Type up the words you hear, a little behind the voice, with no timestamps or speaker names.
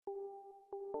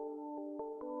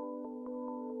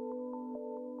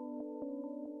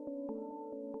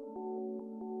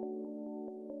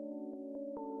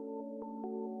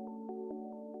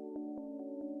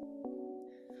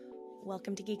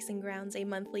Welcome to Geeks and Grounds, a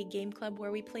monthly game club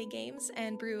where we play games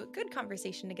and brew good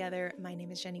conversation together. My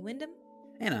name is Jenny Wyndham.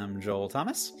 And I'm Joel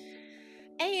Thomas.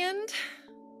 And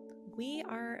we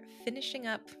are finishing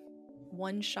up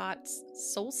OneShot's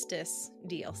Solstice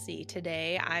DLC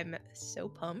today. I'm so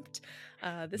pumped.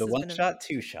 The one-shot,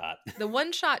 two-shot. The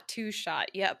one-shot, two-shot,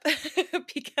 yep.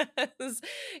 Because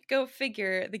go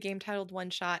figure, the game titled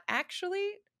OneShot. Actually,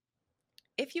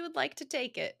 if you would like to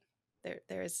take it,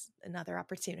 there is another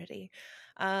opportunity.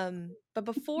 But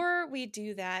before we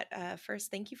do that, first,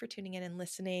 thank you for tuning in and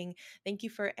listening. Thank you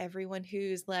for everyone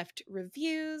who's left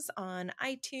reviews on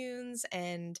iTunes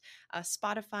and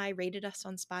Spotify, rated us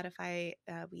on Spotify.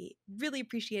 We really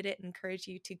appreciate it and encourage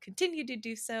you to continue to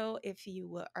do so if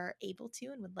you are able to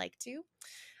and would like to.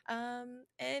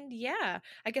 And yeah,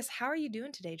 I guess, how are you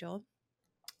doing today, Joel?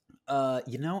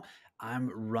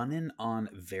 I'm running on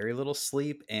very little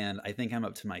sleep, and I think I'm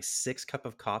up to my 6th cup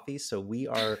of coffee. So we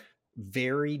are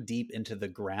very deep into the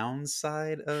grounds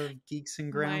side of Geeks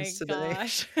and Grounds today.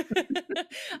 Gosh.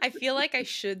 I feel like I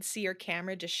should see your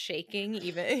camera just shaking,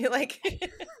 even like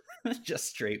Just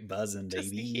straight buzzing,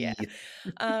 baby. Yeah.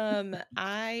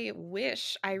 I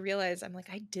wish I realized I'm like,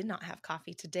 I did not have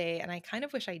coffee today, and I kind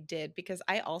of wish I did, because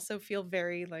I also feel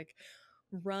very like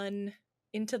run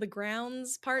into the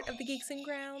grounds part of the Geeks and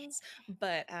Grounds,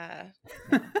 but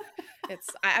no.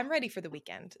 I'm ready for the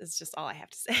weekend is just all I have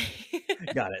to say.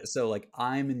 Got it. So like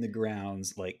I'm in the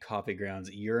grounds, like coffee grounds,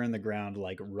 you're in the ground,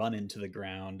 like run into the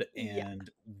ground, and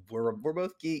we're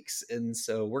both geeks, and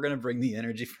so we're gonna bring the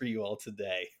energy for you all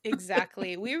today.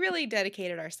 Exactly. We really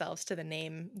dedicated ourselves to the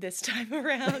name this time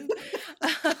around.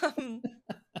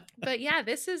 But yeah,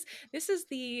 this is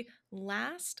the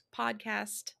last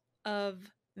podcast of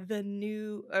the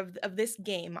new of this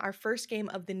game, our first game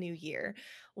of the new year.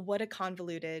 What a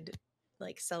convoluted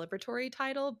like celebratory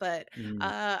title, but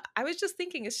I was just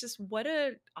thinking, it's just what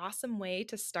a awesome way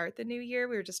to start the new year.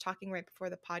 We were just talking right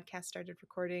before the podcast started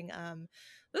recording.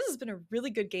 This has been a really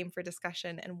good game for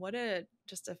discussion, and what a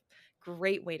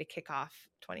great way to kick off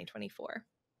 2024.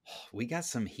 We got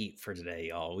some heat for today,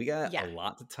 y'all. We got Yeah. a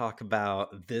lot to talk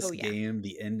about. This game,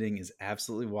 the ending is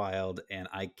absolutely wild, and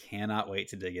I cannot wait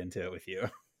to dig into it with you.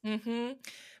 Mm-hmm.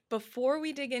 Before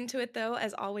we dig into it, though,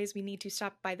 as always, we need to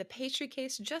stop by the pastry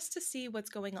case just to see what's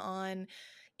going on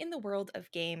in the world of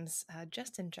games,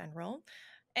 just in general.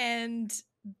 And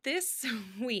this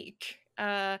week,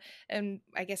 and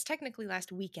I guess technically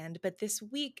last weekend, but this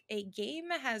week, a game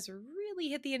has really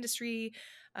hit the industry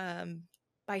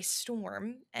by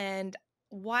storm. And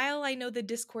while I know the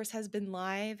discourse has been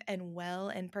live and well,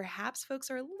 and perhaps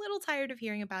folks are a little tired of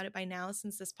hearing about it by now,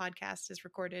 since this podcast is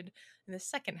recorded in the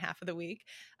second half of the week,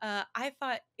 I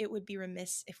thought it would be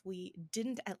remiss if we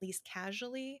didn't at least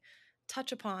casually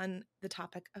touch upon the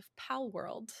topic of Pal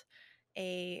World,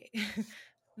 a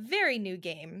very new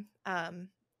game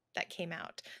that came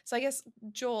out. So I guess,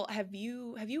 Joel, have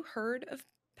you heard of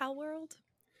Pal World?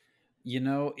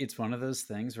 It's one of those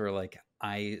things where like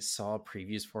I saw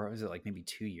previews for it, was it like maybe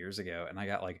 2 years ago, and I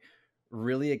got like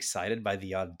really excited by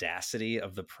the audacity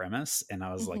of the premise, and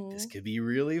I was like, this could be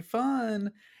really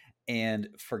fun, and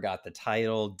forgot the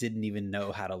title, didn't even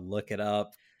know how to look it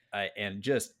up, and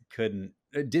just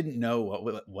didn't know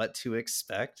what to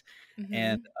expect.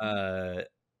 And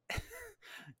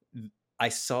I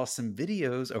saw some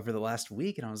videos over the last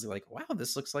week, and I was like, wow,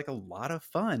 this looks like a lot of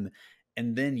fun.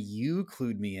 And then you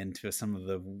clued me into some of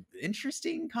the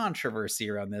interesting controversy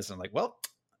around this. I'm like, well,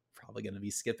 probably going to be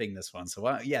skipping this one. So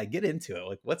get into it.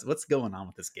 Like, what's going on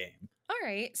with this game? All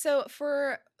right. So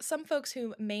for some folks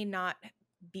who may not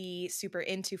be super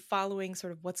into following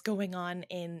sort of what's going on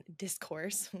in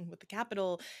discourse with the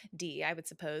capital D, I would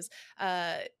suppose,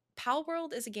 Pal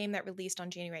World is a game that released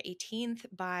on January 18th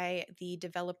by the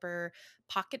developer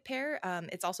Pocket Pair.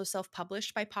 It's also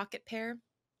self-published by Pocket Pair.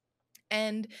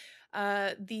 And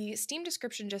the Steam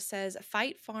description just says,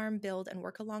 fight, farm, build, and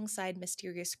work alongside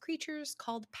mysterious creatures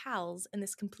called pals in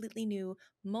this completely new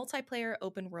multiplayer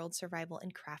open world survival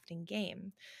and crafting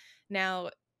game.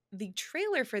 Now, the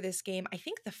trailer for this game, I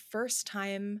think the first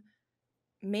time,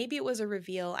 maybe it was a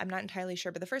reveal, I'm not entirely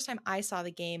sure, but the first time I saw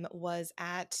the game was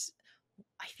at,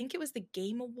 I think it was the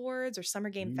Game Awards or Summer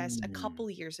Game Fest a couple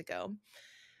years ago.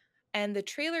 And the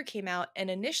trailer came out, and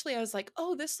initially I was like,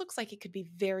 oh, this looks like it could be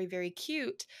very, very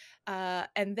cute.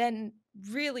 And then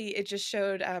really it just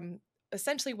showed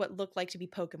essentially what looked like to be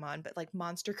Pokemon, but like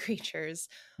monster creatures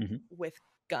with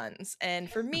guns. And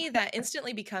for me, that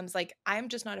instantly becomes like, I'm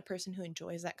just not a person who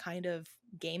enjoys that kind of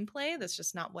gameplay. That's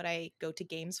just not what I go to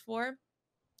games for.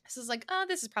 This is like, oh,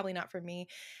 this is probably not for me.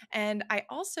 And I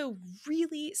also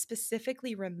really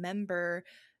specifically remember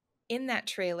in that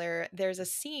trailer, there's a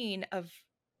scene of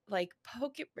like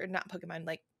or not Pokemon,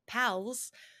 like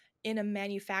pals in a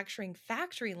manufacturing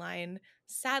factory line,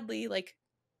 sadly, like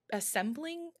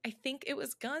assembling, I think it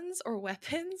was guns or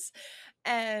weapons.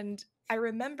 And I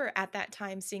remember at that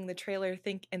time seeing the trailer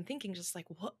thinking just like,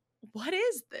 what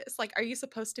is this? Like, are you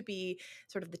supposed to be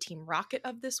sort of the Team Rocket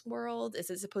of this world? Is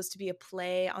it supposed to be a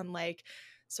play on like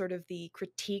sort of the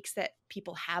critiques that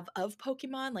people have of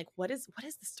Pokemon? Like, what is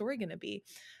the story going to be?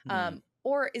 Hmm.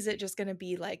 Or is it just going to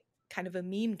be like kind of a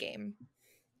meme game?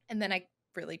 And then I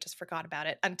really just forgot about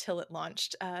it until it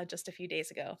launched just a few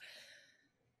days ago.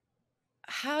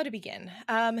 How to begin?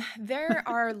 There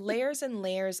are layers and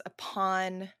layers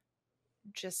upon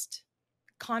just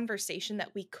conversation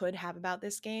that we could have about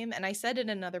this game. And I said in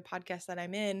another podcast that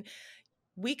I'm in,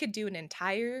 we could do an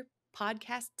entire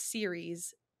podcast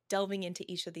series delving into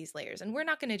each of these layers. And we're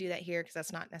not going to do that here because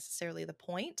that's not necessarily the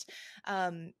point.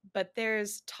 But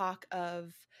there's talk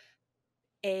of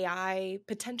AI,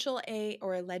 potential A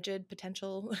or alleged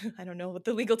potential, I don't know what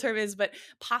the legal term is, but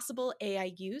possible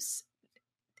AI use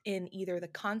in either the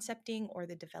concepting or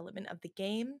the development of the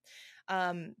game.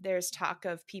 There's talk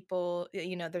of people,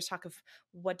 there's talk of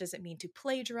what does it mean to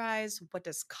plagiarize? What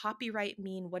does copyright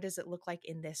mean? What does it look like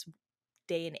in this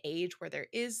day and age where there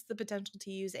is the potential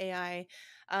to use AI?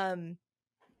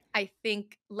 I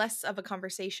think less of a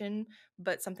conversation,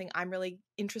 but something I'm really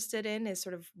interested in is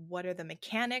sort of what are the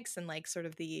mechanics and like sort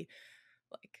of the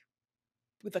like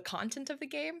with the content of the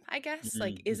game, I guess.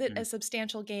 Like, is it Mm-hmm. a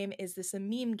substantial game? Is this a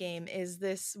meme game?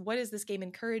 What is this game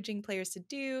encouraging players to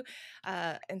do?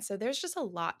 And so there's just a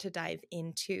lot to dive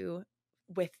into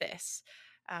with this.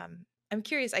 I'm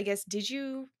curious, I guess, did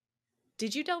you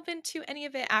delve into any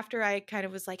of it after I kind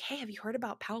of was like, hey, have you heard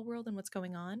about Pal World and what's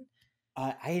going on?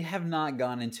 I have not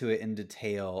gone into it in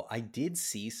detail. I did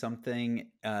see something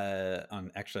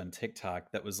on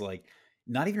TikTok that was like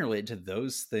not even related to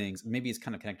those things. Maybe it's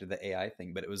kind of connected to the AI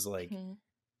thing, but it was like Mhm.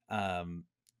 um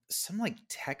some like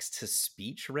text to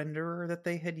speech renderer that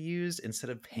they had used instead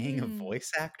of paying a Mm.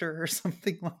 voice actor or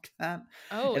something like that.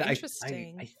 Oh, And I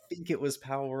interesting. think it was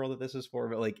Power World that this was for,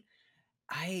 but like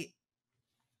I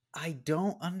I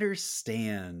don't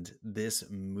understand this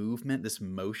movement, this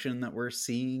motion that we're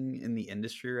seeing in the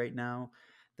industry right now.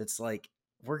 That's like,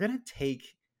 we're going to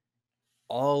take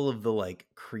all of the like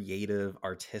creative,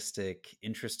 artistic,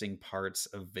 interesting parts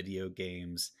of video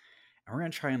games and we're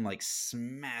going to try and like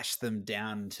smash them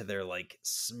down into their like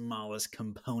smallest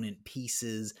component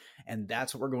pieces. And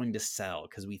that's what we're going to sell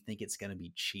because we think it's going to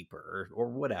be cheaper or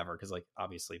whatever. Because, like,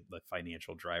 obviously, the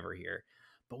financial driver here.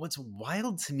 But what's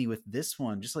wild to me with this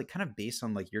one, just like kind of based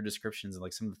on like your descriptions and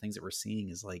like some of the things that we're seeing,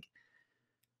 is like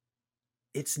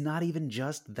it's not even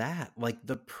just that. Like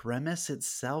the premise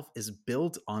itself is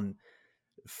built on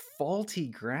faulty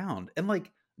ground. And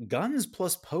like guns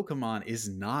plus Pokemon is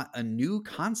not a new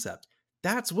concept.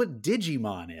 That's what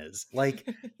Digimon is. Like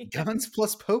Yeah. guns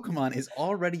plus Pokemon is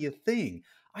already a thing.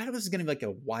 I thought this was gonna be like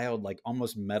a wild, like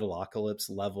almost Metalocalypse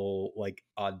level, like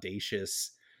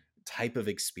audacious type of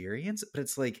experience, but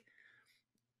it's like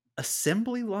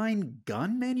assembly line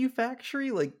gun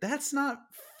manufacturing. Like that's not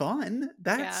fun.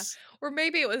 Yeah. That's Or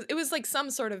maybe it was like some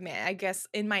sort of I guess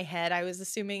in my head I was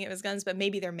assuming it was guns, but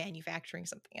maybe they're manufacturing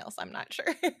something else. I'm not sure.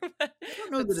 but, I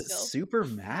don't know but that it still. super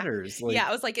Fact. matters. Yeah, I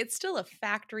Like, was like, it's still a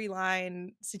factory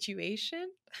line situation,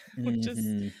 which is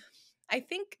mhm. I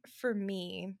think for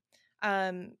me,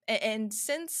 and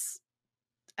since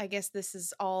I guess this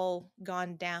has all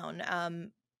gone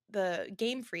down. The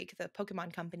Game Freak, the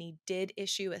Pokemon company, did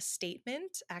issue a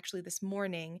statement actually this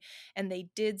morning, and they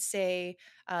did say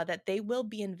that they will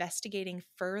be investigating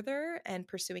further and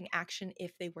pursuing action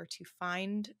if they were to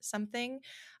find something.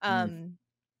 Mm. Um,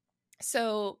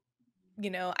 so,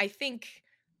 I think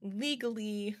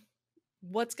legally,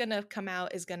 what's going to come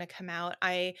out is going to come out.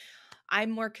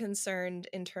 I'm more concerned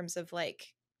in terms of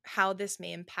like how this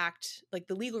may impact like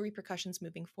the legal repercussions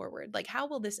moving forward. Like how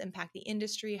will this impact the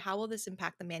industry? How will this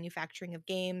impact the manufacturing of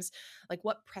games? Like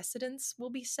what precedents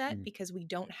will be set Mm. because we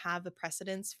don't have a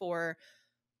precedence for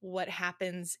what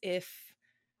happens if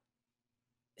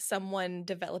someone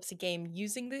develops a game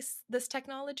using this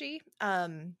technology.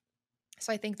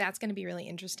 So I think that's going to be really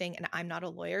interesting. And I'm not a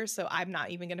lawyer, so I'm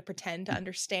not even going to pretend to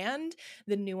understand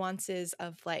the nuances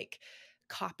of like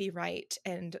copyright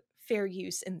and fair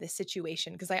use in this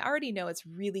situation because I already know it's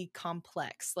really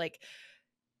complex. Like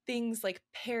things like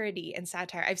parody and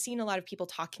satire. I've seen a lot of people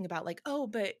talking about like, oh,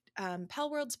 but Pal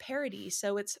World's parody,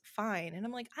 so it's fine. And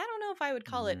I'm like, I don't know if I would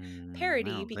call it I parody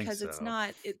don't think because it's so.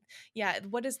 not. Yeah,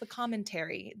 what is the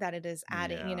commentary that it is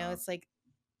adding? Yeah. It's like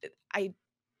I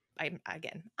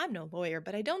I'm no lawyer,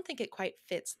 but I don't think it quite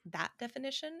fits that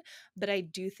definition. But I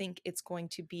do think it's going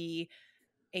to be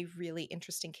a really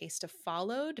interesting case to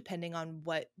follow, depending on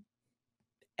what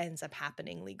ends up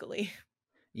happening legally.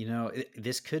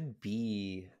 This could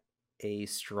be a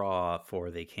straw for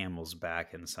the camel's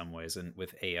back in some ways, and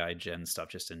with AI gen stuff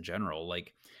just in general.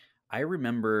 Like, I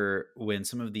remember when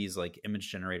some of these like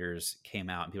image generators came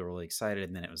out and people were really excited,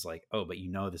 and then it was like, oh, but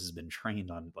this has been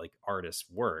trained on like artists'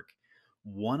 work.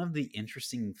 One of the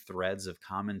interesting threads of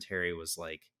commentary was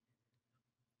like,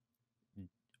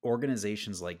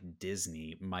 organizations like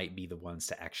Disney might be the ones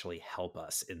to actually help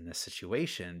us in this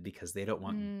situation because they don't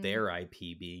want Mm, their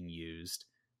IP being used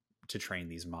to train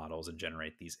these models and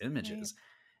generate these right. images.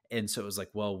 And so it was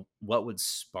like, well, what would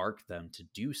spark them to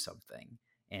do something?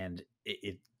 And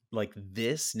it like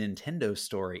this Nintendo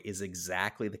story is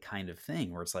exactly the kind of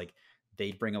thing where it's like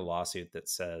they bring a lawsuit that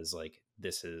says like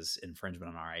this is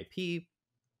infringement on our IP,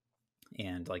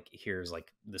 and like here's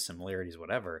like the similarities,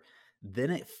 whatever. Then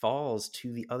it falls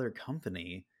to the other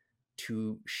company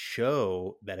to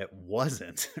show that it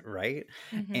wasn't right.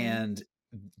 Mm-hmm. And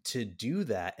to do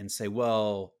that and say,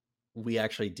 well, we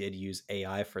actually did use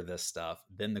AI for this stuff,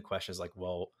 then the question is like,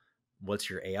 well, what's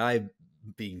your AI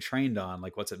being trained on?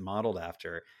 Like, what's it modeled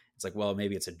after? It's like, well,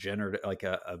 maybe it's a generative, like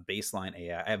a baseline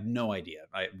AI. I have no idea.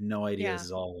 I have no idea. This Yeah.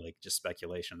 is all like just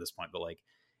speculation at this point. But like,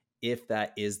 if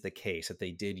that is the case, that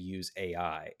they did use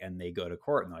AI and they go to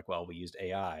court and they're like, well, we used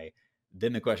AI,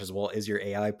 then the question is, well, is your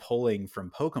AI pulling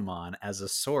from Pokemon as a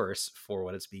source for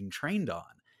what it's being trained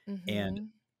on? And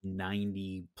Mm-hmm.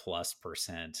 90 plus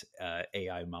percent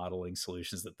AI modeling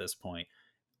solutions at this point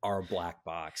are black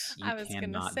box. You I was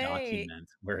gonna cannot say, document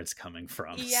where it's coming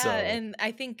from. yeah, So, and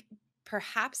I think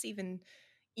perhaps even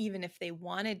if they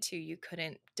wanted to, you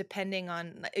couldn't, depending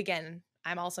on, again,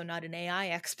 I'm also not an AI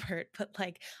expert, but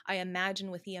like I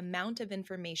imagine with the amount of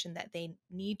information that they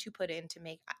need to put in to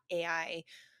make AI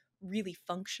really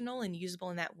functional and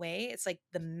usable in that way, it's like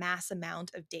the mass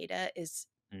amount of data is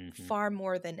mhm. far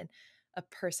more than a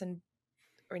person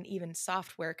or an even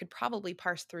software could probably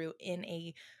parse through in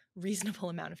a reasonable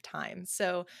amount of time.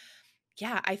 So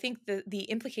yeah, I think the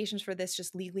implications for this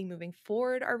just legally moving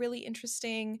forward are really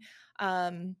interesting.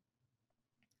 Um,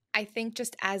 I think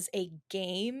just as a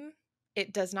game,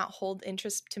 it does not hold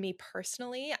interest to me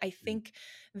personally. I think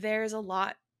there's a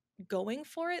lot going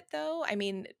for it though. I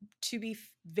mean, to be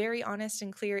very honest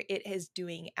and clear, it is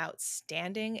doing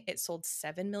outstanding. It sold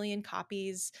 7 million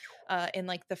copies in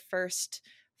like the first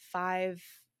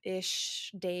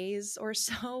 5-ish days or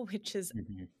so, which is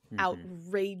Mhm. Mhm.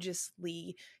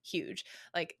 outrageously huge.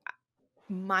 Like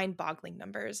mind-boggling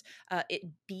numbers. It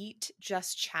beat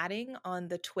Just Chatting on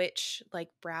the Twitch like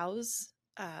browse.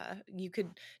 You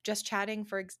could Just Chatting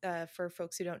for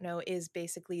folks who don't know is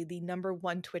basically the number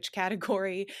one Twitch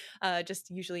category. Just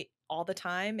usually all the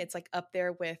time, it's like up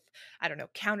there with I don't know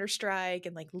Counter Strike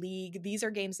and like League. These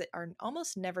are games that are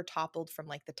almost never toppled from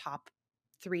like the top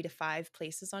 3 to 5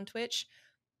 places on Twitch.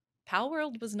 Pal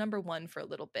World was number one for a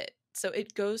little bit. So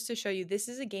it goes to show you this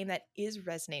is a game that is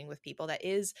resonating with people, that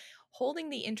is holding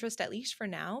the interest, at least for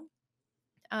now.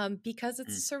 Because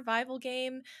it's a Mm. survival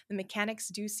game, the mechanics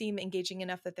do seem engaging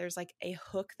enough that there's like a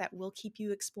hook that will keep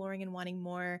you exploring and wanting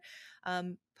more.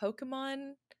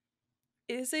 Pokemon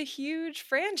is a huge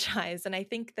franchise. And I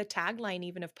think the tagline,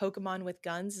 even of Pokemon with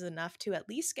guns, is enough to at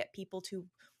least get people to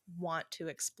want to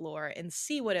explore and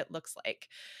see what it looks like.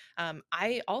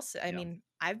 I Yeah. mean,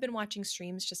 I've been watching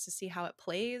streams just to see how it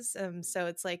plays. So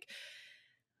it's like,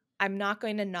 I'm not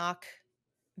going to knock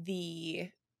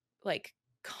the like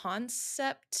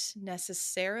concept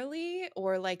necessarily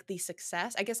or like the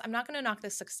success. I guess I'm not going to knock the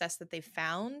success that they've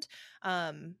found.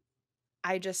 Um,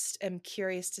 I just am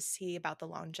curious to see about the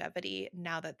longevity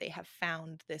now that they have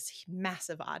found this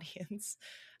massive audience.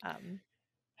 Um,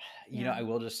 yeah. I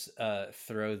will just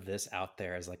throw this out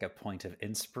there as like a point of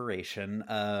inspiration.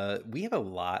 We have a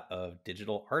lot of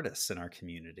digital artists in our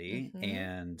community, Mm-hmm.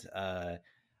 and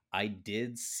I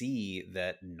did see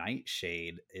that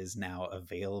Nightshade is now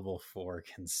available for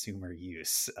consumer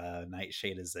use.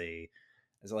 Nightshade is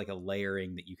like a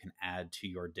layering that you can add to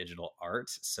your digital art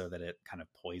so that it kind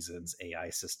of poisons AI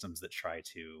systems that try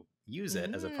to use it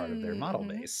as a part of their model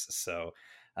Mm-hmm. base. So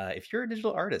if you're a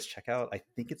digital artist, check out, I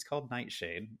think it's called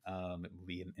Nightshade. It will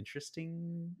be an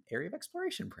interesting area of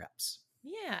exploration, perhaps.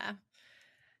 Yeah.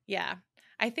 Yeah.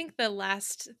 I think the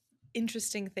last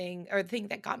interesting thing or the thing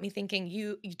that got me thinking,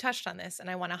 you touched on this and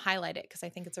I want to highlight it because I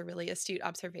think it's a really astute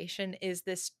observation, is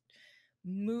this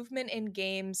movement in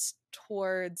games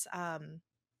towards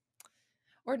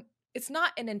or it's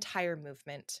not an entire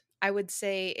movement. I would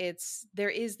say there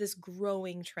is this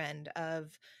growing trend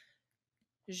of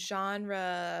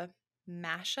genre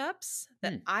mashups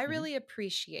that Mm, I mhm. really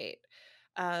appreciate.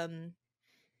 Um,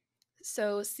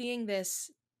 so seeing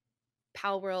this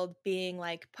Pal World being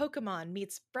like Pokemon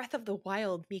meets Breath of the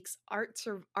Wild meets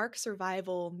Ark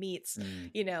Survival meets,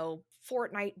 Mm.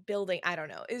 Fortnite building. I don't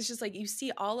know. It's just like you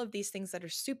see all of these things that are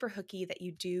super hooky that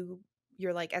you do.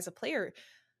 You're like, as a player,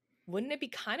 wouldn't it be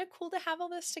kind of cool to have all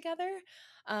this together?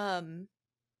 Um,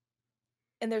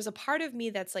 and there's a part of me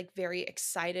that's like very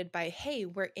excited by, hey,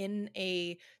 we're in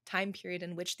a time period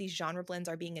in which these genre blends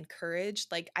are being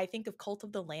encouraged. Like I think of Cult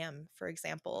of the Lamb, for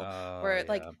example, Oh, where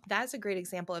like yeah. that's a great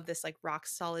example of this like rock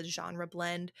solid genre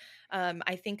blend.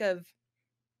 I think of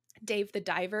Dave the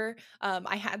Diver.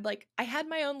 I had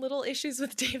my own little issues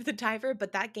with Dave the Diver,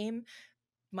 but that game,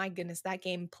 my goodness, that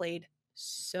game played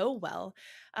so well.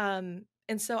 And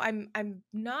so I'm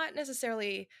not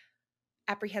necessarily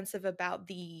apprehensive about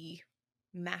the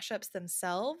mashups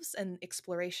themselves and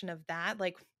exploration of that.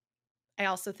 Like, I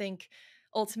also think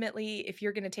ultimately, if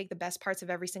you're going to take the best parts of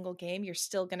every single game, you're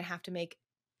still going to have to make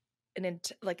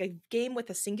like a game with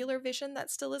a singular vision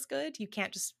that still is good. You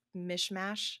can't just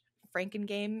mishmash Franken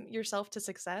game yourself to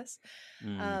success.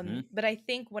 Mhm. But I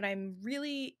think what I'm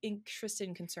really interested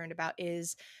and concerned about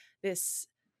is this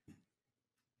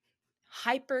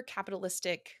hyper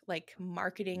capitalistic like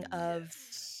marketing of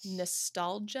Yes.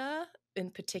 nostalgia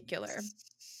in particular.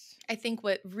 Yes. I think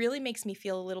what really makes me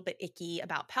feel a little bit icky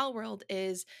about Pal World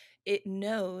is it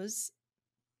knows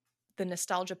the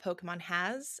nostalgia Pokemon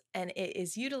has, and it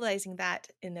is utilizing that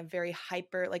in a very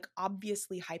hyper, like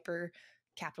obviously hyper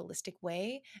capitalistic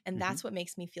way. And Mhm. that's what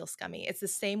makes me feel scummy. It's the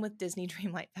same with Disney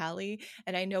Dreamlight Valley.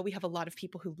 And I know we have a lot of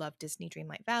people who love Disney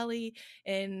Dreamlight Valley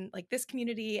in like this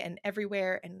community and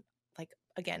everywhere. And like,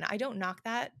 again, I don't knock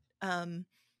that.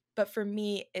 But for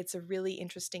me, it's a really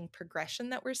interesting progression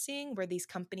that we're seeing where these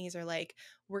companies are like,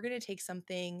 we're going to take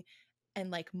something and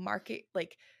like market,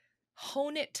 like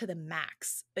hone it to the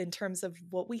max in terms of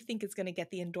what we think is going to get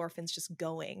the endorphins just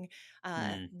going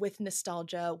Mm. with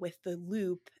nostalgia, with the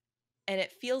loop. And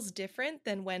it feels different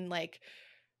than when, like,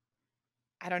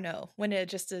 I don't know, when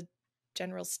just a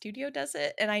general studio does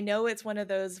it. And I know it's one of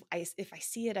those, if I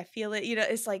see it, I feel it,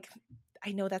 it's like,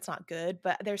 I know that's not good,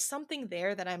 but there's something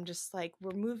there that I'm just like,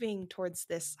 we're moving towards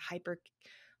this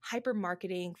hyper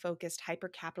marketing focused, hyper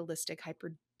capitalistic,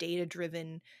 hyper data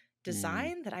driven Mm.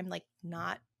 design that I'm like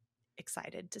not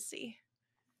excited to see.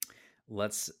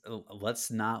 Let's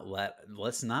not let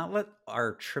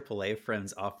our AAA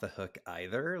friends off the hook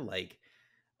either. Like,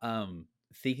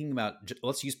 thinking about,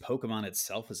 let's use Pokemon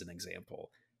itself as an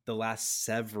example. The last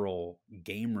several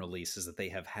game releases that they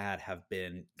have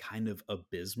been kind of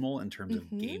abysmal in terms of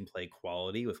Mm-hmm. gameplay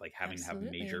quality, with like having to have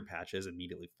major Absolutely. patches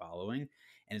immediately following.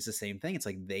 And it's the same thing. It's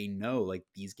like they know like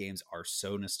these games are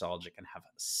so nostalgic and have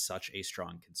such a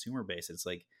strong consumer base. It's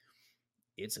like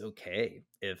it's okay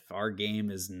if our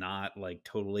game is not like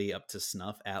totally up to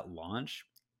snuff at launch.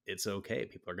 It's okay,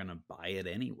 people are going to buy it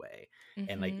anyway.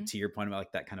 And like Mm-hmm. to your point about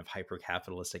like that kind of hyper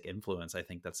capitalistic influence, I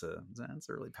think that's a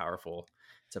really powerful,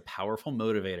 it's a powerful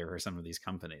motivator for some of these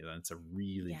companies, and it's a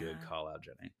really good Yeah. call out,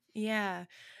 Jenny. Yeah.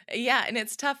 Yeah. And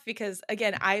it's tough because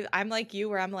again, I'm like you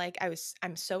where I'm like,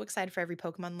 I'm so excited for every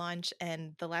Pokemon launch.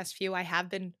 And the last few I have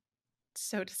been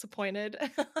so disappointed.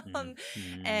 um,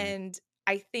 Mm-hmm. and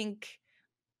I think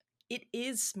it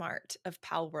is smart of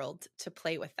Pal World to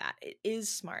play with that. It is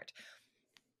smart.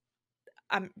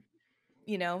 I'm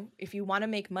if you want to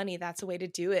make money, that's a way to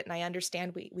do it. And I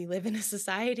understand we live in a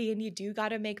society and you do got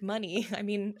to make money. I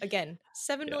mean, again,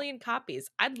 7 Yeah. million copies.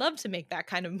 I'd love to make that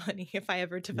kind of money if I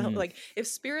ever develop, Mm. like if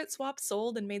Spirit Swap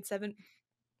sold and made 7,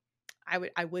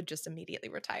 I would just immediately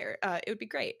retire. It would be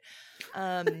great.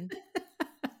 Um,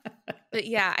 but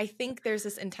yeah, I think there's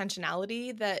this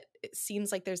intentionality that it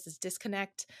seems like there's this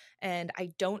disconnect, and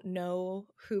I don't know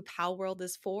who Pal World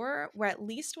is for. Where at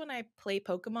least when I play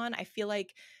Pokemon, I feel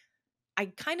like I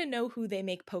kind of know who they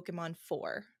make Pokemon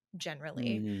for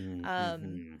generally.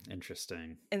 Mm-hmm.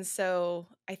 Interesting. And so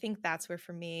I think that's where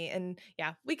for me, and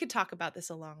yeah, we could talk about this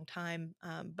a long time,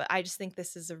 but I just think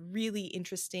this is a really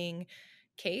interesting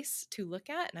case to look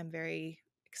at, and I'm very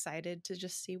excited to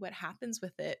just see what happens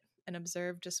with it and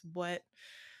observe just what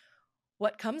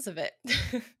comes of it.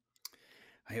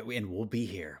 And we'll be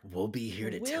here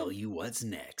to tell we'll you what's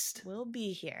next. we'll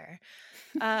be here.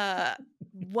 Uh,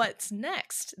 what's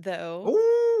next, though?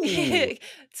 Ooh.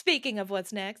 Speaking of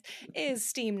what's next, is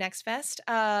Steam Next Fest.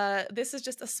 This is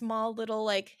just a small little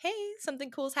like, hey,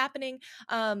 something cool is happening.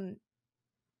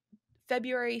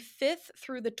 February 5th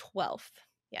through the 12th.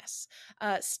 Yes.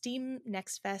 Steam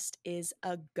Next Fest is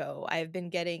a go. I've been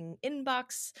getting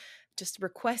inbox just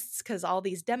requests because all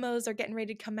these demos are getting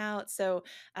ready to come out. So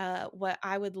what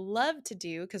I would love to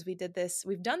do, because we've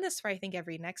done this for I think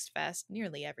every Next Fest,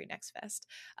 nearly every Next Fest,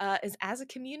 is as a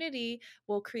community,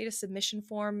 we'll create a submission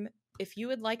form. If you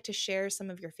would like to share some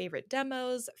of your favorite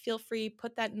demos, feel free,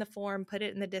 put that in the form, put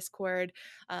it in the Discord.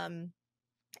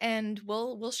 And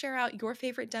we'll share out your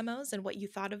favorite demos and what you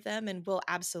thought of them, and we'll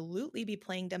absolutely be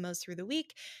playing demos through the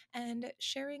week and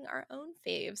sharing our own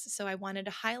faves. So I wanted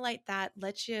to highlight that,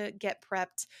 let you get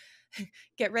prepped,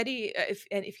 get ready.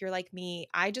 If you're like me,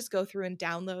 I just go through and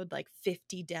download like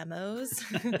 50 demos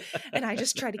and I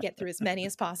just try to get through as many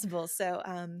as possible. So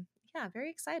yeah,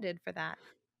 very excited for that.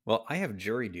 Well, I have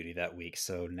jury duty that week,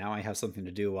 so now I have something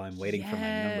to do while I'm waiting for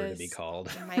my number to be Yes.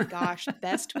 called. Oh my gosh,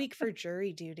 best week for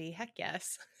jury duty. Heck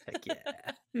yes. Heck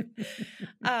yeah.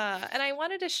 And I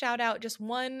wanted to shout out just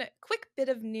one quick bit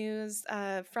of news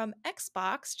from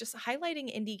Xbox, just highlighting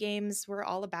indie games. We're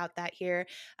all about that here.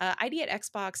 ID at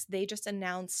Xbox, they just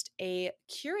announced a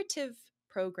curative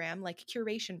program, like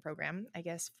curation program, I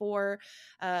guess, for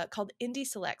called Indie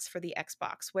Selects for the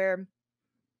Xbox, where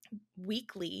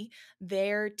weekly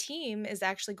their team is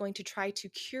actually going to try to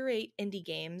curate indie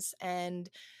games and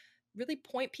really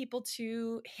point people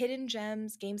to hidden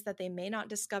gems, games that they may not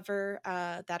discover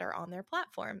that are on their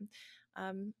platform.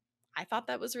 Um, I thought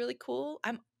that was really cool.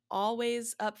 I'm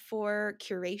always up for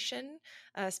curation,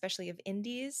 especially of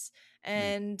indies, Mm,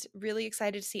 and really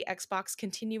excited to see Xbox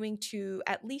continuing to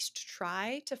at least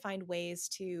try to find ways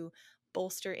to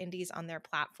bolster indies on their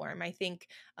platform. I think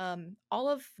all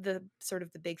of the sort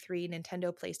of the big three,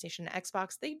 Nintendo, PlayStation,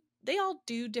 Xbox, they all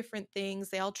do different things.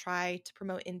 They all try to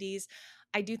promote indies.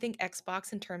 I do think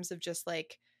Xbox, in terms of just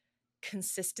like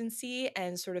consistency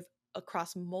and sort of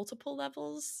across multiple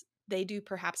levels, they do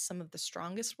perhaps some of the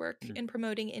strongest work mm. in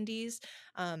promoting indies.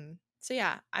 So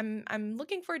yeah, I'm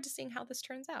looking forward to seeing how this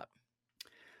turns out.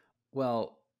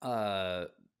 Well,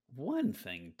 one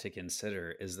thing to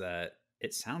consider is that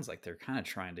it sounds like they're kind of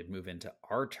trying to move into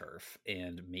our turf,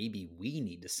 and maybe we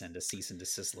need to send a cease and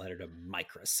desist letter to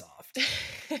Microsoft.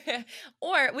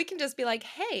 Or we can just be like,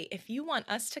 hey, if you want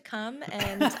us to come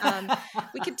and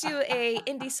we could do a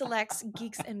Indie Selects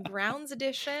Geeks and Grounds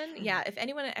edition. Yeah, if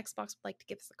anyone at Xbox would like to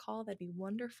give us a call, that'd be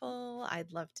wonderful.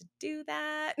 I'd love to do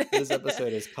that. This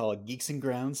episode is called Geeks and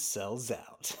Grounds Sells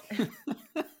Out.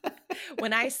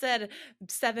 When I said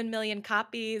 7 million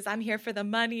copies, I'm here for the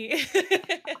money.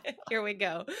 Here we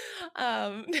go.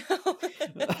 No.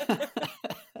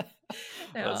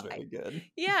 That's No, very good.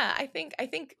 yeah, I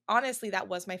think honestly that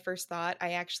was my first thought.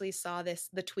 I actually saw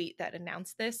the tweet that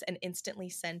announced this and instantly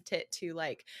sent it to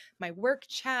like my work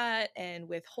chat and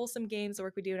with Wholesome Games, the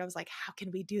work we do, and I was like, how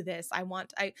can we do this? I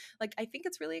think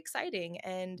it's really exciting.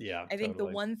 And Yeah, I think the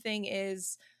totally. one thing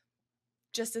is,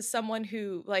 just as someone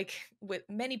who, like, with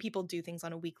many people do things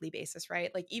on a weekly basis,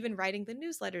 right? Like even writing the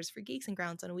newsletters for Geeks and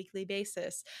Grounds on a weekly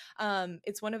basis,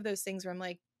 it's one of those things where I'm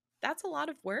like, that's a lot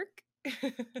of work.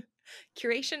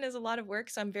 Curation is a lot of work,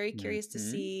 so I'm very curious to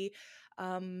Mhm. see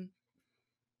um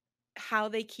how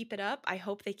they keep it up. I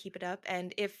hope they keep it up,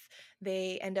 and if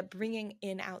they end up bringing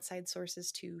in outside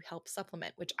sources to help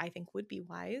supplement, which I think would be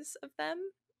wise of them.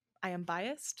 I am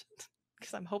biased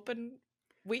because I'm hoping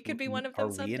we could be one of Are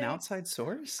them we an someday. outside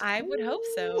source? I would hope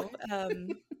Ooh. so.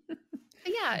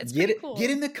 But yeah, it's Get pretty it. Get cool.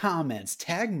 in the comments.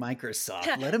 Tag Microsoft.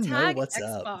 Let them know Tag what's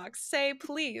up. Xbox. Say,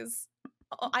 please.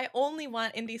 I only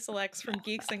want indie selects from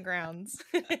Geeks and Grounds.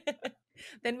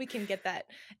 Then we can get that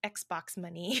Xbox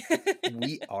money.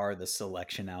 We are the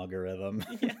selection algorithm.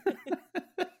 Yeah.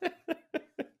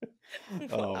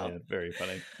 Oh Wow. man, very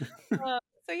funny. Uh,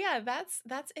 so yeah, that's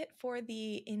it for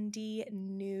the indie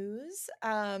news.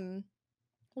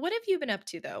 What have you been up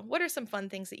to though? What are some fun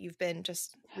things that you've been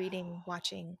just reading,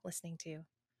 watching, listening to?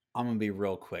 I'm gonna be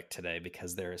real quick today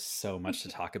because there is so much to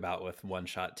talk about with one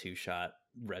shot, two shot,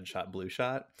 red shot, blue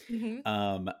shot. Hmm.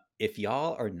 Um, if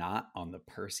y'all are not on the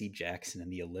Percy Jackson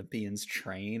and the Olympians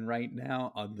train right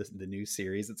now on the new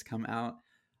series that's come out,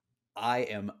 I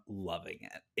am loving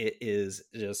it. It is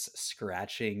just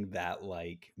scratching that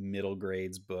like middle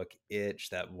grades book itch,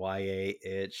 that YA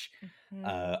itch. Hmm.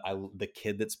 The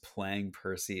kid that's playing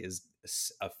Percy is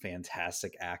a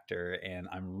fantastic actor, and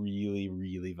I'm really,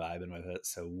 really vibing with it.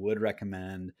 So would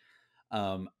recommend.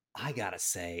 I gotta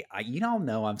say, y'all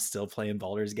know I'm still playing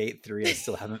Baldur's Gate 3. I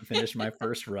still haven't finished my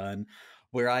first run.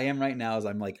 Where I am right now is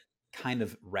I'm like kind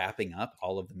of wrapping up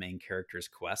all of the main characters'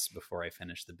 quests before I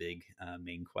finish the big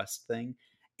main quest thing.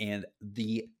 And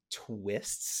the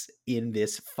twists in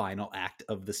this final act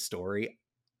of the story,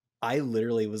 I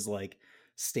literally was like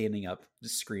standing up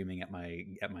screaming at my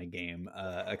game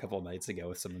a couple of nights ago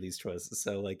with some of these twists.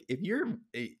 So like if you're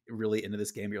really into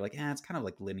this game, you're like, it's kind of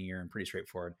like linear and pretty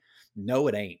straightforward. No,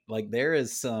 it ain't. Like there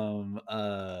is some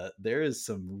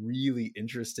really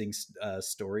interesting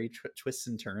story twists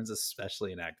and turns,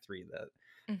 especially in Act 3, that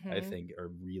I Mm-hmm. think are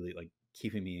really like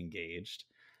keeping me engaged.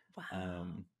 Wow.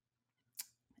 Um,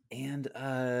 and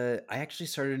I actually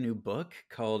started a new book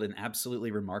called An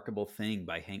Absolutely Remarkable Thing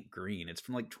by Hank Green. It's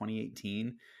from like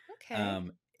 2018. Okay.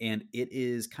 Um, and it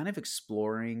is kind of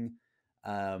exploring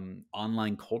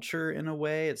online culture in a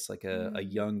way. It's like a Mm.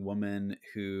 young woman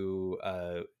who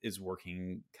is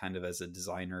working kind of as a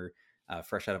designer,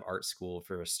 fresh out of art school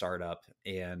for a startup.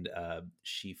 And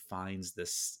she finds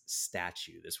this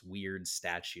statue, this weird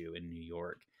statue in New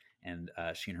York. And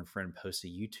she and her friend post a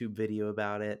YouTube video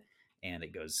about it, and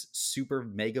it goes super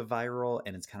mega viral,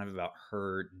 and it's kind of about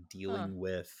her Huh. dealing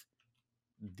with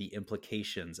the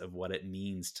implications of what it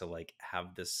means to like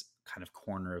have this kind of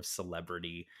corner of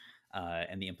celebrity,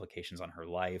 and the implications on her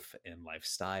life and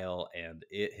lifestyle. And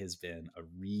it has been a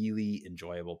really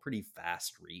enjoyable, pretty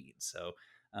fast read. So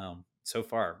so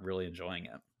far really enjoying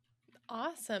it.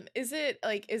 Awesome. Is it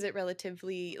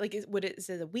relatively like is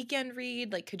it a weekend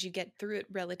read? Like could you get through it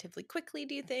relatively quickly,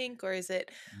 do you think? Or is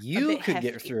it a You bit could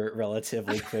get hefty? through it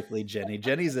relatively quickly, Jenny.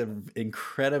 Jenny's an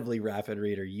incredibly rapid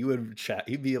reader. You'd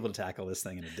be able to tackle this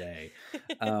thing in a day.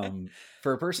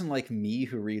 For a person like me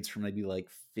who reads for maybe like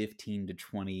 15 to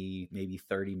 20, maybe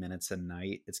 30 minutes a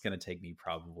night, it's going to take me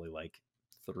probably like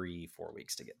 3, 4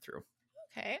 weeks to get through.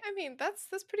 Okay. I mean, that's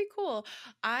pretty cool.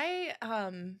 I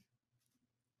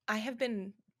I have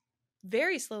been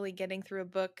very slowly getting through a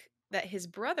book that his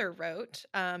brother wrote,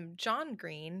 John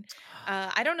Green.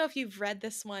 I don't know if you've read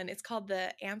this one. It's called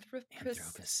The Anthropocene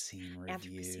Anthropocene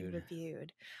reviewed.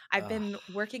 Reviewed. I've Ugh. been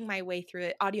working my way through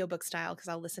it audiobook style because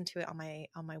I'll listen to it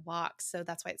on my walks. So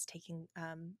that's why it's taking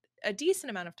a decent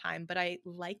amount of time, but I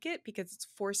like it because it's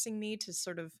forcing me to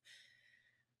sort of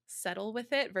settle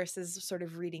with it versus sort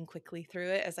of reading quickly through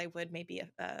it as I would maybe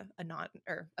a non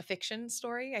or a fiction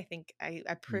story. I think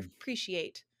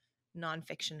appreciate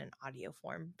nonfiction in audio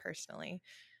form personally.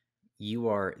 You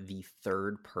are the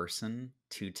third person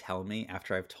to tell me,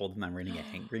 after I've told them I'm reading a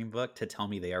Hank Green book, to tell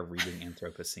me they are reading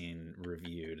Anthropocene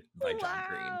Reviewed by John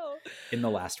Green Wow. in the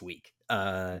last week.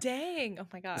 Dang. Oh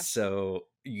my gosh. So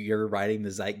you're riding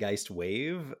the zeitgeist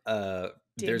wave.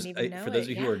 Didn't There's even know for those it. of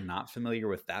you who Yeah. are not familiar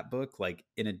with that book, like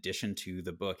in addition to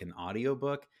the book and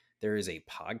audiobook, there is a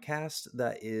podcast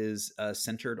that is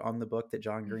centered on the book that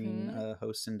John Green Mhm.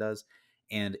 hosts and does.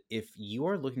 And if you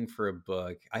are looking for a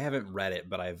book, I haven't read it,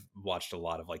 but I've watched a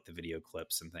lot of like the video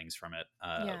clips and things from it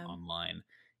Yeah. online.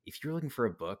 If you're looking for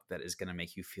a book that is going to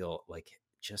make you feel like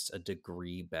just a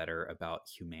degree better about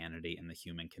humanity and the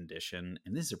human condition,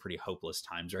 and these are pretty hopeless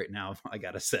times right now, I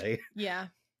gotta say, Yeah.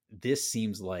 this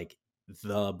seems like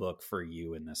the book for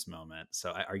you in this moment.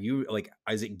 So are you like,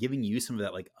 is it giving you some of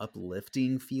that like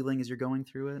uplifting feeling as you're going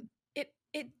through it?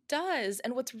 It does.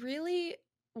 And what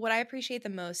I appreciate the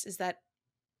most is that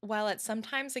while at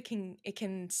sometimes it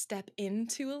can step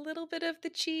into a little bit of the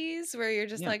cheese where you're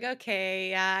just Yeah. like, okay,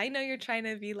 yeah, I know you're trying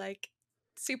to be like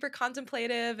super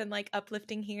contemplative and like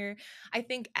uplifting here. I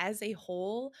think as a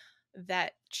whole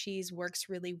that cheese works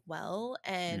really well,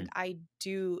 and Mm, I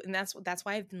do, and that's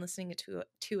why I've been listening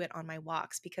to it on my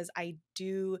walks, because I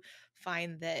do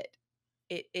find that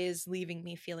it is leaving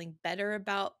me feeling better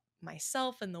about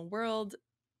myself and the world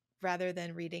rather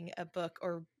than reading a book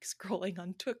or scrolling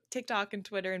on TikTok and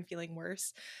Twitter and feeling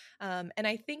worse. And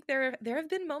I think there have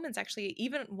been moments actually,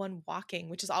 even when walking,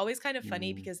 which is always kind of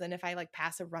funny mm, because then if I like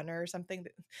pass a runner or something,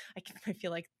 I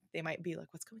feel like they might be like,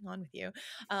 "What's going on with you?"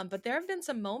 But there have been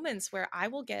some moments where I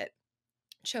will get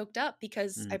choked up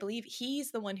because I mm, believe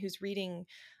he's the one who's reading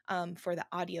for the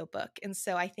audiobook. And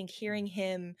so I think hearing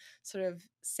him sort of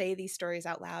say these stories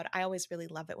out loud, I always really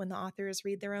love it when the authors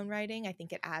read their own writing. I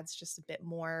think it adds just a bit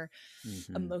more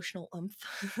mm-hmm, emotional oomph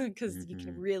because you can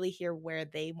mm-hmm. really hear where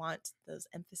they want those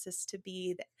emphasis to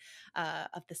be,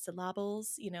 of the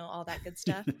syllables, all that good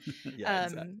stuff. Yeah, Um,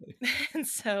 exactly. and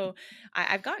so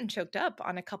I've gotten choked up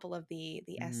on a couple of the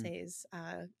Mm. essays.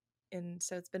 And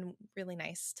so it's been really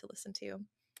nice to listen to.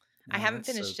 I Oh, haven't that's so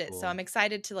finished it, so cool. I'm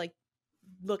excited to like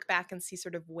look back and see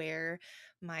sort of where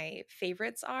my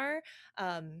favorites are.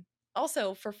 Um,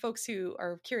 Also, for folks who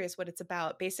are curious what it's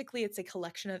about, basically it's a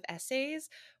collection of essays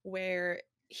where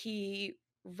he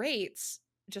rates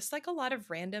just like a lot of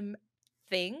random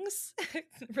things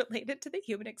related to the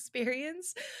human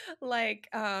experience. Like,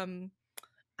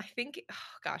 I think, oh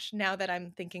gosh, now that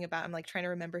I'm thinking about, I'm like trying to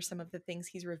remember some of the things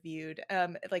he's reviewed,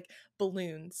 like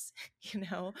balloons,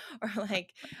 or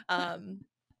like, um,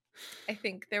 I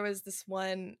think there was this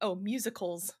one, oh,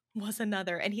 musicals was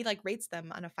another, and he like rates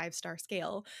them on a 5-star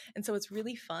scale. And so it's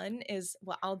really fun is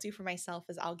what I'll do for myself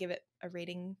is I'll give it a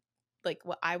rating like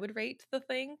what I would rate the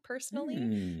thing personally,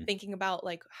 Hmm. thinking about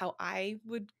like how I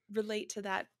would relate to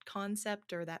that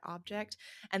concept or that object,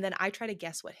 and then I try to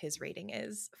guess what his rating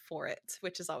is for it,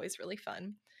 which is always really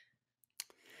fun.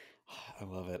 I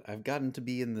love it. I've gotten to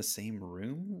be in the same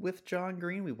room with John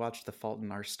Green. We watched The Fault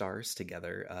in Our Stars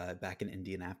together back in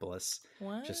Indianapolis.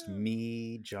 Just Wow.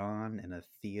 me, John, and a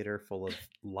theater full of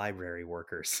library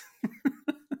workers.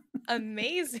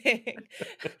 Amazing.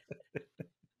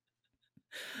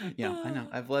 Yeah, I know.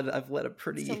 I've led a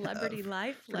Celebrity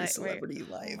life pretty like wait. celebrity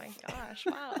Oh life. my gosh,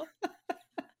 wow.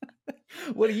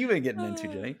 What have you been getting into,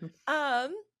 Jenny?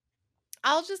 um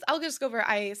I'll just go over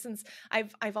I since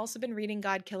I've also been reading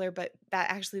God Killer, but that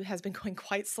actually has been going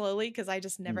quite slowly because I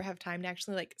just never Mm, have time to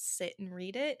actually like sit and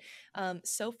read it.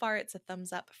 So far it's a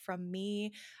thumbs up from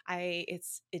me.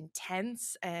 It's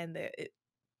intense and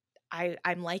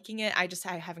I'm liking it. I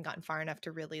haven't gotten far enough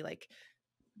to really like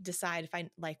decide if I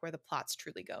like where the plot's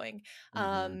truly going.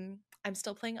 mm-hmm. I'm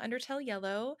still playing Undertale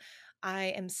Yellow. I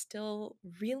am still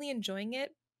really enjoying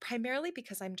it, primarily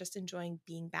because I'm just enjoying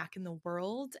being back in the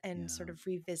world and sort Yeah. of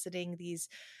revisiting these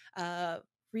uh,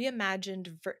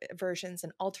 reimagined versions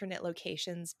and alternate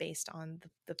locations based on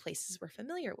the places we're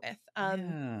familiar with.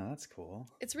 Yeah, that's cool.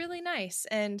 It's really nice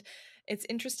and it's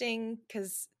interesting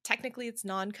because technically it's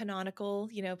non-canonical,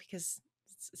 because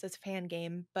it's a fan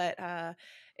game, but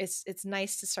it's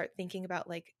nice to start thinking about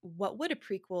like what would a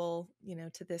prequel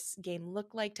to this game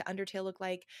look like, to Undertale look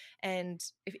like. And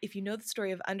if you know the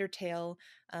story of Undertale,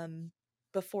 um,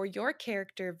 before your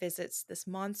character visits this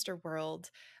monster world,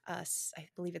 I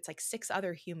believe it's like 6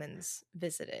 other humans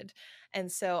visited.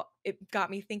 And so it got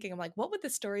me thinking, I'm like, what would the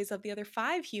stories of the other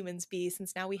 5 humans be?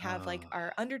 Since now we have like Oh,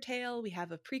 our Undertale, we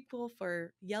have a prequel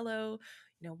for Yellow,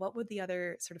 what would the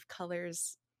other sort of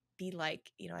colors be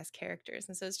like, as characters?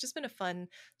 And so it's just been a fun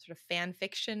sort of fan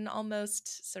fiction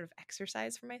almost sort of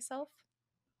exercise for myself.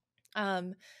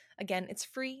 Um, Again, it's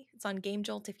free. It's on Game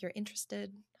Jolt if you're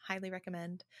interested. Highly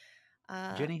recommend.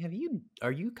 Uh, Jenny,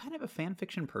 are you kind of a fan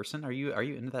fiction person? Are you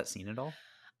into that scene at all?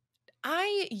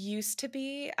 I used to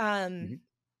be. Hmm.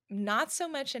 Not so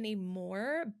much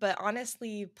anymore, but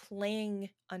honestly, playing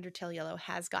Undertale Yellow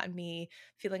has gotten me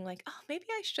feeling like, oh, maybe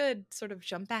I should sort of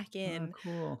jump back Oh, in.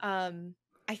 cool.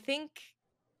 I think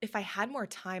if I had more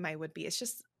time, I would be. It's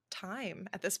just time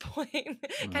at this point.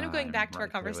 Kind of going I'm back to our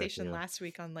right there with conversation you. last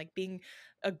week on like being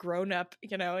a grown up,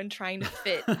 and trying to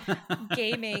fit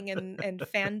gaming and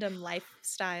fandom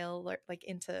lifestyle like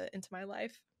into my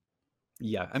life.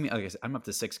 Yeah, I mean, like I said, I'm up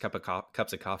to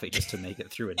cups of coffee just to make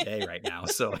it through a day right now.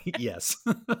 So yes.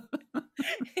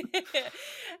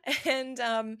 And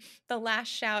the last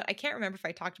shout, I can't remember if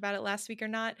I talked about it last week or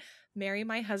not. Marry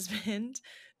My Husband.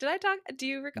 Did I talk? Do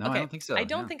you recall? No, I Okay, don't think I so.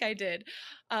 don't Yeah. think I did.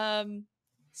 Um,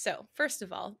 so, first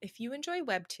of all, if you enjoy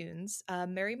webtoons,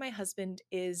 Marry My Husband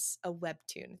is a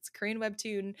webtoon. It's a Korean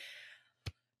webtoon.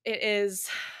 It is,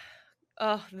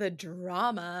 oh, the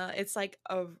drama. It's like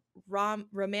a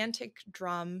romantic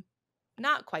drum,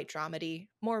 not quite dramedy,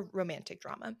 more romantic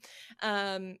drama,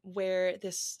 where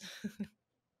this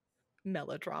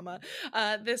melodrama.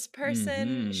 This person,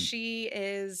 Hmm.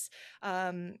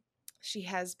 um, she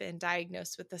has been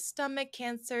diagnosed with a stomach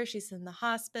cancer. She's in the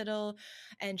hospital,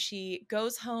 and she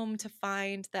goes home to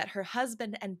find that her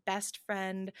husband and best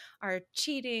friend are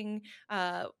cheating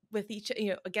with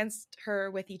against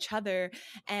her with each other.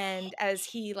 And as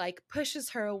he like pushes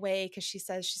her away because she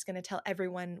says she's going to tell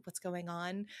everyone what's going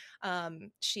on,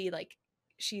 she like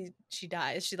she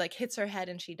dies. She like hits her head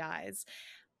and she dies.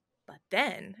 But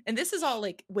then, and this is all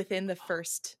like within the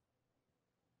first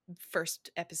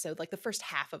episode, like the first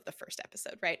half of the first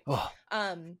episode, right? Oh.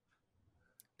 Um,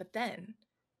 but then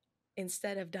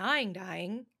instead of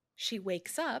dying, she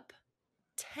wakes up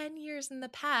 10 years in the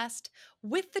past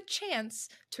with the chance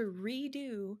to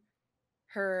redo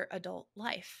her adult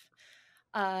life.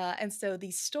 And so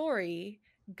the story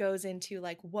goes into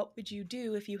like, what would you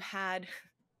do if you had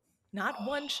not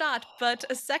one shot, but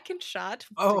a second shot to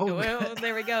Oh. go. Oh,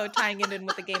 there we go, tying it in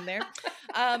with the game there.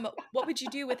 What would you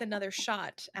do with another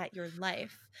shot at your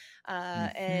life?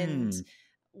 And Hmm.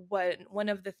 one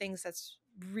of the things that's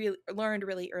really learned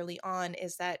really early on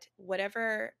is that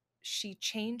whatever she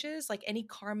changes, like any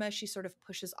karma she sort of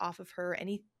pushes off of her,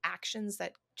 any actions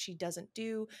that she doesn't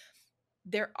do,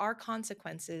 there are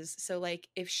consequences. So, like,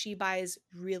 if she buys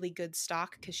really good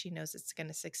stock because she knows it's going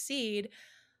to succeed,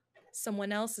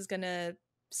 someone else is going to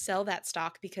sell that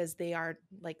stock because they are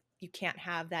like, you can't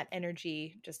have that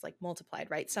energy just like multiplied,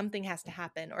 right? Something has to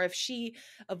happen. Or if she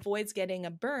avoids getting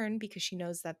a burn because she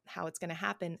knows that how it's going to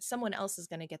happen, someone else is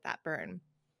going to get that burn.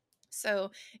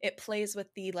 So it plays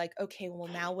with the like, okay, well,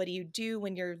 now what do you do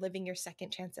when you're living your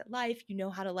second chance at life? You know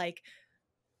how to like,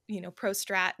 pro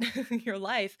strat your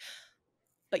life,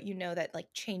 but you know that like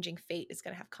changing fate is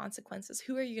going to have consequences.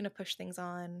 Who are you going to push things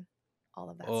on? All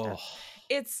of that Oh, stuff.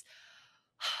 It's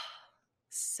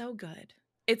so good.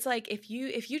 It's like if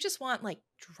you just want like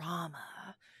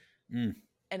drama mm,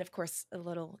 and of course a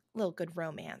little good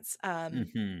romance.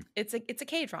 hmm It's a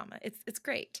K-drama. It's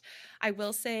great. I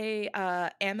will say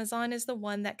Amazon is the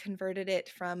one that converted it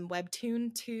from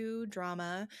webtoon to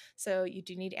drama. So you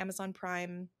do need Amazon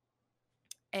Prime.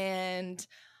 And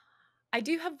I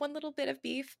do have one little bit of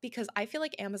beef because I feel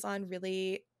like Amazon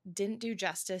really didn't do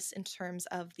justice in terms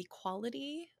of the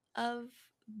quality of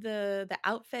the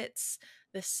outfits,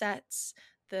 the sets,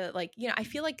 the like, I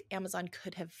feel like Amazon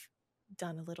could have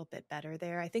done a little bit better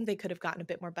there. I think they could have gotten a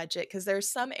bit more budget because there's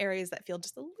some areas that feel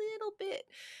just a little bit,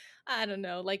 I don't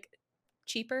know, like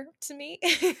cheaper to me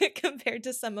compared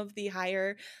to some of the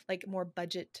higher, like more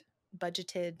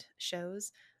budgeted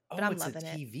shows. But oh, I'm it's a loving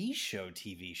it. TV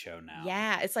show now.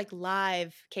 Yeah, it's like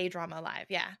live K-drama live.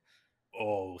 Yeah.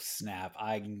 Oh, snap.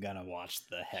 I'm gonna watch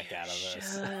the heck You out of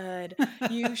this. should.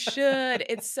 You should.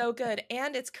 It's so good.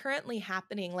 And it's currently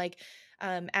happening. Like,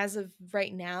 as of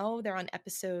right now, they're on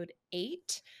episode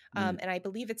 8. Mm. And I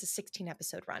believe it's a 16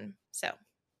 episode run. So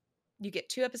you get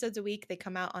 2 episodes a week. They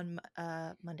come out on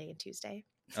Monday and Tuesday.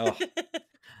 Oh,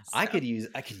 I So could use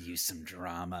some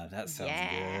drama. That sounds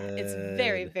yeah, it's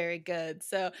very, good. very good.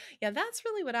 So yeah, that's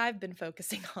really what I've been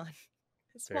focusing on.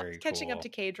 Is Very catching up to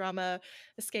cool. K-drama,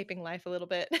 escaping life a little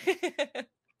bit.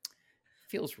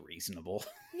 Feels reasonable.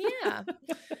 Yeah.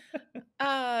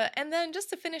 And then just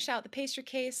to finish out the pastry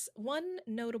case, one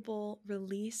notable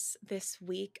release this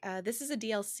week. This is a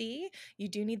DLC. You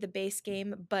do need the base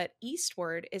game, but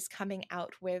Eastward is coming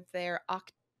out with their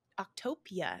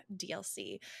Octopia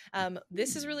DLC.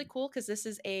 This is really Hmm. cool because this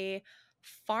is a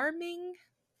farming,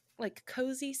 like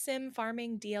cozy sim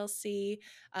farming DLC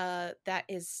that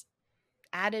is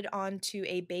added onto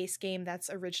a base game that's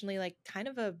originally like kind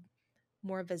of a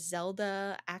more of a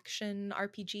Zelda action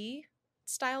RPG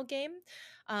style game.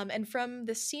 And from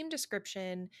the Steam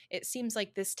description, it seems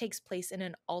like this takes place in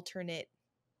an alternate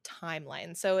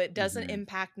timeline. So it doesn't Hmm.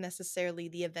 impact necessarily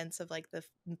the events of like the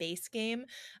base game.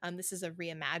 This is a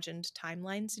reimagined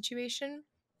timeline situation.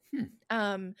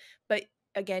 Hmm. But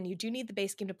again, you do need the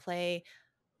base game to play.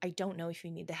 I don't know if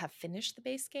you need to have finished the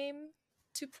base game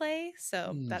to play,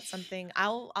 so that's Eesh. something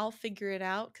I'll figure it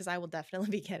out because I will definitely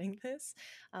be getting this.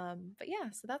 But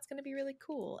yeah, so that's going to be really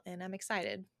cool, and I'm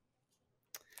excited.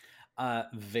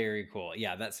 Very cool.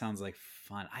 Yeah, that sounds like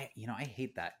fun. I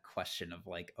hate that question of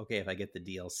like, okay, if I get the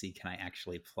DLC, can I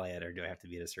actually play it, or do I have to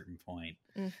be at a certain point?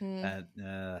 Hmm.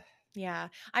 That Yeah,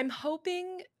 I'm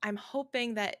hoping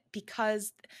that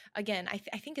because again, I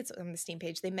think it's on the Steam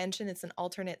page. They mention it's an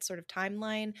alternate sort of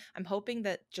timeline. I'm hoping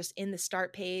that just in the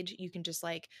start page, you can just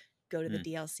like go to the mm.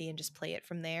 DLC and just play it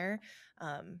from there.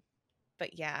 Um,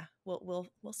 but yeah, we'll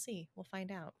see. We'll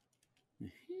find out.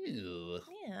 Ew.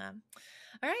 Yeah.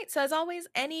 All right. So, as always,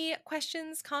 any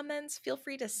questions, comments, feel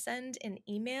free to send an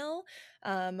email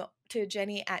to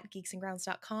Jenny at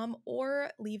geeksandgrounds.com or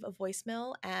leave a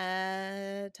voicemail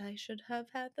at, I should have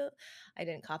had I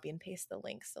didn't copy and paste the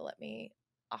link. So, let me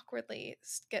awkwardly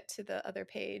get to the other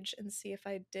page and see if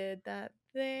I did that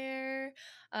there.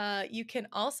 You can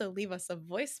also leave us a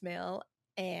voicemail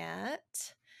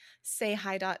at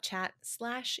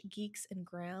sayhi.chat/geeks and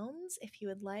grounds if you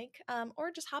would like, or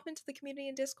just hop into the community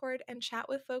in Discord and chat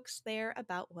with folks there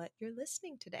about what you're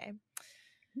listening today.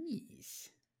 Yes.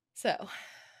 So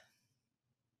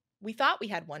we thought we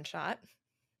had one shot,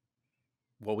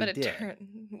 Well, we but it did, turned,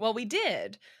 well, we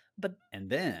did, but and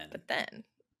then then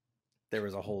there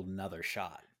was a whole nother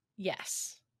shot,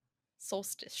 yes,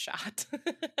 Solstice shot.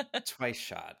 twice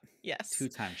shot, Yes, 2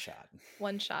 times shot.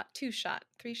 one shot, two shot,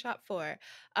 three shot, four.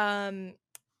 um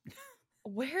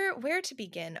where to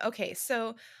begin? Okay,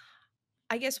 so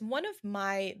I guess one of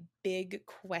my big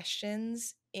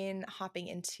questions in hopping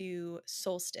into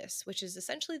Solstice, which is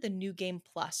essentially the new game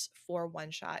plus for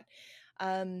OneShot,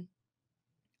 um,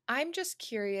 I'm just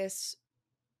curious.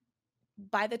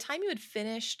 By the time you had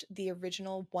finished the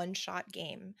original OneShot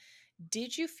game,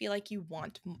 did you feel like you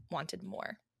wanted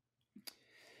more?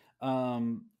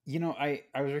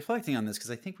 I was reflecting on this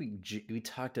because I think we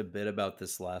talked a bit about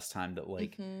this last time that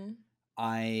like Mm-hmm.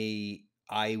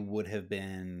 I would have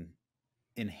been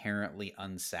inherently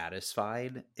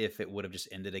unsatisfied if it would have just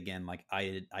ended again. Like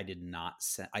I did not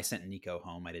send I sent Nico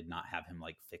home. I did not have him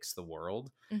like fix the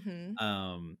world. Mm-hmm.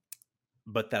 Um,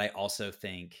 but that I also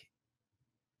think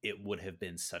it would have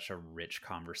been such a rich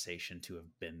conversation to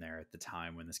have been there at the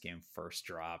time when this game first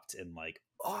dropped, and like,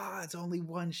 oh, it's only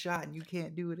one shot and you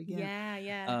can't do it again. Yeah,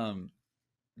 yeah. Um,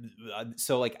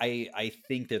 so like I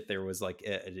think that there was like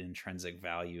an intrinsic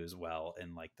value as well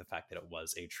in like the fact that it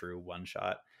was a true one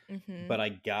shot. Mm-hmm. But I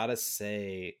gotta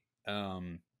say,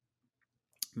 um,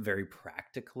 very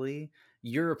practically,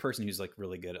 you're a person who's like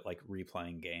really good at like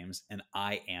replaying games, and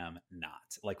I am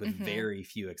not. Like with Mm-hmm. very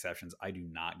few exceptions, I do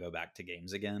not go back to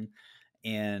games again.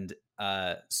 And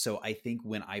so I think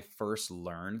when I first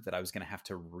learned that I was going to have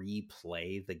to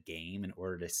replay the game in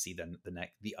order to see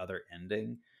the other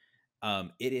ending,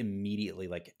 it immediately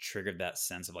like triggered that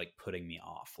sense of like putting me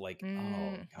off. Like, oh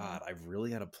Mm-hmm. god, I've really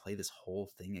got to play this whole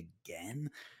thing again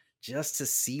just to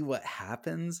see what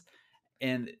happens.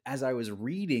 And as I was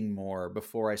reading more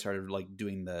before I started like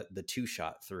doing the two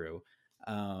shot through,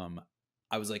 um,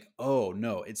 I was like, oh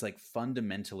no, it's like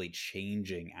fundamentally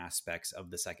changing aspects of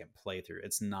the second playthrough.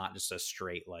 It's not just a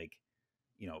straight like,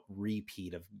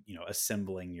 repeat of,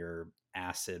 assembling your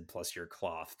acid plus your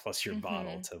cloth plus your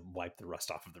bottle Mm-hmm. to wipe the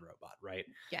rust off of the robot, right?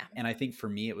 Yeah. And I think for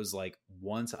me it was like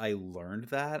once I learned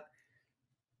that,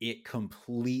 it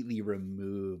completely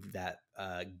removed that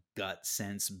gut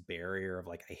sense barrier of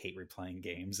like, I hate replaying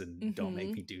games and don't make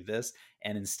Mm-hmm. me do this.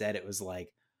 And instead it was like,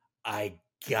 I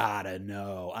gotta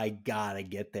know, I gotta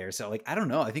get there. So like, I don't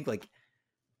know, I think like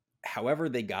however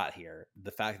they got here,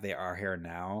 the fact they are here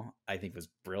now, I think was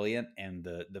brilliant. And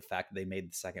the fact they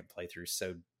made the second playthrough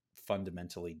so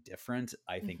fundamentally different,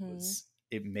 I think Mm-hmm.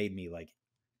 it made me like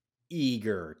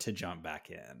eager to jump back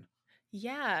in.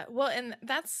 Yeah. Well, and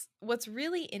that's what's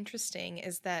really interesting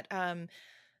is that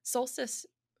Solstice,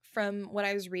 from what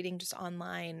I was reading just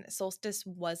online, Solstice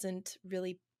wasn't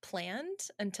really planned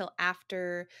until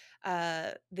after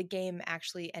the game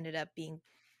actually ended up being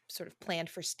sort of planned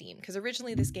for Steam. Because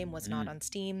originally this game was not Mm, on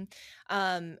Steam.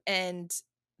 And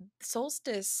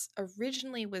Solstice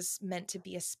originally was meant to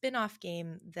be a spin off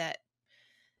game that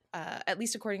at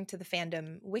least according to the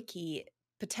fandom wiki,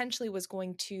 potentially was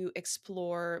going to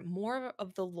explore more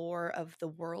of the lore of the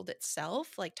world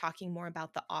itself, like talking more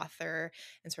about the author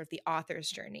and sort of the author's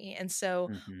journey. And so,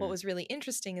 what mhm. was really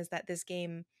interesting is that this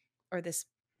game, or this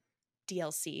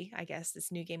DLC, I guess,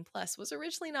 this new game plus, was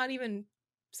originally not even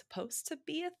supposed to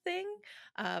be a thing,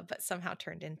 but somehow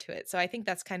turned into it. So, I think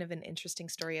that's kind of an interesting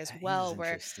story as That is well,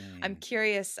 where I'm interesting.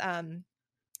 curious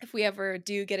if we ever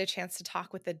do get a chance to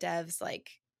talk with the devs, like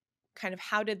kind of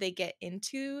how did they get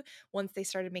into, once they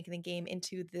started making the game,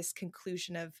 into this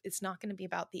conclusion of it's not going to be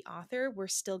about the author, we're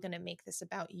still going to make this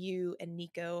about you and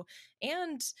Nico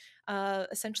and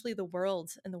essentially the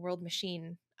world and the world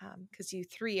machine, because you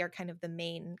three are kind of the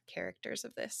main characters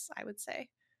of this, I would say.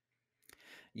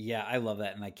 Yeah, I love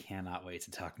that, and I cannot wait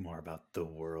to talk more about the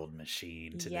world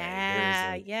machine today. There is Yeah,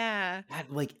 like yeah. that,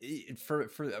 like for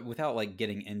without like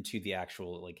getting into the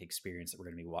actual like experience that we're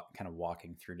going to be kind of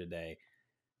walking through today.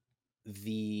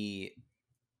 The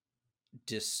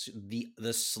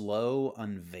the slow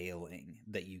unveiling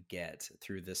that you get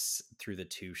through the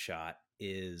two shot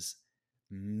is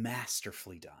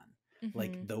masterfully done.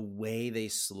 Like Mm-hmm. the way they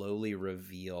slowly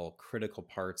reveal critical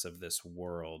parts of this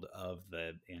world, of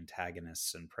the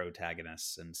antagonists and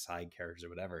protagonists and side characters or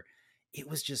whatever, it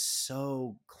was just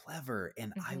so clever,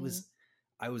 and Mm-hmm.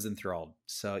 I was enthralled.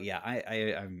 So yeah,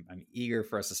 I'm eager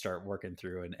for us to start working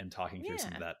through and talking through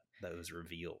some of Yeah. those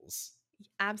reveals.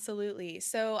 Absolutely.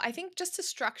 So I think just to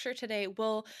structure today,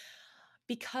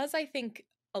 because I think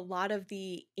a lot of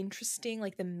the interesting,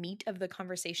 like the meat of the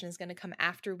conversation is going to come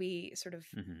after we sort of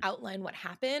Hmm. outline what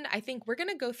happened. I think we're going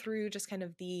to go through just kind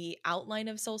of the outline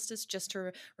of Solstice just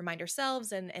to remind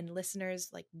ourselves and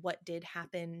listeners like what did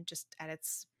happen just at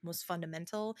its most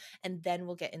fundamental, and then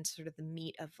we'll get into sort of the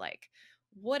meat of like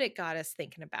what it got us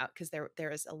thinking about, because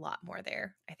there is a lot more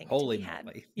there, I think, to Holy be had.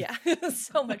 moly. Yeah,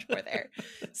 so much more there.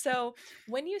 So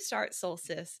when you start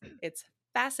Solstice, it's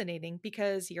fascinating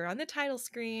because you're on the title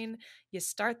screen, you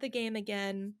start the game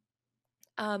again.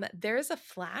 There's a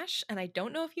flash, and I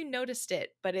don't know if you noticed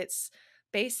it, but it's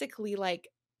basically like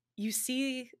you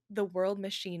see the world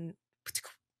machine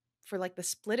for like the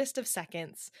splittest of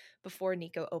seconds before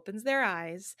Nico opens their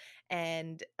eyes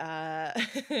and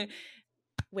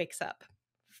wakes up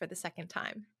for the second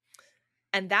time.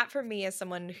 And that for me, as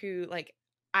someone who like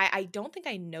I don't think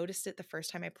I noticed it the first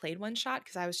time I played OneShot,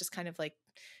 because I was just kind of like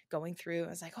going through. I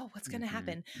was like, oh, what's gonna Hmm.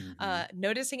 happen? Hmm.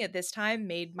 Noticing it this time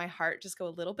made my heart just go a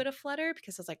little bit of flutter,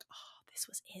 because I was like, oh, this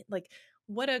was it. Like,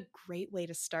 what a great way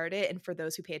to start it. And for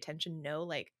those who pay attention, know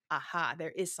like, aha, there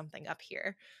is something up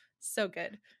here. So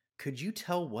good. Could you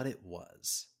tell what it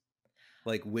was?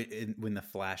 Like when the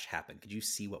flash happened, could you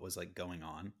see what was like going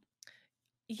on?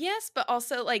 Yes, but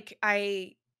also like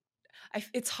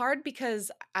it's hard because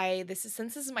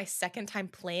since this is my second time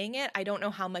playing it, I don't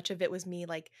know how much of it was me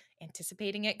like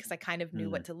anticipating it because I kind of knew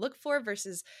Hmm. what to look for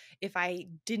versus if I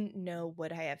didn't know,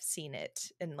 would I have seen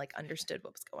it and like understood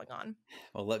what was going on.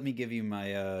 Well, let me give you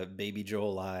my baby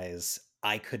Joel eyes.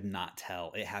 I could not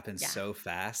tell. It happened Yeah. so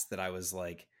fast that I was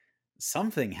like,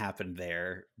 something happened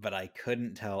there, but I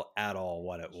couldn't tell at all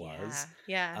what it was.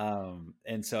 Yeah. Yeah.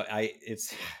 And so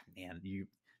it's man,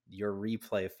 your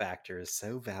replay factor is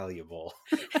so valuable.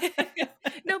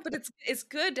 No, but it's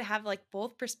good to have like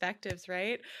both perspectives,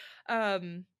 right?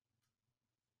 Um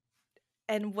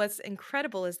and what's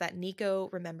incredible is that Nico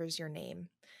remembers your name.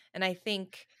 And I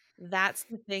think that's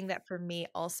the thing that for me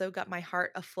also got my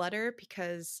heart aflutter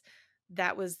because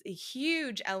that was a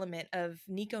huge element of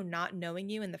Nico not knowing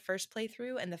you in the first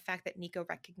playthrough and the fact that Nico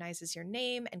recognizes your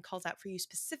name and calls out for you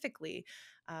specifically.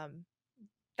 Um,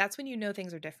 that's when you know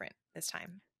things are different this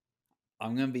time.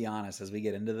 I'm gonna be honest, as we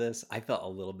get into this, I felt a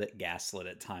little bit gaslit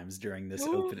at times during this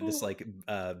Ooh. like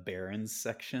Barrens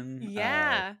section.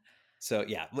 Yeah. So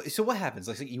yeah, so what happens?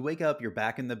 Like so you wake up, you're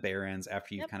back in the Barrens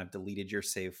after you've Yep. kind of deleted your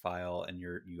save file, and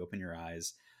you open your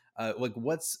eyes. Like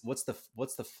what's the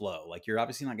flow? Like you're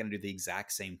obviously not going to do the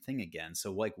exact same thing again.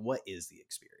 So like, what is the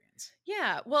experience?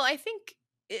 Yeah. Well, I think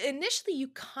initially you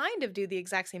kind of do the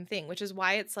exact same thing, which is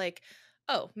why it's like,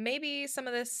 oh, maybe some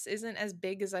of this isn't as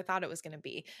big as I thought it was going to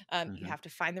be. You Hmm. have to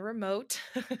find the remote.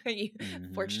 you,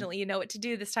 Hmm. fortunately, you know what to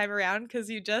do this time around because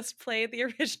you just played the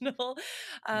original.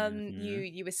 Hmm.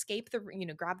 You escape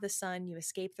grab the sun. You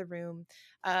escape the room.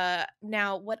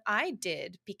 Now, what I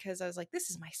did because I was like, this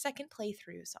is my second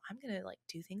playthrough, so I'm gonna like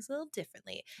do things a little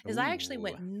differently. Is I actually Ooh.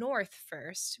 went north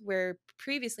first, where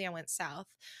previously I went south.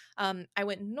 I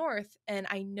went north and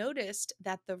I noticed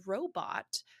that the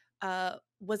robot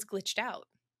was glitched out,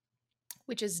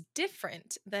 which is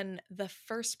different than the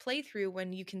first playthrough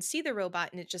when you can see the robot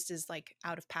and it just is like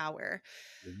out of power.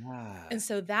 Yeah. And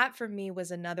so that for me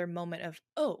was another moment of,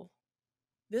 oh,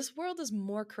 this world is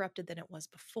more corrupted than it was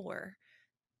before.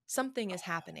 Something is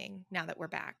happening now that we're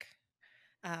back.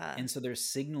 Uh, And so they're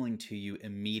signaling to you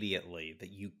immediately that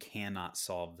you cannot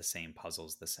solve the same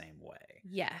puzzles the same way.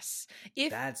 yes. If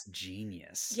That's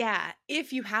genius. Yeah,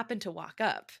 if you happen to walk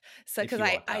up. So, If because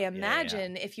you walk I up. Yeah, yeah.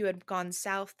 imagine if you had gone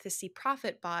south to see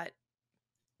Profit Bot,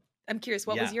 I'm curious,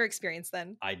 what was Yeah. your experience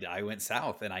then? I went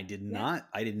south and Yeah.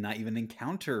 I did not even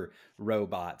encounter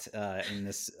robot in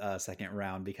this second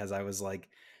round because I was like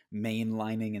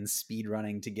mainlining and speed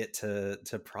running to get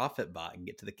to Profit Bot and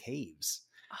get to the caves.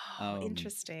 Oh, Um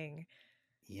interesting.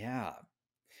 yeah.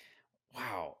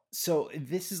 Wow. So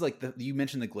this is like the you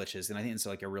mentioned the glitches, and I think it's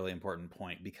like a really important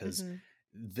point because Mhm.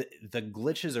 the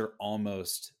glitches are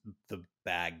almost the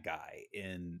bad guy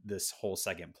in this whole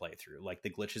second playthrough. Like the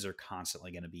glitches are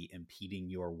constantly going to be impeding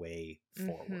your way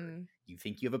forward. Mhm. You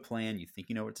think you have a plan, you think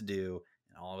you know what to do,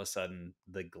 and all of a sudden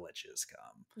the glitches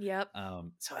come. Yep.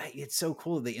 It's so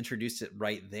cool that they introduced it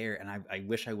right there, and I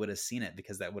wish I would have seen it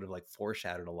because that would have like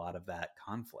foreshadowed a lot of that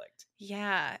conflict.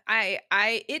 Yeah.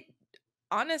 It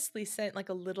honestly sent like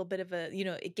a little bit of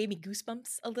it gave me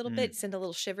goosebumps a little Mm, bit, sent a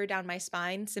little shiver down my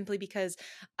spine simply because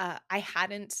I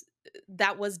hadn't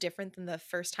that was different than the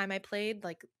first time I played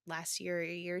like last year, a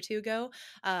year or two ago.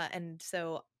 And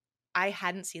so I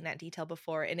hadn't seen that detail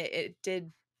before and it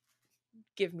did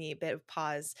give me a bit of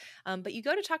pause. But you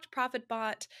go to talk to Profit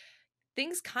Bot,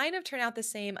 things kind of turn out the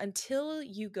same until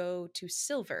you go to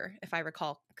Silver, if I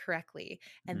recall correctly.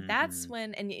 And that's hmm.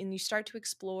 when, and you start to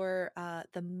explore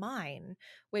the mine,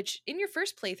 which in your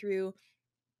first playthrough,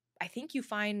 I think you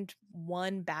find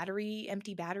one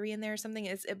empty battery in there or something.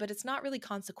 But it's not really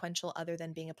consequential other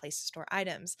than being a place to store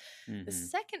items. The Hmm.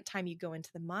 second time you go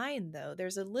into the mine, though,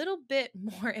 there's a little bit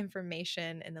more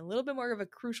information and a little bit more of a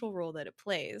crucial role that it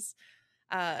plays.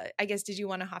 I guess, did you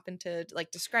want to hop into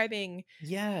like describing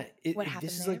Yeah, what this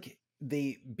happened is there? like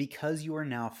they because you are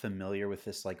now familiar with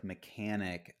this like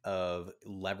mechanic of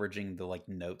leveraging the like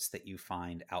notes that you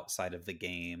find outside of the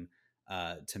game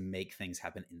to make things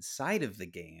happen inside of the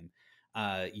game.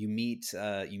 You meet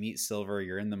Silver,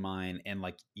 you're in the mine, and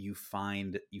like you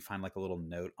find like a little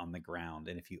note on the ground,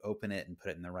 and if you open it and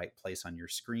put it in the right place on your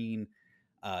screen,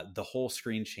 the whole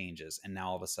screen changes, and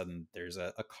now all of a sudden there's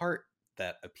a cart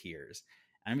that appears.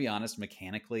 I'm gonna be honest,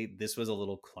 mechanically, this was a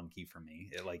little clunky for me.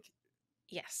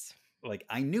 Yes. Like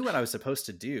I knew what I was supposed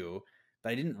to do,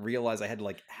 but I didn't realize I had to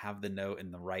like have the note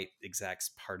in the right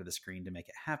exact part of the screen to make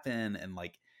it happen. And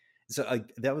like So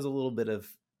like that was a little bit of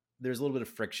there's a little bit of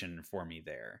friction for me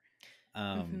there.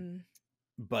 Um, Mhm.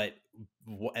 but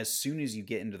as soon as you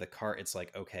get into the cart, it's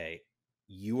like, okay,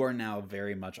 you are now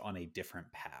very much on a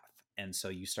different path, and so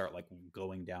you start like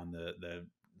going down the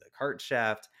cart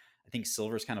shaft. I think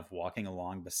Silver's kind of walking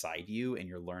along beside you, and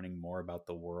you're learning more about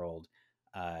the world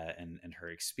and her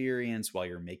experience while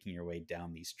you're making your way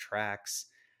down these tracks.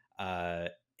 Uh,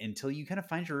 until you kind of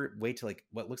find your way to like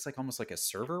what looks like almost like a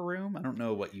server room. I don't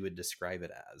know what you would describe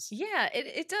it as. Yeah,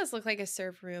 it does look like a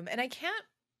serve room, and I can't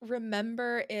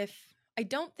remember if I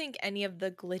don't think any of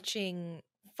the glitching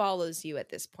follows you at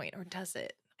this point, or does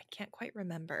it? I can't quite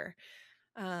remember.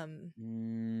 Um,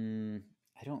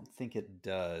 I don't think it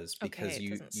does okay, because it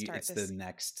doesn't you start it's the this.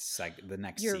 the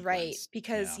next You're right, sequence.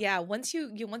 because Yeah. yeah, once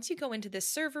you go into this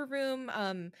server room,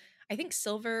 I think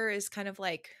Silver is kind of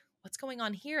like, what's going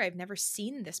on here? I've never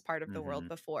seen this part of the world Hmm.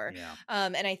 before. Yeah.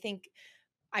 And I think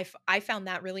I found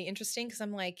that really interesting because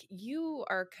I'm like, you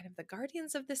are kind of the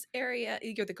guardians of this area.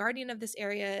 You're the guardian of this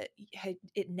area.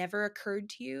 It never occurred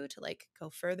to you to like go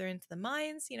further into the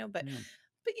mines, Yeah. but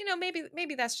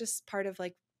maybe that's just part of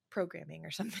like programming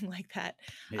or something like that.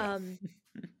 Yeah. Um,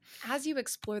 as you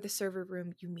explore the server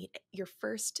room, you meet your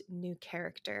first new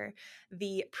character,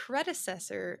 the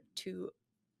predecessor to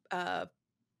uh,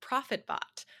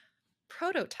 Profitbot,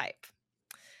 Prototype.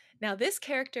 Now, this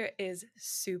character is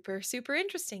super, super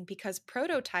interesting because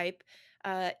Prototype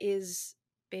is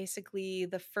basically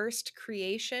the first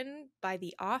creation by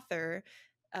the author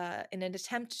in an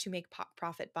attempt to make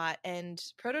Profitbot, and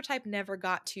Prototype never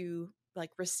got to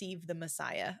like receive the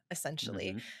Messiah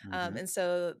essentially. Hmm. Hmm. And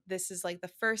so this is like the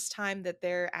first time that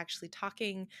they're actually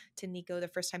talking to Nico, the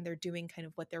first time they're doing kind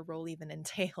of what their role even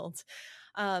entailed.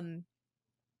 Um,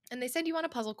 and they said you want a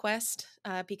puzzle quest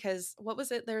because what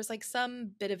was it? There's like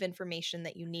some bit of information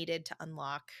that you needed to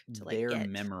unlock to like Their get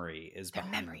memory is their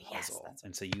behind the memory. Yes, puzzle. that's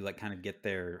And so you like kind of get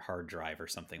their hard drive or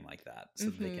something like that so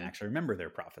it. that they can Hmm. actually remember their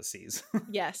prophecies.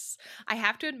 Yes, I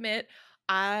have to admit,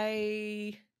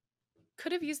 I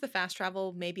could have used the fast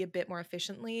travel maybe a bit more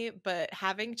efficiently, but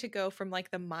having to go from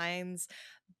like the mines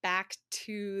back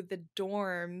to the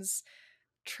dorms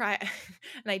try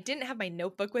and I didn't have my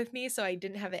notebook with me, so I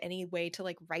didn't have any way to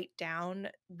like write down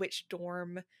which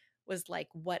dorm was like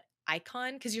what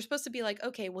icon, because you're supposed to be like,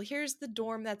 okay, well here's the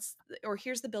dorm that's, or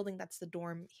here's the building that's the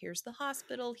dorm, here's the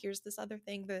hospital, here's this other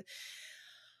thing. The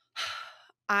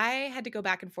I had to go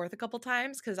back and forth a couple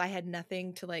times because I had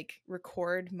nothing to like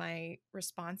record my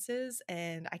responses,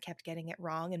 and I kept getting it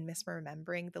wrong and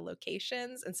misremembering the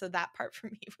locations, and so that part for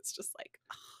me was just like,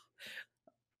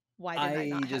 why didn't I I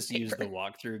not have just used the paper?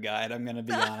 walkthrough guide. I'm gonna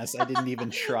be honest. I didn't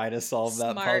even try to solve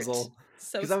that Smart. puzzle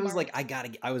So because I was like,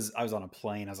 smart. I was on a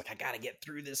plane. I was like, I gotta get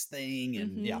through this thing,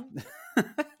 and yeah. Mhm.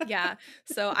 Yeah.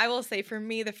 So I will say for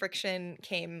me, the friction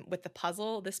came with the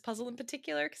puzzle, this puzzle in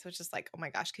particular, because it was just like, oh my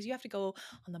gosh, because you have to go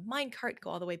on the mine cart, go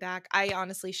all the way back. I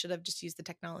honestly should have just used the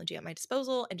technology at my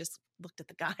disposal and just looked at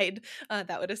the guide.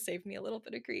 That would have saved me a little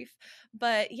bit of grief.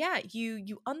 But yeah,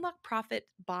 you unlock Profit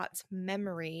Bot's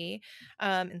memory.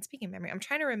 And speaking of memory, I'm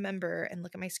trying to remember and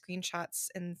look at my screenshots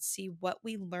and see what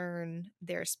we learn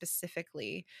there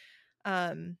specifically.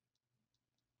 Um,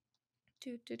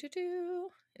 do, do, do, do.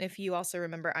 And if you also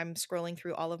remember, I'm scrolling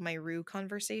through all of my Rue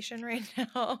conversation right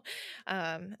now.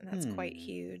 And that's quite Hmm.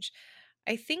 huge.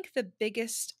 I think the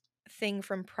biggest thing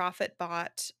from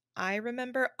ProfitBot I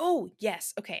remember. Oh,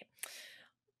 yes. Okay.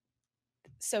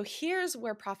 So here's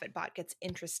where ProfitBot gets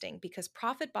interesting because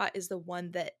ProfitBot is the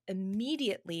one that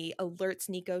immediately alerts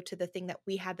Nico to the thing that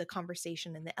we had the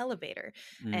conversation in the elevator.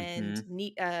 And Hmm.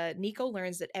 Nico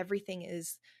learns that everything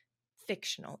is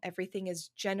fictional, everything is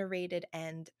generated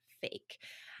and fake.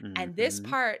 And this Hmm.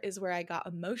 part is where I got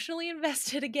emotionally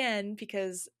invested again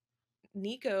because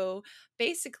Nico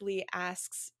basically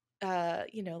asks,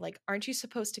 like, aren't you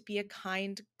supposed to be a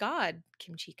kind god,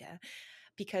 Kimchika?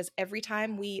 Because every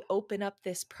time we open up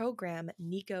this program,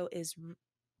 Nico is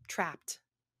trapped,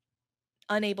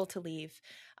 unable to leave.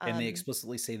 And they Um,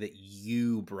 explicitly say that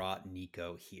you brought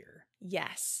Nico here.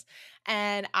 yes.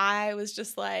 And I was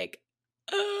just like,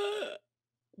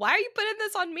 why are you putting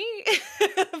this on me?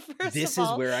 First of This is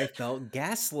all, where I felt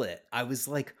gaslit. I was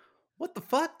like, what the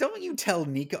fuck? Don't you tell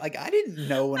Nico? Like, I didn't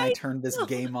know when I I turned this know.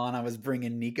 game on, I was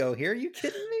bringing Nico here. Are you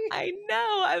kidding me? I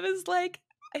know. I was like,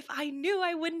 if I knew,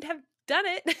 I wouldn't have done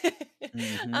it.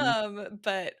 Hmm.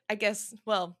 But I guess,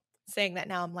 well, saying that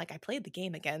now, I'm like, I played the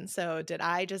game again. So did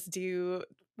I just do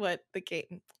what the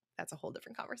game? That's a whole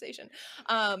different conversation.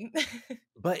 Um,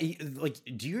 But like,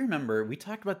 do you remember we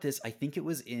talked about this? I think it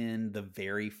was in the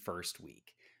very first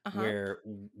week uh huh. where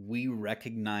we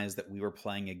recognized that we were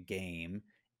playing a game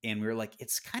And we were like,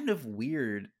 it's kind of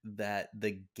weird that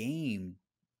the game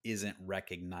isn't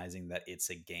recognizing that it's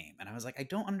a game. And I was like, I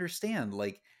don't understand.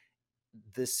 Like,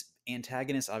 this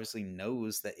antagonist obviously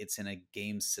knows that it's in a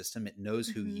game system. It knows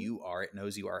who Mm-hmm. you are. It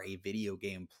knows you are a video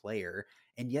game player,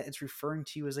 and yet it's referring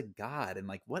to you as a god. And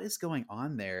like, what is going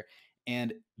on there?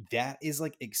 And that is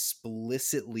like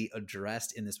explicitly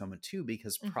addressed in this moment too,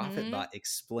 because Mm-hmm. ProfitBot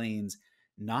explains,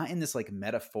 not in this like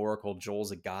metaphorical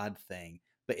Joel's a god thing,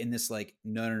 but in this like,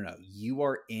 no, no, no, you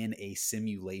are in a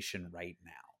simulation right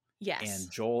now, Yes.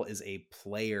 and Joel is a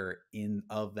player in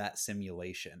of that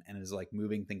simulation and is like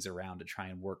moving things around to try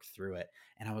and work through it.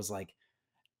 And I was like,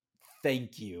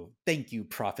 thank you,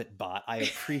 Prophet Bot. I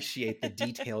appreciate the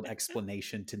detailed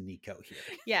explanation to Nico here.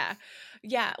 Yeah.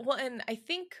 Yeah. Well, and I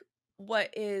think what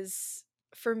is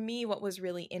for me, what was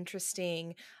really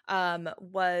interesting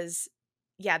was,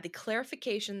 yeah, the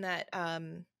clarification that,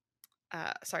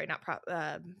 sorry, not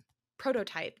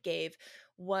prototype gave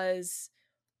was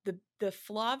the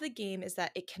flaw of the game is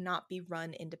that it cannot be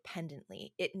run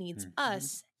independently. It needs Mm-hmm,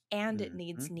 us and it mm-hmm,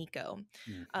 needs Nico.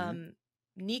 mm-hmm. Um,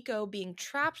 Nico being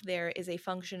trapped there is a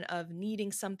function of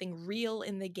needing something real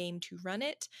in the game to run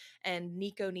it, and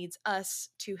Nico needs us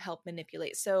to help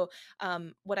manipulate. So,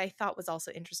 what I thought was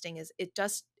also interesting is it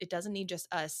doesn't need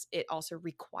just us. It also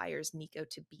requires Nico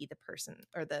to be the person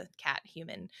or the cat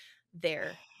human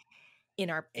there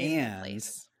in their And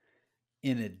place.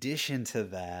 in addition to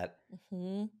that,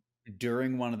 Hmm.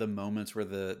 during one of the moments where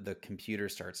the computer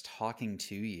starts talking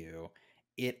to you,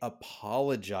 it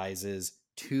apologizes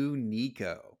to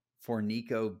Nico for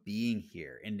Nico being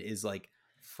here and is like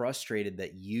frustrated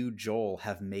that you, Joel,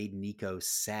 have made Nico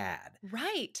sad.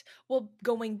 Right. Well,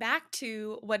 going back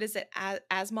to what is it,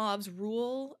 Asimov's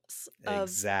rules of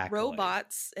Exactly.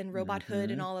 robots and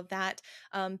robothood and Hmm. all of that,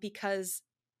 because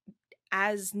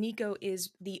as Nico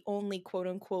is the only quote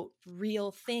unquote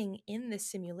real thing in this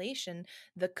simulation,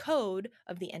 the code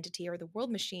of the entity or the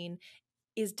world machine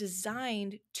is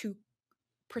designed to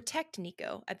protect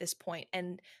Nico at this point.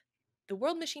 And the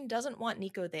world machine doesn't want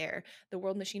Nico there. The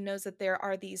world machine knows that there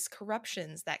are these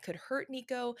corruptions that could hurt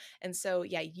Nico. And so,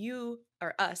 yeah, you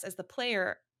or us as the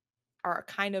player are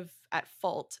kind of at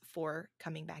fault for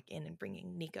coming back in and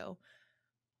bringing Nico.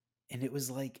 And it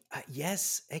was like,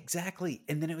 yes, exactly.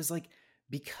 And then it was like,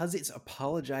 because it's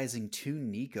apologizing to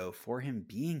Nico for him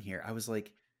being here, I was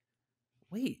like,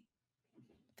 wait,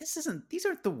 these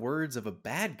aren't the words of a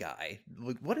bad guy.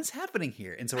 Like, what is happening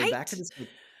here? And so we're back to Right? this like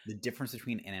the difference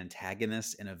between an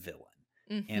antagonist and a villain.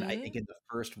 And I think Mm-hmm. in the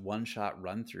first one shot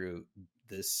run through,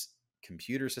 this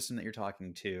computer system that you're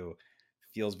talking to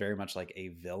feels very much like a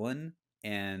villain.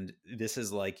 And this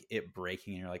is like it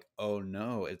breaking, and you're like, oh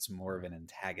no, it's more of an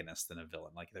antagonist than a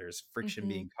villain. Like, there's friction Mm-hmm.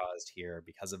 being caused here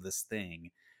because of this thing,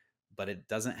 but it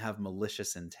doesn't have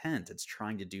malicious intent. It's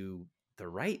trying to do the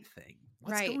right thing.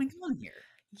 What's Right. going on here?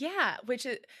 Yeah, which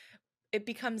it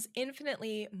becomes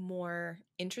infinitely more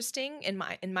interesting in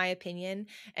my opinion.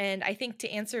 And I think to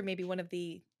answer maybe one of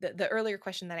the earlier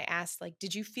question that I asked, like,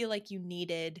 did you feel like you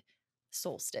needed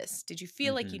Solstice? Did you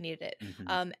feel like Hmm. you needed it?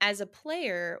 Hmm. As a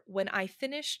player, when I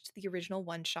finished the original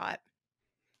one shot,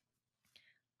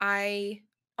 I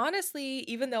honestly,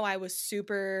 even though I was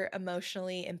super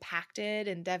emotionally impacted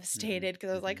and Hmm. devastated because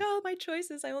I was like, Hmm. oh, my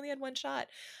choices, I only had one shot.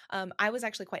 I was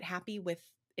actually quite happy with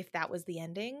if that was the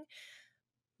ending.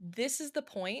 This is the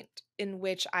point in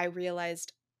which I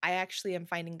realized I actually am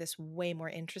finding this way more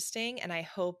interesting. And I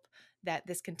hope that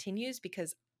this continues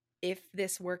because if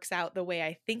this works out the way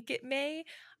I think it may,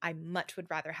 I much would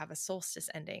rather have a solstice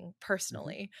ending Hmm.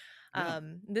 personally. Yeah.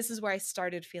 This is where I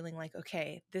started feeling like,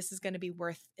 okay, this is going to be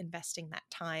worth investing that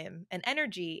time and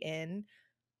energy in,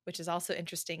 which is also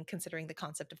interesting considering the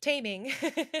concept of taming,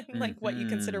 like what you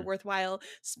consider Hmm. worthwhile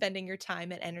spending your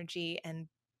time and energy and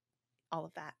all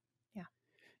of that. Yeah.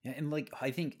 Yeah, and like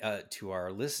I think to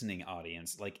our listening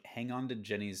audience, like hang on to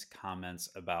Jenny's comments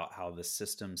about how the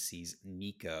system sees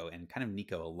Nico and kind of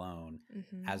Nico alone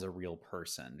Mm-hmm. as a real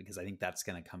person, because I think that's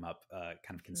going to come up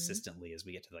kind of Mm-hmm. consistently as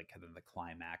we get to like kind of the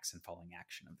climax and following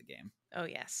action of the game. Oh,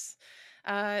 yes.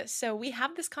 So we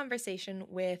have this conversation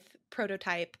with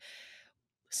Prototype.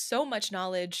 So much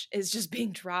knowledge is just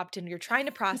being dropped, and you're trying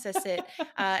to process it.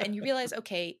 And you realize,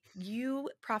 okay, you,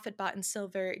 Prophet Bot and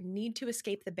Silver, need to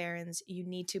escape the Barrens. You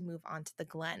need to move on to the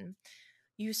Glen.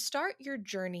 You start your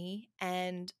journey,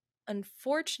 and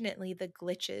unfortunately, the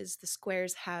glitches, the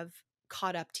squares have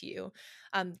caught up to you.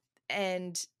 Um,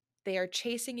 and they are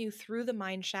chasing you through the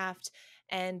mine shaft.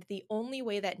 And the only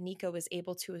way that Nico is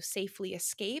able to safely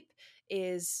escape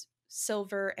is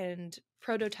Silver and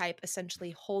prototype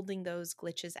essentially holding those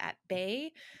glitches at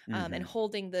bay, and Mm-hmm.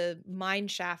 holding the mine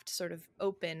shaft sort of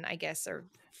open, I guess, or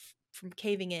from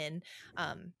caving in,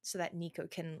 so that Nico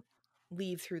can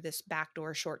leave through this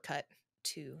backdoor shortcut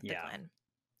to the Yeah. Glen.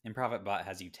 And Prophet Bot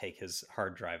has you take his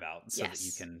hard drive out so that you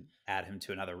Yes. can add him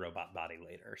to another robot body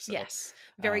later. So Yes.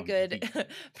 Very good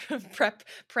he,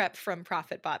 prep from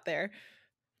Prophet Bot there.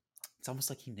 it's almost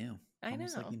like he knew. I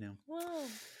Almost like know. he knew. Whoa.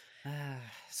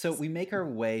 So we make our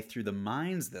way through the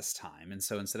mines this time. And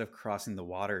so instead of crossing the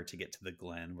water to get to the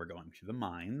Glen, we're going through the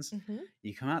mines. Mm-hmm.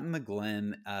 You come out in the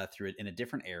Glen through it in a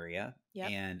different area, Yep.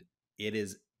 and it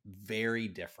is very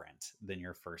different than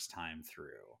your first time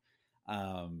through.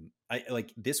 I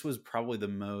like this was probably the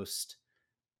most,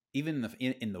 even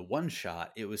in the one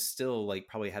shot, it was still like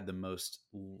probably had the most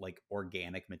like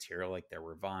organic material. Like there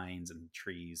were vines and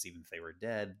trees, even if they were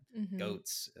dead, Mm-hmm.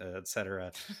 goats,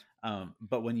 etc.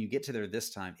 But when you get to there this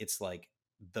time, it's like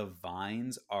the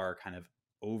vines are kind of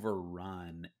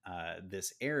overrun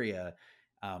this area.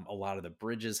 A lot of the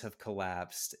bridges have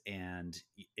collapsed, and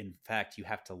in fact, you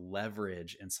have to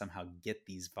leverage and somehow get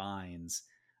these vines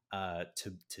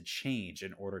to change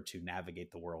in order to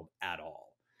navigate the world at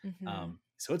all. Mm-hmm.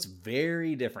 So it's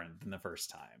very different than the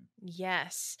first time.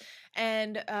 Yes.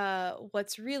 And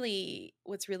what's really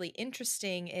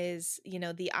interesting is,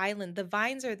 the island, the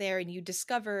vines are there, and you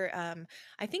discover,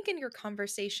 I think in your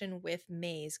conversation with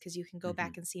Maze, because you can go Hmm.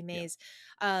 back and see Yeah. Maze,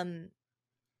 um,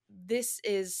 this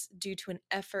is due to an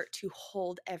effort to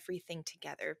hold everything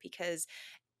together, because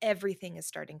everything is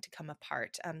starting to come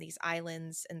apart, these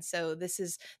islands. And so this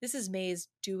is Maze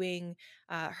doing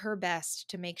her best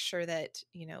to make sure that,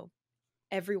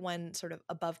 everyone sort of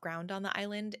above ground on the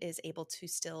island is able to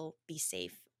still be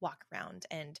safe, walk around,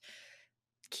 and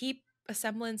keep a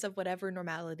semblance of whatever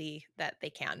normality that they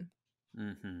can.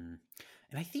 Hmm. And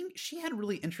I think she had a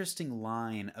really interesting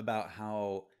line about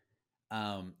how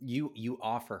you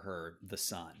offer her the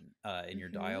sun in your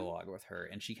Hmm. dialogue with her,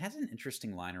 and she has an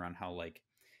interesting line around how like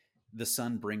the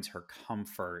sun brings her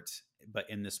comfort, but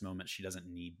in this moment she doesn't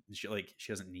need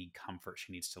comfort.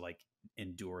 She needs to like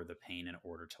endure the pain in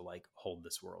order to like hold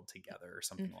this world together or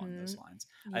something along Hmm. those lines.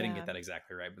 I didn't get Yeah. that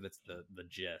exactly right, but that's the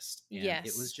gist. And it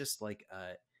was Yes. just like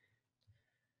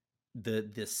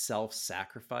the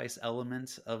self-sacrifice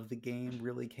element of the game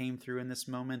really came through in this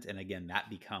moment, and again that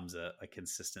becomes a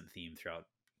consistent theme throughout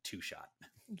two shot.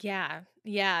 Yeah.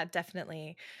 Yeah,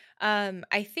 definitely.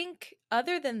 I think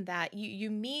other than that, you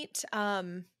meet,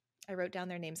 I wrote down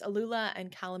their names, Alula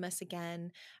and Calamus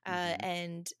again. Hmm.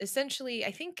 And essentially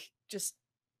I think just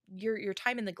your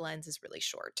time in the glens is really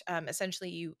short. Essentially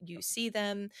you see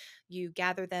them, you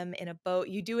gather them in a boat,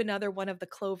 you do another one of the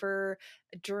Clover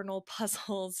journal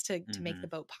puzzles to make the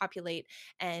Hmm. boat populate,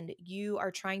 and you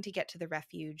are trying to get to the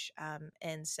refuge.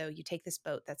 And so you take this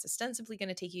boat that's ostensibly going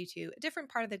to take you to a different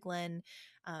part of the glen,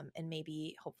 and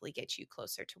maybe hopefully get you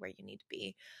closer to where you need to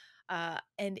be.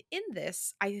 And in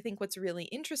this, I think what's really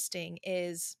interesting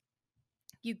is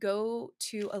you go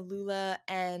to Alula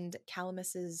and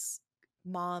Calamis's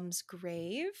mom's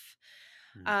grave,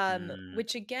 Hmm.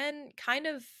 which again, kind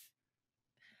of,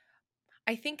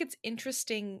 I think it's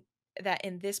interesting that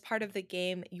in this part of the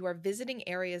game, you are visiting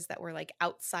areas that were like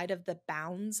outside of the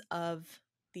bounds of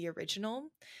the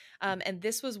original. And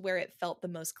this was where it felt the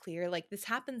most clear. Like this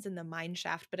happens in the mine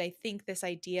shaft, but I think this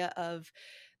idea of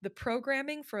the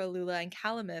programming for Alula and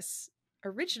Calamus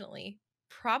originally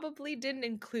probably didn't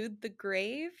include the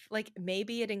grave. Like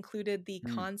maybe it included the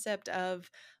Hmm. concept of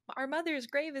our mother's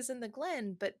grave is in the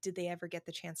glen, but did they ever get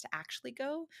the chance to actually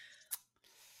go?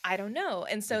 I don't know.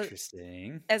 And so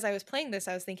Interesting. as I was playing this,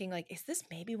 I was thinking like, is this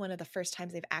maybe one of the first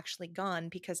times they've actually gone,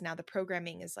 because now the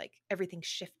programming is like everything's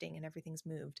shifting and everything's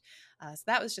moved. So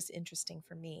that was just interesting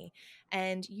for me.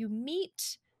 And you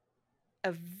meet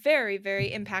a very,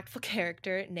 very impactful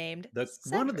character named The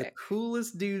one of the Cedric.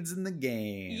 coolest dudes in the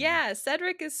game. Yeah,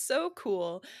 Cedric is so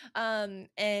cool.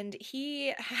 And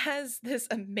he has this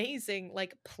amazing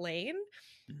like plane,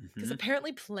 because Hmm.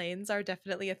 apparently planes are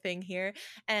definitely a thing here.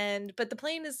 And but the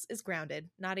plane is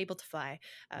grounded, not able to fly.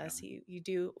 Yeah. So you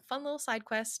do a fun little side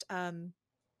quest.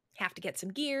 Have to get some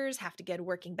gears, have to get a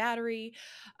working battery.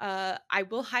 I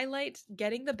will highlight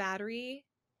getting the battery,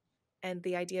 and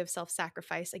the idea of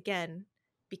self-sacrifice again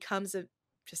becomes a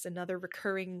just another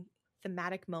recurring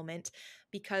thematic moment,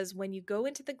 because when you go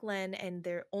into the glen and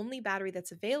their only battery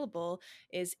that's available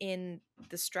is in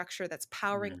the structure that's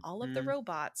powering all of the Hmm.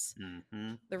 robots,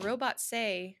 Hmm. the robots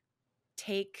say,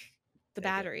 take the Take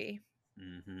it. battery.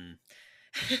 Hmm.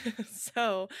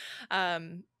 So,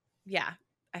 yeah,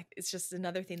 it's just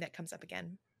another thing that comes up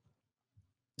again.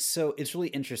 So it's really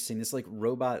interesting, this like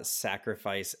robot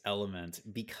sacrifice element,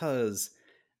 because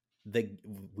the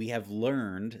we have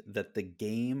learned that the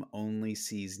game only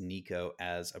sees Nico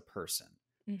as a person,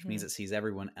 which means Mm-hmm. it sees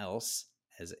everyone else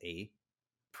as a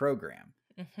program,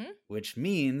 Mm-hmm. which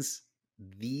means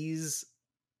these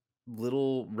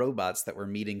little robots that we're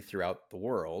meeting throughout the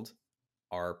world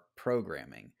are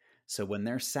programming. So when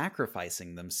they're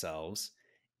sacrificing themselves,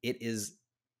 it is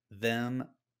them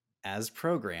as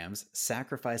programs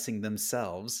sacrificing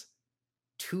themselves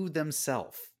to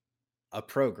themselves, a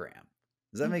program.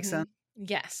 Does that make Mm-hmm. sense?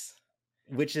 Yes.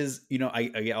 Which is,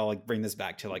 I'll like bring this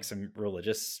back to like some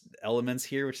religious elements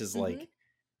here, which is Mm-hmm. like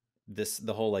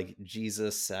the whole like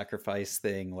Jesus sacrifice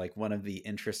thing. Like one of the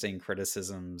interesting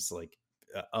criticisms like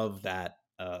of that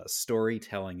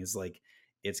storytelling is like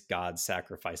it's God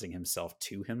sacrificing himself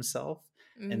to himself.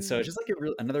 And so Mm. it's just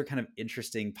like another kind of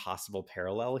interesting possible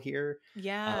parallel here.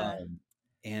 Yeah. um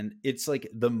and it's like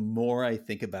the more I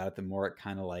think about it, the more it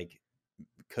kind of like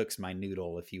cooks my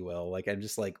noodle, if you will. Like I'm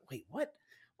just like, wait, what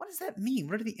does that mean?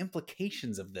 What are the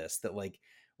implications of this? That like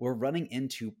we're running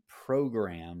into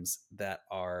programs that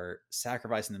are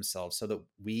sacrificing themselves so that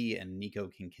we and Nico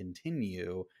can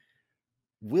continue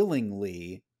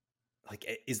willingly. Like,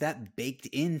 is that baked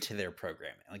into their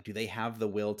programming? Like, do they have the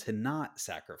will to not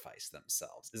sacrifice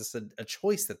themselves? Is this a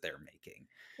choice that they're making?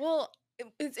 Well,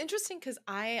 it's interesting because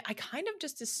I kind of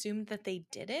just assumed that they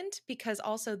didn't, because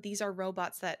also these are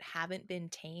robots that haven't been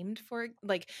tamed for,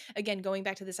 like, again, going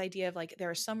back to this idea of like there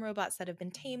are some robots that have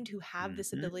been tamed who have this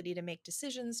Mm-hmm. ability to make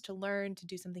decisions, to learn, to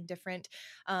do something different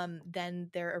than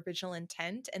their original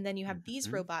intent. And then you have these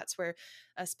Mm-hmm. robots where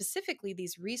specifically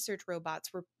these research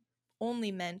robots were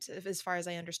only meant, as far as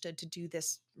I understood, to do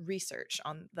this research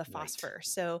on the Right. phosphor.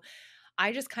 So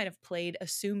I just kind of played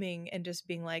assuming and just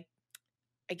being like,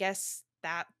 I guess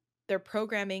that their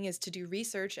programming is to do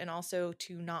research and also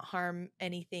to not harm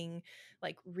anything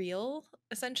like real,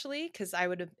 essentially, because I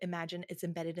would imagine it's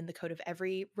embedded in the code of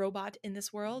every robot in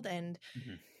this world. And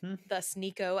Mm-hmm. thus,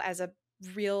 Nico, as a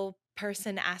real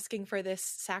person asking for this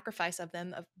sacrifice of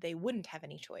them, they wouldn't have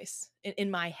any choice in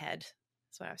my head.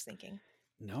 That's what I was thinking.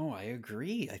 No, I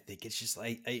agree. I think it's just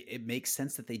like it makes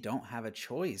sense that they don't have a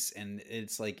choice, and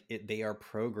it's like they are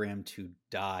programmed to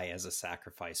die as a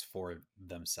sacrifice for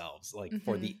themselves, like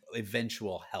for Mm-hmm. the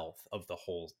eventual health of the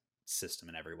whole system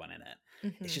and everyone in it.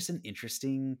 It's Mm-hmm. just an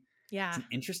interesting, it's Yeah. an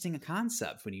interesting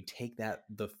concept when you take that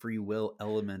the free will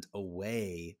element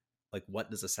away. Like, what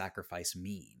does a sacrifice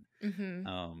mean?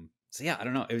 Mm-hmm. So yeah, I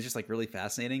don't know. It was just like really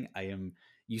fascinating.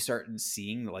 You start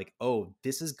seeing like, oh,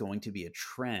 this is going to be a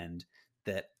trend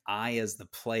that I, as the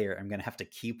player, am going to have to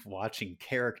keep watching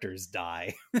characters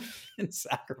die and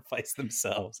sacrifice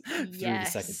themselves through the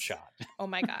second Yes. shot. Oh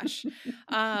my gosh.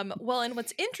 Well, and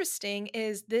what's interesting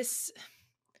is this,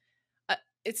 uh,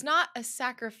 it's not a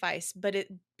sacrifice, but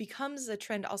it becomes a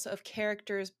trend also of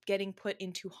characters getting put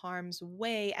into harm's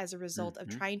way as a result of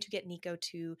Mm-hmm. trying to get Nico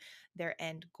to their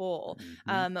end goal.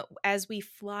 Mm-hmm. As we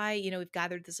fly, we've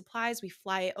gathered the supplies, we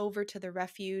fly over to the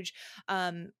refuge.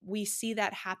 We see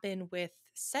that happen with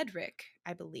Cedric,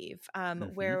 I believe,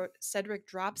 Mm-hmm. where Cedric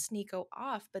drops Nico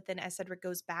off, but then as Cedric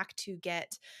goes back to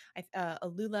get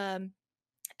Alula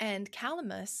and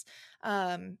Calamus,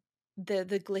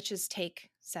 the glitches take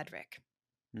Cedric.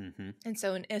 Mm-hmm. And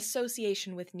so, in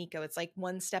association with Nico, it's like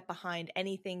one step behind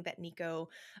anything that Nico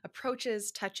approaches,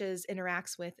 touches,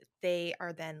 interacts with, they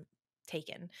are then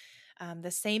taken.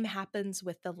 The same happens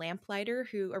with the lamplighter,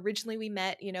 who originally we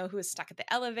met, who was stuck at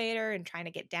the elevator and trying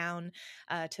to get down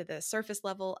to the surface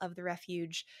level of the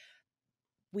refuge.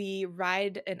 We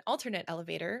ride an alternate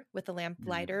elevator with the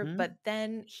lamplighter, Mm-hmm. but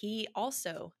then he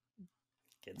also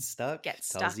Get stuck, gets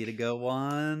tells you stuck. to go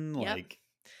on. Yep. Like,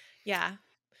 Yeah.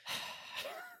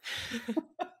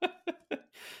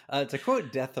 to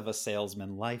quote Death of a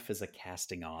Salesman, life is a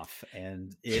casting off,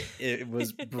 and it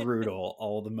was brutal,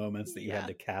 all the moments that you had Yeah.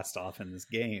 to cast off in this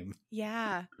game.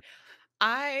 Yeah.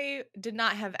 I did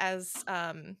not have as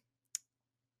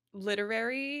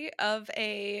literary of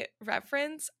a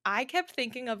reference. I kept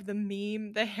thinking of the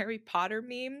meme, the Harry Potter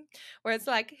meme, where it's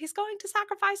like, he's going to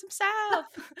sacrifice himself.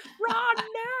 Ron,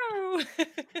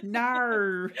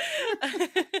 No. no.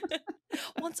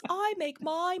 Once I make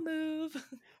my move,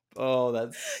 Oh,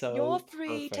 that's you're so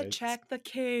free to perfect. check the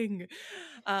king.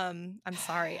 I'm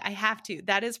sorry. I have to.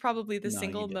 That is probably the No, you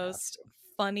single did have most to.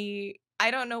 funny.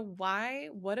 I don't know why.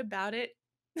 What about it?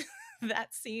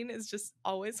 That scene is just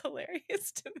always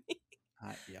hilarious to me.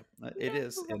 Yep, it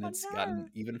is, No, and Ron, it's no. gotten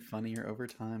even funnier over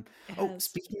time. It Oh, has.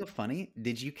 speaking of funny,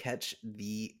 did you catch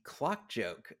the clock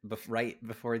joke right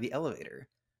before the elevator?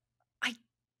 I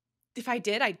If I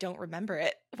did, I don't remember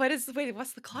it. Wait,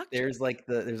 what's the clock joke?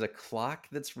 There's a clock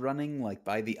that's running, like,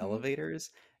 by the Mhm.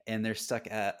 elevators, and they're stuck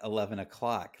at 11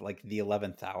 o'clock, like, the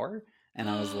 11th hour, and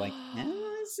I was like,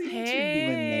 I see what you're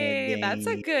doing there, Hey, that's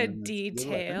a game. good It's the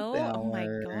 11th detail. Oh my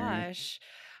hour." gosh.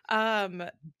 Um,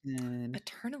 Good.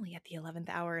 eternally at the 11th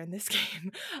hour in this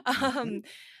game. Mhm. Um,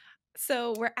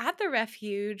 so we're at the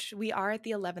refuge. We are at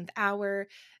the 11th hour.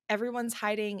 Everyone's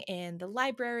hiding in the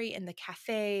library, in the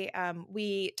cafe.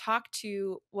 We talk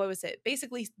to, what was it?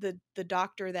 Basically the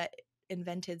doctor that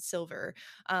invented silver.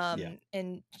 Yeah.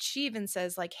 And she even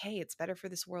says like, "Hey, it's better for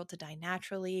this world to die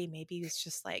naturally. Maybe it's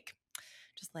just like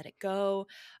just let it go."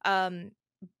 Um,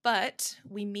 but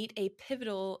we meet a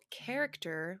pivotal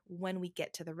character when we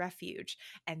get to the refuge.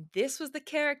 And this was the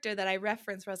character that I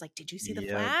referenced where I was like, "Did you see the Yep.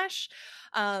 flash?"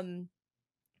 Um,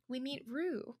 we meet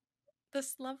Rue,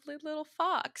 this lovely little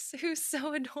fox who's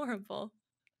so adorable.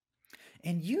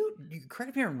 And you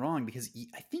correct me if I'm wrong because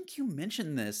I think you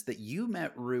mentioned this, that you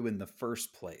met Rue in the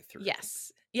first playthrough,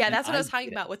 Yes. Yeah, and that's what I I was talking didn't.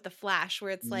 about with the flash, where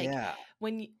it's like Yeah.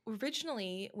 when you,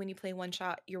 originally when you play one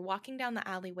shot, you're walking down the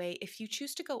alleyway. If you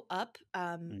choose to go up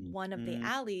one of the Mhm.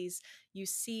 alleys, you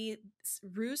see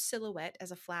Rue's silhouette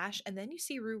as a flash, and then you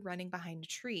see Rue running behind a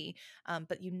tree.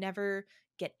 But you never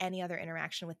get any other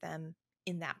interaction with them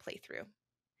in that playthrough.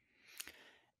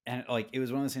 And, like, it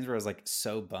was one of those things where I was, like,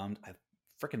 so bummed. I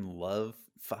freaking love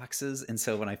foxes, and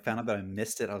so when I found out that I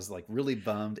missed it, I was, like, really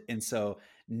bummed, and so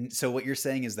so what you're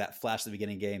saying is that flash at the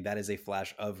beginning game, that is a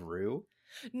flash of Rue?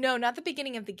 No, not the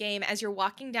beginning of the game. As you're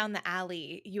walking down the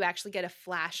alley, you actually get a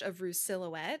flash of Rue's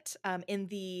silhouette in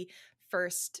the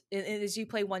as you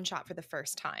play one shot for the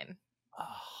first time.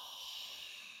 Oh,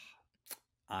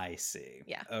 I see.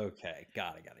 Yeah. Okay,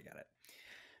 got it.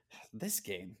 This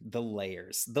game, the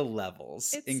layers, the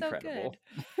levels, It's so good. incredible.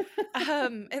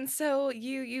 And so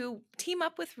you team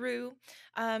up with Rue,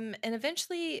 and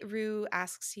eventually Rue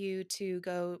asks you to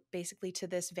go basically to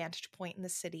this vantage point in the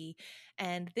city,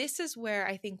 and this is where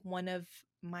I think one of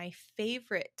my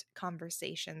favorite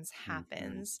conversations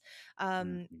Mhm, happens.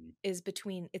 mhm. It's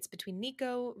between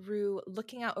Nico, Rue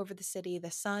looking out over the city.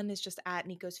 The sun is just at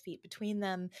Nico's feet between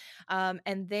them,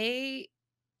 and they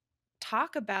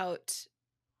talk about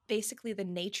basically the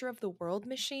nature of the world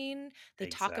machine. They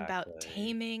talk about Exactly.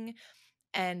 taming,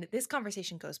 and this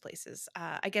conversation goes places.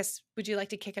 I guess would you like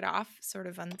to kick it off, sort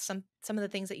of on some of the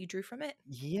things that you drew from it?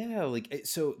 Yeah, like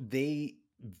so they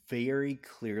very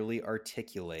clearly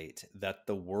articulate that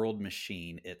the world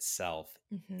machine itself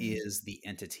Hmm. is the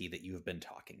entity that you have been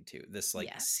talking to. This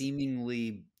like Yes.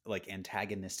 seemingly like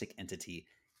antagonistic entity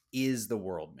is the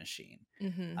world machine.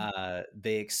 Hmm.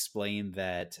 They explain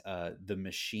that the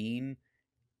machine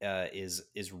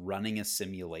is running a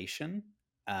simulation.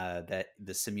 That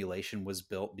the simulation was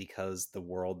built because the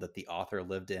world that the author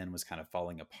lived in was kind of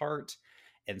falling apart,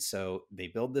 and so they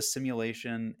build this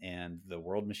simulation, and the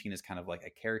world machine is kind of like a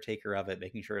caretaker of it,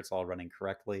 making sure it's all running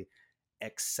correctly,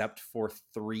 except for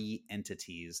three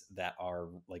entities that are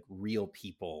like real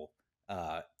people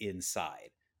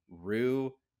inside: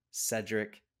 Rue,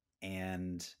 Cedric,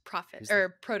 and Profit who's the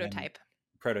or and prototype.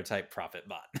 prototype Prophet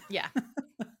Bot. Yeah.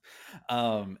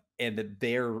 And that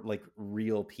they're like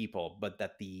real people, but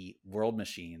that the world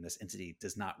machine, this entity,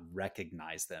 does not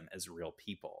recognize them as real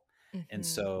people. And Hmm.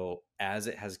 so, as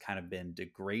it has kind of been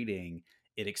degrading,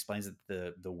 it explains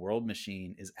that the world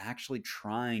machine is actually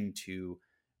trying to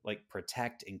like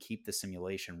protect and keep the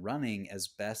simulation running as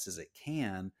best as it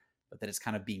can, but that it's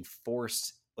kind of being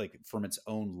forced like from its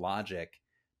own logic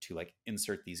to like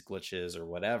insert these glitches or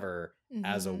whatever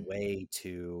as a Hmm. way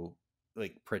to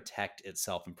like protect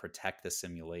itself and protect the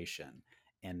simulation.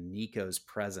 And Nico's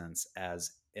presence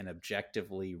as an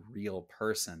objectively real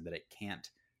person that it can't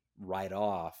write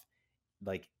off,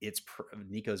 like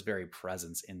Nico's very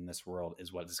presence in this world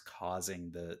is what is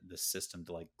causing the system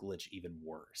to like glitch even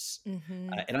worse.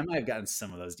 Hmm. And I might have gotten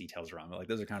some of those details wrong, but like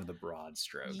those are kind of the broad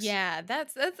strokes. Yeah,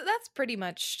 that's pretty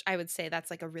much, I would say that's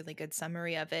like a really good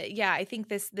summary of it. Yeah, I think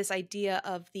this idea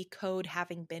of the code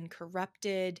having been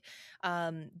corrupted,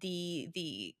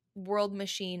 the world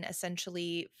machine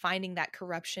essentially finding that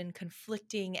corruption,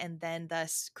 conflicting, and then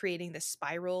thus creating this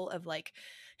spiral of like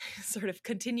sort of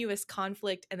continuous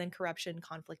conflict and then corruption,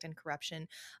 conflict, and corruption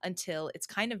until it's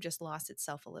kind of just lost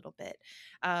itself a little bit.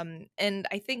 And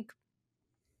I think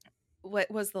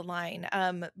what was the line?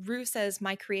 Rue says,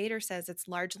 "My creator says it's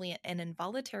largely an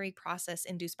involuntary process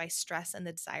induced by stress and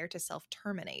the desire to self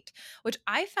terminate," which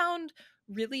I found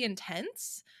really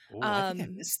intense. Oh, I think I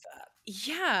Um, missed that.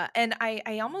 yeah. And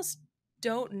I almost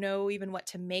don't know even what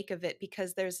to make of it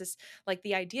because there's this like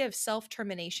the idea of self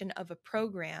termination of a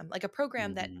program, like a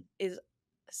program that Hmm. is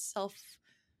self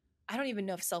I don't even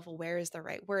know if self-aware is the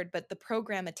right word, but the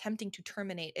program attempting to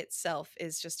terminate itself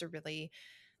is just a really,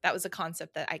 that was a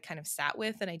concept that I kind of sat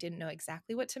with, and I didn't know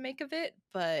exactly what to make of it,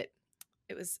 but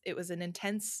it was an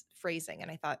intense phrasing,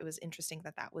 and I thought it was interesting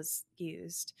that that was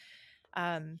used.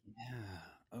 Um,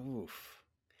 Yeah. Oof.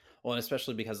 Well, and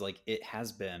especially because like it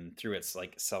has been through its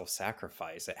like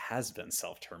self-sacrifice, it has been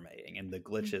self-terminating, and the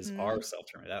glitches are mhm.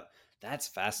 self-terminating. That's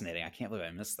fascinating. I can't believe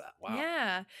I missed that. Wow.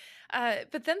 Yeah.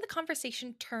 But then the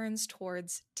conversation turns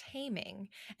towards taming.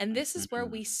 And this is where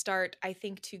we Mhm. start, I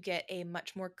think, to get a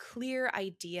much more clear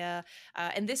idea.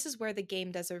 And this is where the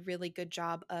game does a really good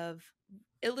job of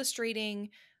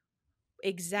illustrating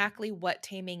exactly what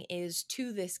taming is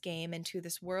to this game and to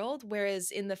this world. Whereas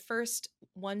in the first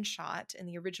one shot, in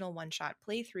the original one shot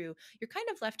playthrough, you're kind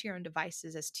of left to your own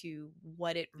devices as to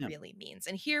what it Yeah. really means.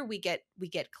 And here we get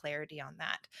clarity on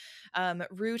that.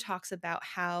 Rue talks about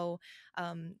how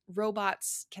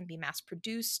robots can be mass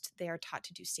produced. They are taught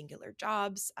to do singular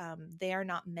jobs. They are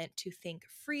not meant to think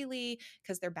freely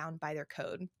because they're bound by their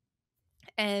code.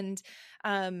 And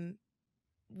um,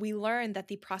 we learn that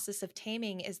the process of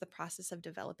taming is the process of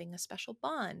developing a special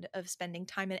bond, of spending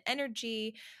time and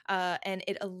energy, and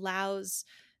it allows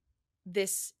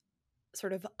this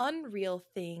sort of unreal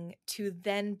thing to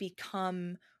then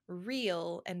become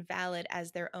real and valid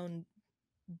as their own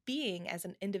being, as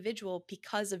an individual,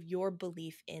 because of your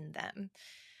belief in them.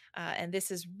 And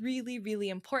this is really, really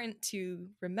important to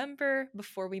remember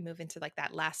before we move into like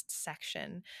that last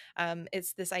section.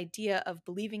 It's this idea of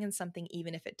believing in something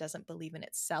even if it doesn't believe in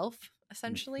itself,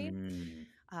 essentially.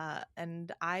 Mhm.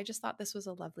 And I just thought this was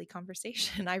a lovely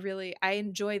conversation. I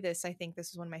enjoy this. I think this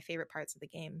is one of my favorite parts of the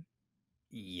game.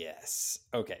 Yes.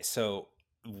 Okay. So,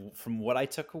 from what I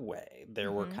took away,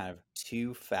 there were Mm-hmm. kind of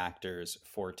two factors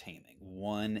for taming.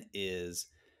 One is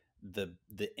the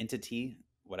entity,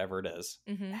 whatever it is,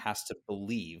 Mm-hmm. has to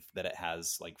believe that it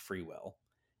has like free will,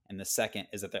 and the second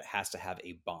is that it has to have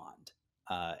a bond,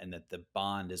 and that the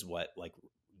bond is what like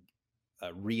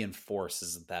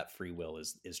reinforces that free will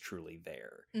is truly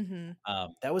there. Mm-hmm.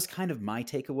 That was kind of my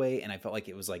takeaway, and I felt like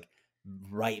it was like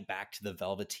right back to the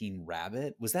Velveteen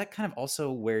Rabbit. Was that kind of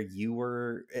also where you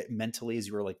were mentally as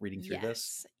you were like reading through this?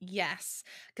 Yes, yes,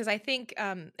 because I think,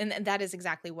 and that is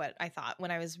exactly what I thought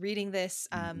when I was reading this,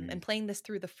 Hmm. and playing this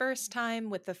through the first time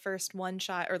with the first one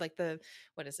shot, or like the,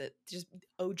 what is it, just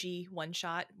OG one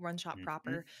shot Hmm.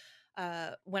 proper.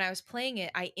 When I was playing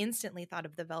it, I instantly thought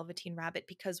of the Velveteen Rabbit,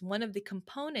 because one of the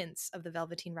components of the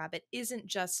Velveteen Rabbit isn't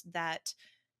just that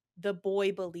the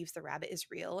boy believes the rabbit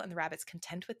is real and the rabbit's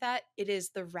content with that. It is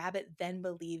the rabbit then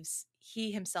believes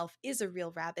he himself is a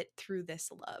real rabbit through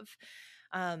this love,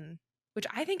 um, which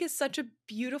I think is such a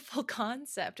beautiful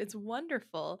concept. It's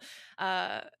wonderful.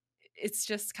 Uh, it's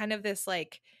just kind of this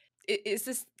like, it's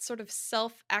this sort of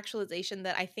self actualization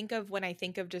that I think of when I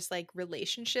think of just like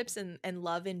relationships and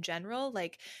love in general,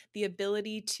 like the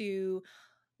ability to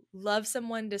love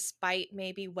someone despite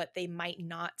maybe what they might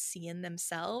not see in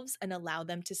themselves and allow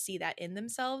them to see that in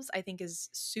themselves, I think is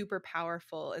super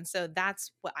powerful. And so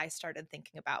that's what I started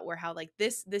thinking about, where how like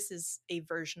this is a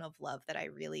version of love that I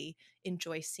really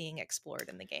enjoy seeing explored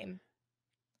in the game.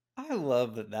 I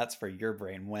love that that's where your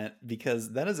brain went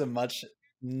because that is a much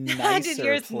Did nicer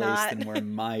yours place not? than where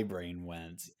my brain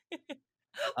went.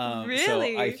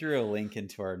 So I Really? threw a link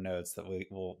into our notes that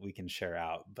we can share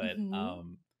out, but Mhm.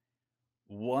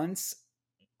 once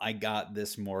I got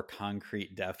this more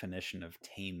concrete definition of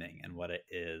taming and what it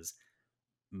is,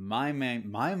 my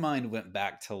mind went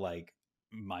back to like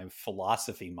my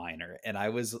philosophy minor, and I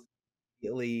was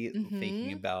really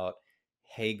thinking Mhm. about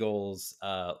Hegel's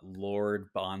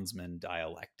Lord Bondsman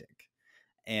dialectic,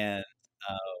 and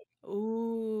uh,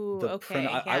 Ooh,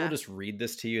 okay. I will Yeah. just read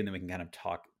this to you, and then we can kind of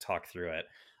talk through it.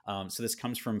 So this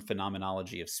comes from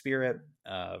Phenomenology of Spirit,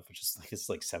 which is like it's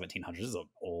like 1700s. This is an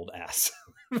old ass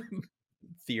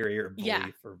theory or Yeah.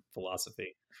 belief or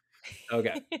philosophy.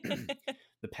 Okay.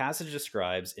 The passage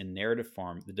describes in narrative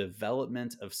form the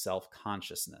development of self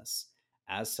consciousness,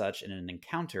 as such, in an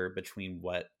encounter between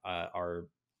what are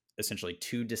essentially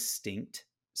two distinct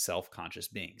self conscious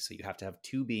beings. So you have to have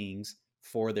two beings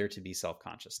for there to be self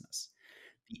consciousness.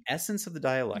 The essence of the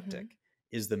Mhm. dialectic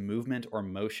is the movement or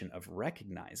motion of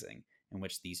recognizing, in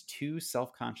which these two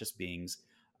self conscious beings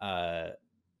uh,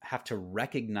 have to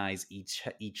recognize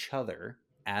each other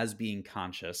as being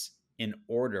conscious in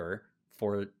order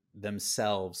for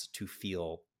themselves to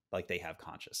feel like they have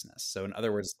consciousness. So, in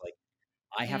other words, like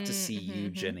I have to see Mhm.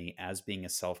 you, Mhm. Jenny, as being a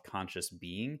self conscious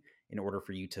being in order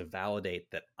for you to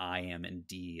validate that I am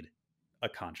indeed a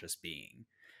conscious being.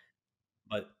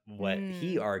 But what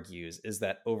he Mm. argues is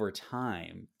that over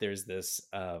time, there's this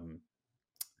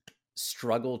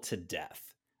struggle to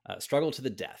death, struggle to the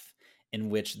death, in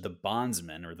which the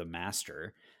bondsman or the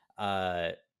master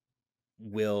uh,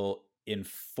 will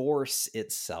enforce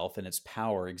itself and its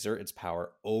power, exert its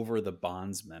power over the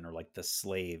bondsman or like the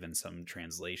slave in some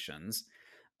translations.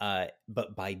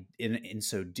 But in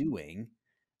so doing,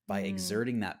 by Mm,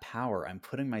 exerting that power, I'm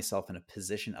putting myself in a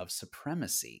position of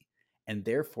supremacy. And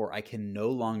therefore, I can no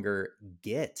longer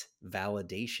get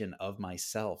validation of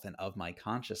myself and of my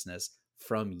consciousness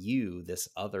from you, this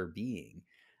other being,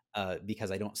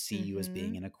 because I don't see you as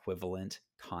being mhm, an equivalent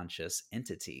conscious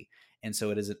entity. And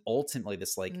so it is ultimately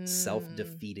this like mm,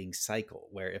 self-defeating cycle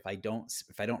where if I don't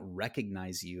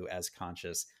recognize you as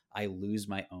conscious, I lose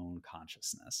my own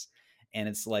consciousness. And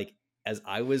it's like as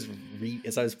I was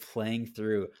playing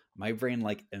through, my brain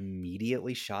like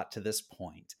immediately shot to this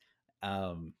point.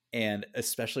 And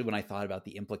especially when I thought about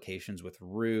the implications with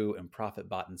Rue and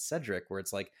Prophetbot and Cedric, where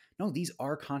it's like, no, these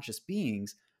are conscious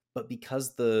beings, but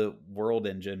because the world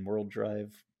engine, world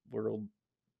drive, world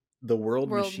the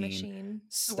world world machine machine,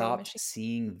 the world stopped machine.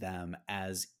 seeing them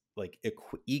as like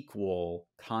equal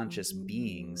conscious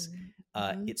beings,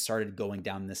 Mhm. it started going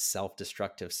down this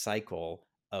self-destructive cycle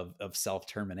of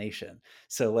self-termination.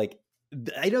 So like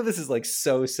I know this is like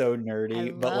so I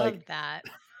nerdy, but like love that.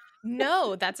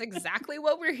 No, that's exactly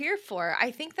what we're here for. I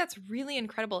think that's really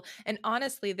incredible. And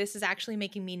honestly, this is actually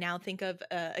making me now think of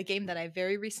a game that I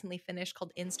very recently finished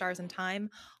called In Stars and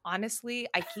Time. Honestly,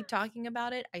 I keep talking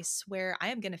about it. I swear I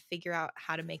am going to figure out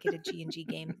how to make it a G&G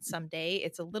game someday.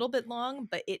 It's a little bit long,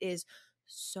 but it is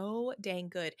so dang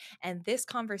good. And this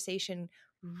conversation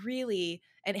really,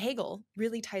 and Hegel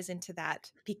really ties into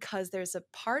that because there's a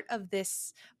part of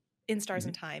this In Stars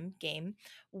and mhm. Time game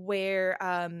where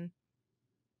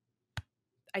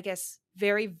I guess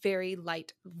very, very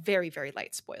light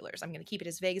spoilers. I'm going to keep it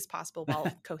as vague as possible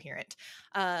while coherent.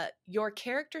 Your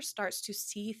character starts to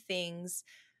see things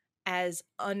as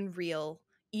unreal,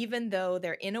 even though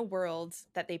they're in a world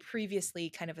that they previously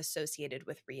kind of associated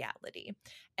with reality.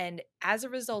 And as a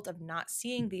result of not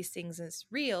seeing these things as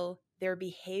real, their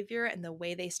behavior and the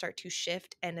way they start to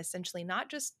shift and essentially not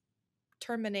just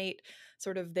terminate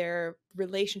sort of their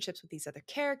relationships with these other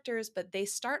characters, but they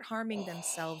start harming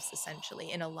themselves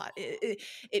essentially in a lot.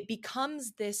 It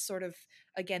becomes this sort of,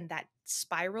 again, that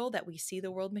spiral that we see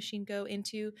the world machine go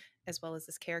into, as well as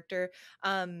this character.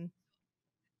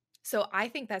 So I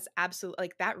think that's absolutely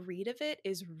like that read of it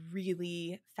is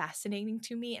really fascinating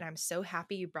to me, and I'm so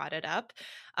happy you brought it up.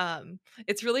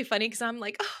 It's really funny because I'm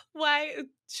like, oh, why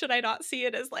should I not see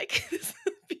it as like this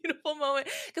beautiful moment?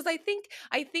 Because I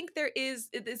think there is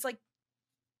it's like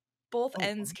both Oh,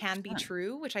 ends can be 100%.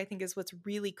 true, which I think is what's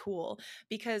really cool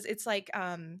because it's like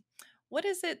what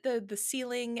is it, the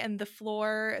ceiling and the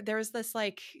floor, there's this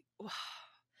like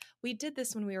we did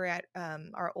this when we were at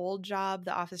our old job,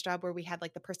 the office job, where we had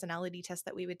like the personality test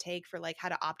that we would take for like how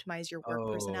to optimize your work Oh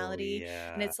personality.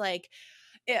 And yeah. it's like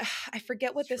I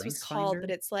forget what this was Strengths called, but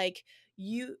finder, it's like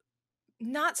you,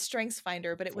 not strengths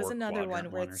finder, but it was four another quadrant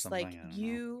one where one or it's something. like I don't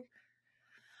know. you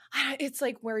it's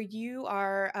like where you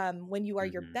are when you are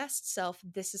your Hmm. best self,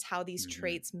 this is how these Hmm.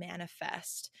 traits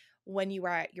manifest. When you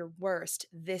are at your worst,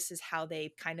 this is how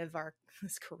they kind of are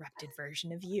this corrupted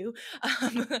version of you.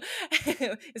 um,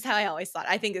 is how I always thought.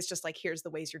 I think it's just like here's the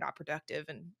ways you're not productive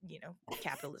and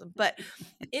capitalism. But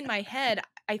in my head,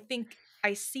 I think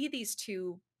I see these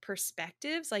two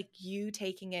perspectives, like you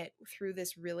taking it through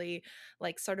this really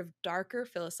like sort of darker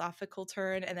philosophical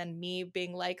turn, and then me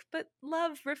being like, but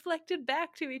love reflected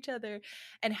back to each other,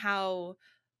 and how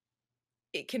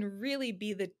it can really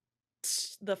be the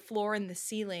floor and the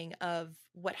ceiling of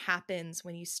what happens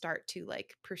when you start to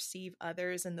like perceive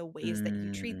others and the ways that you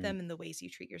treat Mm. them and the ways you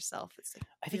treat yourself. It's like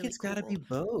I think really it's got to be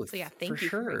cool. So yeah, both for thank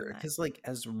you for sure. bringing that. Because like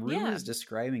as Rue Yeah. is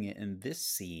describing it in this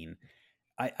scene,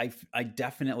 I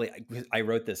definitely I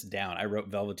wrote this down. I wrote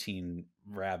Velveteen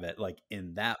Rabbit like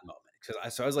in that moment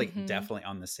because I was like Hmm. definitely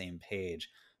on the same page.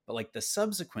 But like the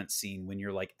subsequent scene when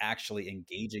you're like actually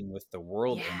engaging with the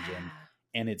world engine, Yeah.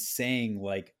 and it's saying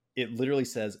like it literally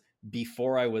says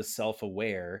before I was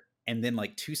self-aware, and then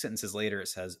like two sentences later it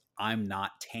says I'm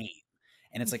not tame.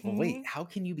 And it's like, well, wait, Hmm. how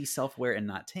can you be self-aware and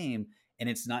not tame? And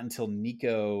it's not until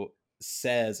Nico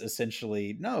says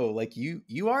essentially, no, like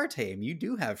you are tame, you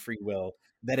do have free will,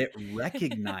 that it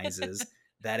recognizes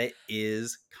that it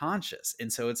is conscious.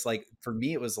 And so it's like for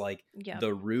me it was like Yep.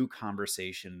 the Rue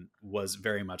conversation was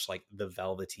very much like the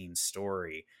Velveteen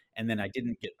story. And then I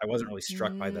wasn't really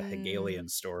struck by the Mm, Hegelian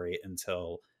story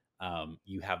until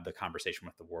you have the conversation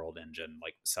with the world engine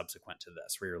like subsequent to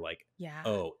this where you're like, yeah.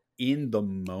 oh, in the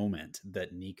moment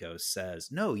that Nico says,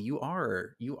 no, you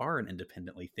are an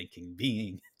independently thinking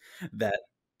being, that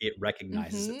it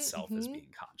recognizes Mhm. itself as Mhm.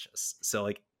 being conscious. So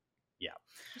like, yeah,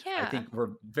 I Yeah. think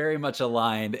we're very much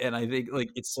aligned, and I think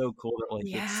like it's so cool that like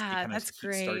it Yeah, kind of that's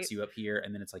starts great. you up here,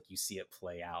 and then it's like you see it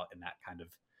play out in that kind of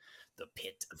the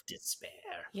pit of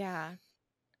despair. Yeah.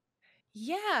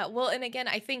 Yeah. Well, and again,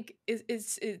 I think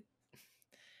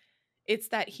it's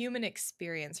that human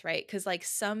experience, right? Because like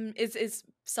some is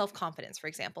self-confidence, for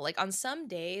example. Like on some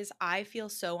days I feel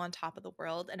so on top of the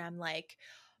world and I'm like,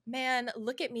 man,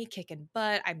 look at me kicking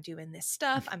butt. I'm doing this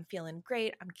stuff. I'm feeling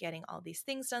great. I'm getting all these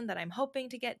things done that I'm hoping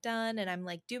to get done. And I'm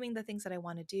like doing the things that I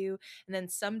want to do. And then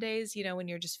some days, when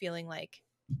you're just feeling like,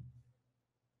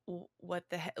 what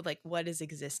the heck, like what is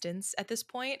existence at this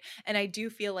point? And I do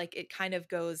feel like it kind of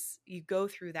goes, you go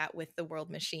through that with the world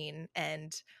machine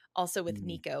and also with Mm.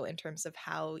 Nico in terms of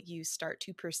how you start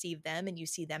to perceive them and you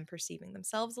see them perceiving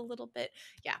themselves a little bit.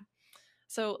 Yeah.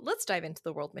 So let's dive into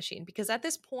the world machine because at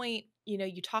this point,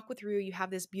 you talk with Rue, you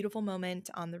have this beautiful moment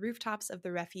on the rooftops of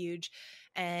the refuge,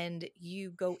 and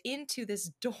you go into this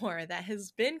door that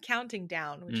has been counting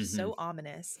down, which is Hmm. so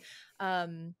ominous.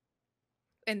 Um,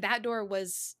 and that door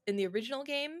was in the original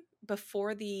game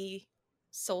before the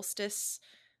Solstice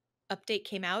update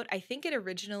came out. I think it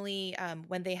originally,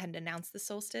 when they had announced the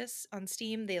Solstice on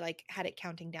Steam, they like had it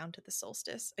counting down to the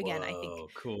Solstice. Again, I think Whoa,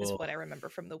 is cool. what I remember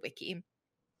from the wiki.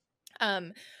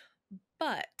 Um,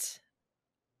 but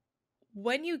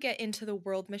when you get into the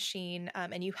world machine,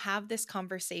 and you have this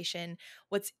conversation,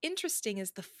 what's interesting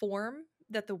is the form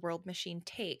that the world machine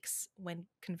takes when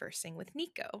conversing with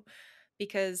Nico,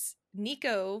 because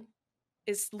Nico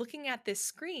is looking at this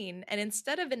screen, and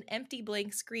instead of an empty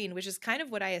blank screen, which is kind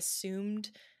of what I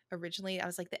assumed originally, I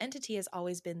was like, the entity has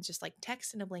always been just like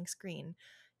text in a blank screen.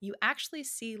 You actually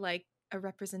see like a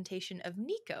representation of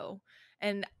Nico.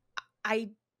 And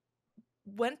I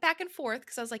went back and forth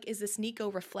because I was like, is this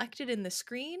Nico reflected in the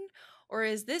screen? Or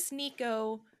is this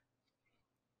Nico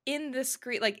in the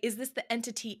screen? Like, is this the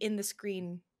entity in the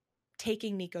screen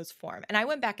taking Nico's form? And I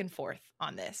went back and forth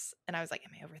on this. And I was like,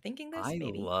 am I overthinking this? I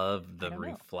Maybe. love I the don't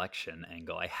know. reflection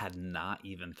angle. I had not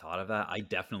even thought of that. I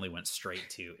definitely went straight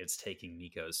to it's taking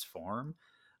Nico's form,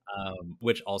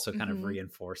 which also kind of Mm-hmm.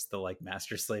 reinforced the like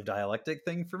master slave dialectic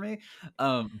thing for me.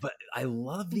 But I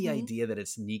love the Mm-hmm. idea that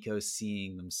it's Nico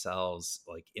seeing themselves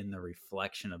like in the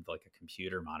reflection of like a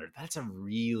computer monitor. That's a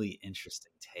really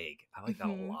interesting take. I like that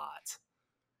a Mm-hmm. lot.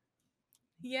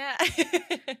 Yeah.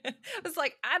 I was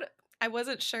like, I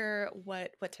wasn't sure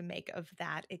what to make of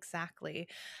that exactly.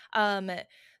 Um,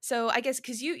 so I guess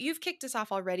because you've kicked us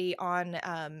off already on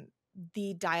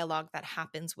the dialogue that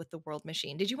happens with the world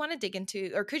machine. Did you want to dig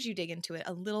into, or could you dig into it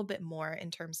a little bit more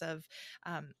in terms of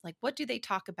like what do they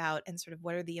talk about and sort of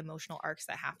what are the emotional arcs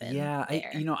that happen Yeah,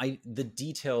 there? I the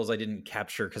details I didn't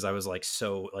capture because I was like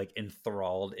so like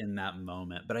enthralled in that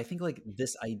moment. But I think like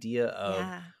this idea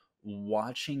of Yeah.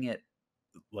 watching it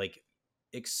like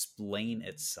explain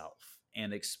itself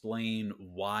and explain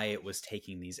why it was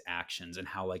taking these actions and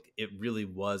how like it really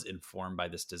was informed by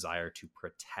this desire to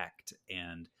protect,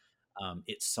 and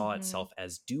it saw Mm-hmm. itself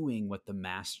as doing what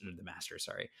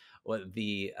sorry, what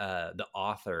the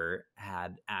author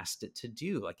had asked it to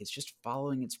do. Like it's just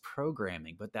following its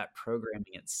programming, but that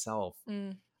programming itself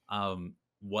Mm,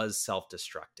 was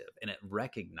self-destructive, and it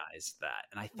recognized that.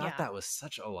 And I thought yeah. that was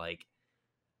such a like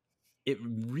it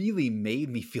really made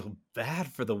me feel bad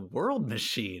for the world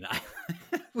machine,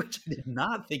 which I did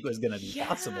not think was going to be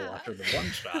possible Yeah. after the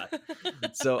one shot.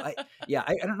 So yeah,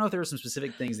 I don't know if there were some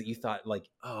specific things that you thought like,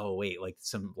 oh wait, like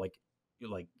some like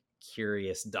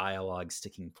curious dialogue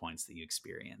sticking points that you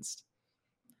experienced.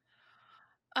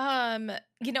 Um,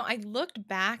 I looked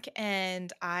back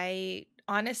and I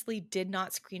honestly did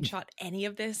not screenshot any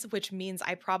of this, which means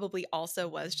I probably also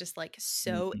was just like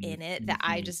so Hmm. in it that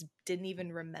I Hmm. just didn't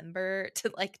even remember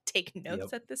to like take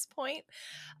Yep. notes at this point.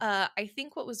 I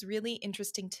think what was really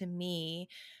interesting to me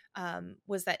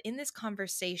was that in this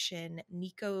conversation,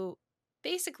 Nico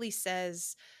basically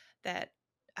says that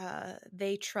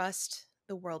they trust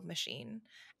the world machine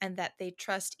and that they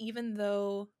trust even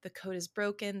though the code is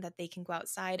broken that they can go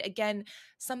outside again,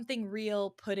 something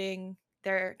real, putting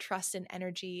their trust and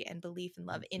energy and belief and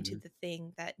love into Hmm. the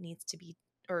thing that needs to be,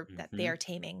 or that they Hmm. are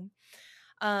taming.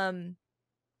 um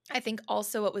I think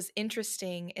also what was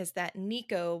interesting is that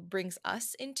Nico brings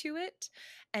us into it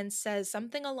and says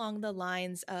something along the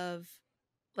lines of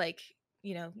like,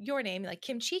 your name, like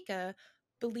Kim Chica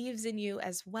believes in you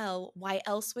as well. Why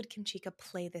else would Kim Chica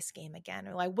play this game again?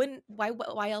 Or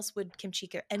why else would Kim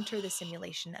Chica enter the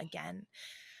simulation again?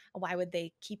 Why would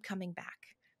they keep coming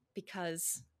back?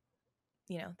 Because,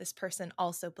 this person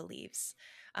also believes.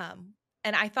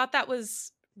 And I thought that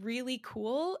was really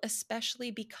cool,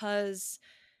 especially because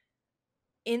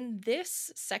In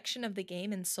this section of the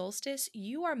game in Solstice,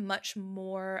 you are much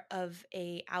more of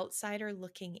a outsider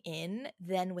looking in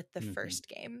than with the Hmm. first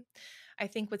game. I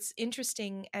think what's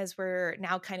interesting as we're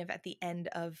now kind of at the end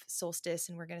of Solstice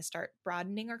and we're going to start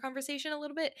broadening our conversation a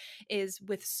little bit is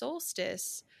with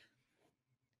Solstice,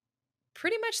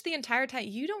 pretty much the entire time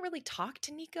you don't really talk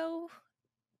to Nico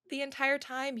the entire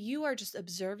time. You are just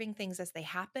observing things as they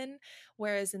happen.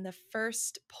 Whereas in the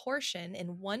first portion,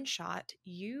 in OneShot,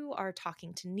 you are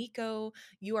talking to Nico.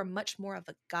 You are much more of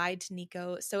a guide to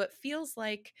Nico. So it feels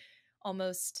like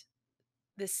almost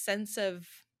this sense of,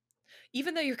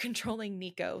 even though you're controlling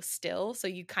Nico still, so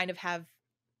you kind of have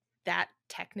that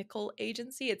technical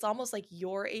agency, it's almost like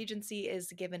your agency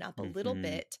is given up a little Hmm.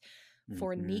 bit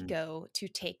for Hmm. Nico to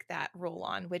take that role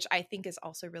on, which I think is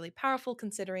also really powerful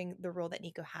considering the role that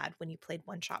Nico had when you played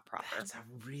OneShot proper. That's a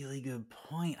really good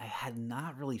point. I had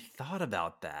not really thought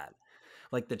about that.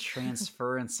 Like the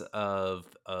transference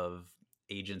of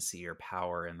agency or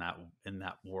power in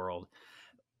that world.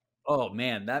 Oh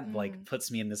man, that like Mm.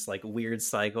 puts me in this like weird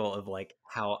cycle of like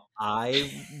how I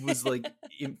was like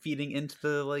feeding into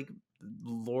the like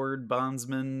Lord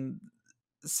Bondsman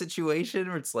situation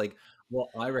where it's like,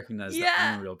 well, I recognize that I'm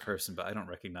Yeah. a real person, but I don't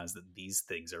recognize that these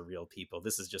things are real people.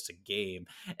 This is just a game.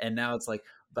 And now it's like,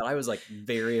 but I was like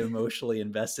very emotionally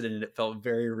invested in it. It felt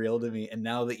very real to me. And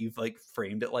now that you've like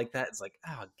framed it like that, it's like,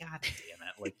 oh god damn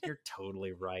it. Like you're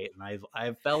totally right. And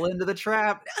I fell into the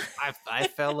trap. I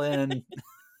fell in.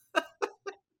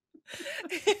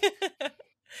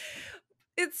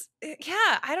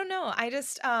 Yeah, I don't know. I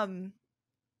just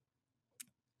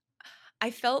I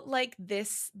felt like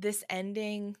this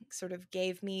ending sort of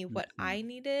gave me what Mhm, I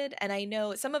needed. And I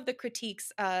know some of the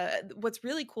critiques, what's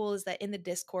really cool is that in the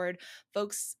Discord,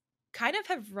 folks kind of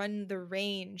have run the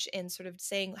range in sort of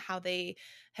saying how they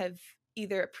have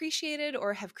either appreciated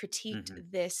or have critiqued mhm,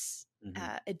 this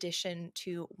mhm. addition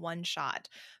to One Shot,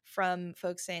 from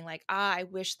folks saying like, I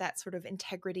wish that sort of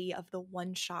integrity of the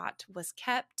One Shot was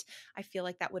kept. I feel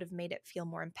like that would have made it feel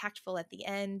more impactful at the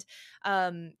end.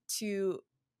 To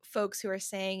folks who are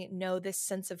saying no, this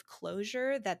sense of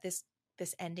closure that this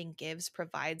ending gives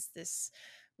provides this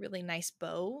really nice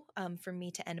bow, for me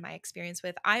to end my experience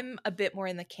with. I'm a bit more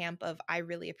in the camp of I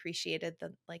really appreciated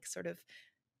the like sort of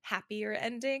happier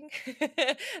ending,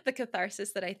 the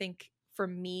catharsis that I think for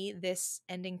me this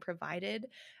ending provided.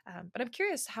 But I'm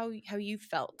curious how you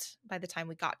felt by the time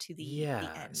we got to the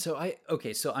Yeah. end. So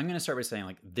so I'm gonna start by saying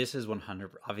like this is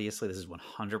 100. Obviously, this is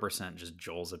 100% just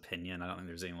Joel's opinion. I don't think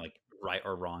there's any like right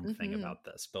or wrong thing Hmm. about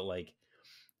this. But like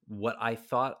what I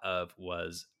thought of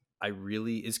was I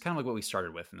really is kind of like what we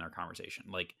started with in our conversation.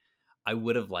 Like I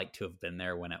would have liked to have been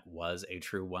there when it was a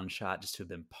true one shot, just to have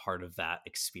been part of that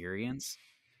experience.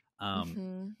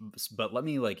 Hmm. But let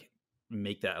me like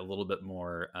make that a little bit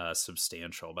more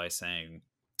substantial by saying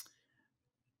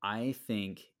I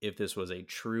think if this was a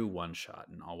true one shot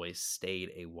and always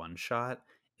stayed a one shot,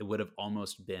 it would have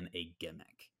almost been a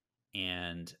gimmick.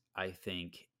 And I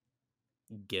think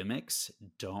gimmicks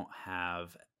don't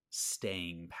have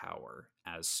staying power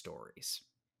as stories.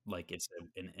 Like it's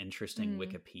an interesting Mm.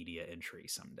 Wikipedia entry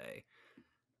someday.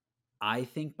 I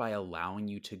think by allowing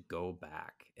you to go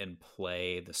back and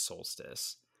play the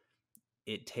Solstice,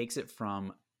 it takes it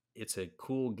from it's a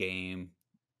cool game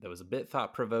that was a bit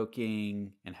thought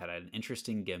provoking and had an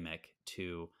interesting gimmick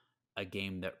to a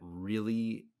game that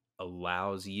really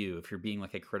allows you, if you're being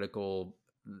like a critical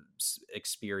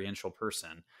experiential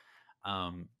person,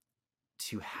 um,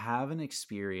 to have an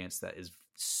experience that is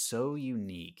so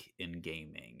unique in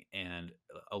gaming and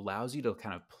allows you to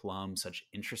kind of plumb such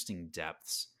interesting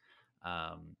depths.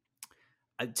 Um,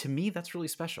 to me, that's really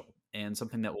special and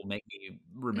something that will make me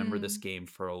remember this Mm. game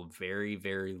for a very,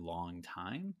 very long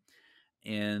time,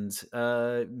 and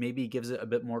maybe gives it a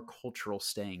bit more cultural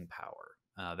staying power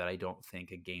that I don't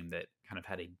think a game that kind of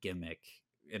had a gimmick,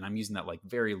 and I'm using that like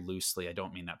very loosely. I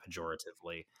don't mean that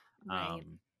pejoratively. Right.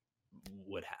 Um,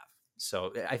 would have.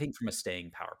 So I think from a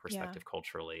staying power Yeah. perspective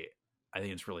culturally, I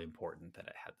think it's really important that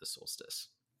it had the solstice.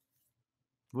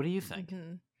 What do you think?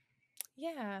 Hmm.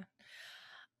 Yeah.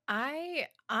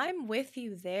 I'm with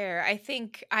you there. I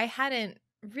think I hadn't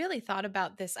really thought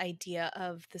about this idea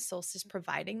of the solstice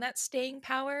providing that staying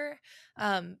power.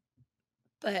 Um,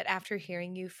 but after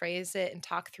hearing you phrase it and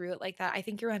talk through it like that, I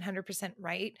think you're 100%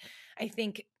 right. I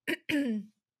think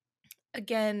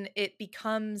again, it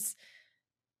becomes,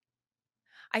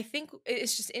 I think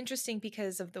it's just interesting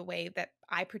because of the way that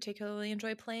I particularly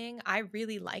enjoy playing. I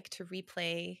really like to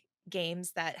replay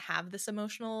games that have this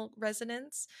emotional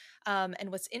resonance.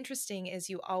 And what's interesting is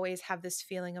you always have this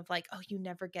feeling of like, oh, you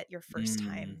never get your first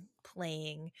Mm, time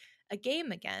playing a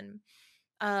game again.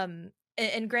 Um,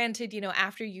 And granted,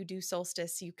 after you do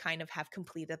Solstice, you kind of have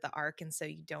completed the arc, and so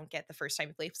you don't get the first time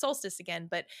you play Solstice again.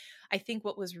 But I think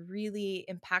what was really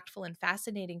impactful and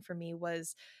fascinating for me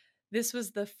was this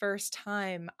was the first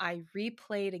time I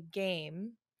replayed a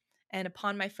game, and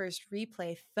upon my first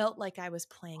replay felt like I was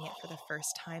playing it for the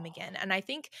first time again. And I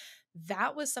think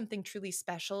that was something truly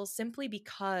special, simply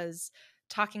because,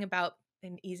 talking about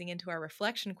and easing into our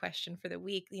reflection question for the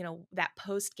week, that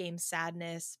post-game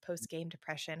sadness, post-game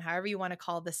depression, however you want to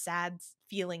call the sad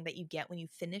feeling that you get when you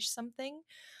finish something.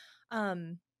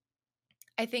 um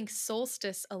I think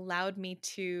Solstice allowed me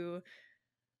to,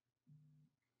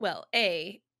 well,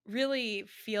 really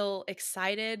feel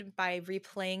excited by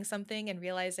replaying something and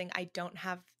realizing I don't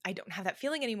have that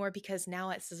feeling anymore, because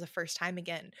now this is the first time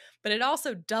again. But it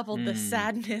also doubled the Mm,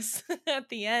 sadness at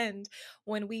the end,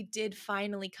 when we did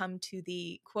finally come to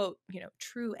the quote,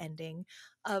 true ending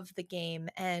of the game,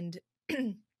 and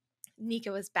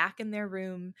Nico is back in their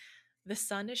room. The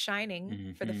sun is shining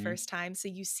for the mhm, first time. So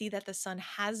you see that the sun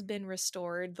has been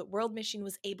restored. The world machine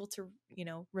was able to,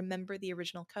 remember the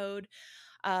original code.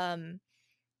 Um,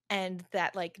 and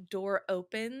that like door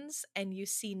opens and you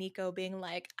see Nico being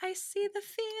like, I see the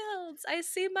fields, I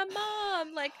see my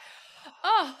mom. Like,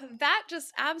 oh, that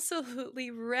just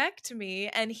absolutely wrecked me.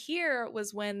 And here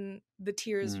was when the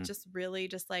tears mm, just really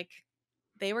just like,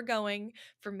 they were going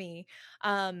for me.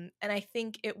 And I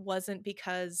think it wasn't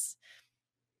because,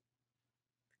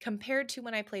 compared to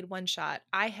when I played OneShot,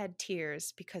 I had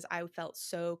tears because I felt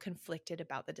so conflicted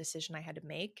about the decision I had to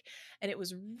make. And it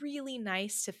was really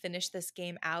nice to finish this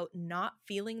game out not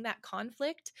feeling that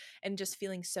conflict, and just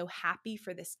feeling so happy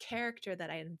for this character that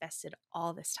I invested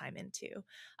all this time into.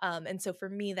 And so for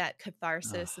me, that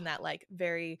ugh, catharsis and that like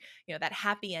very, that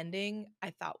happy ending,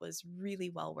 I thought was really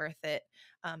well worth it.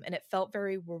 And it felt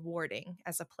very rewarding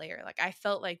as a player. Like I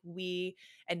felt like we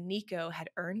and Nico had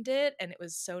earned it, and it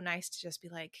was so nice to just be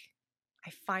like,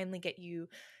 I finally get you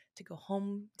to go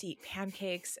home to eat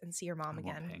pancakes and see your mom I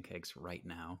want again. pancakes right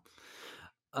now.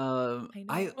 I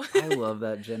I know. I love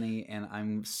that, Jenny, and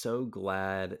I'm so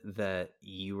glad that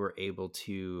you were able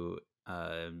to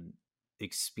um,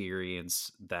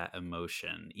 experience that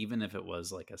emotion, even if it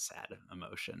was like a sad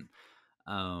emotion,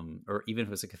 or even if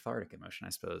it was a cathartic emotion. I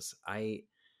suppose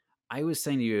I was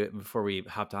saying to you before we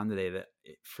hopped on today that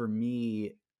for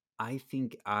me, I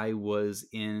think I was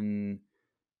in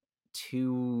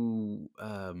two.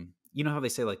 You know how they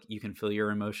say like you can feel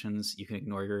your emotions, you can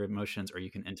ignore your emotions, or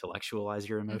you can intellectualize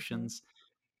your Mm-hmm. emotions.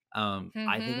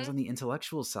 I think I was Mm-hmm. on the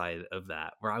intellectual side of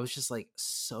that, where I was just like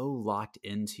so locked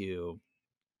into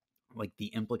like the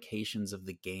implications of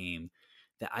the game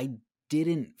that I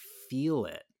didn't feel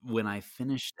it when I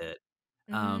finished it.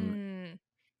 Um, Mm.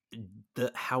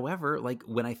 however, like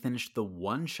when I finished the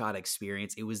one shot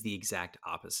experience, it was the exact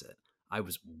opposite. I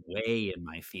was way in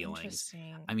my feelings.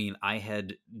 Interesting. I mean, I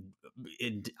had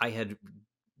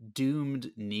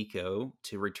doomed Nico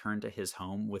to return to his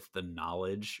home with the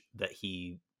knowledge that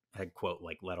he had quote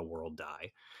like let a world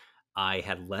die. I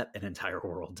had let an entire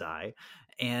world die,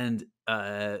 and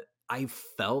I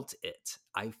felt it.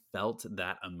 I felt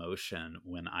that emotion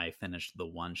when I finished the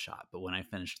one shot, but when I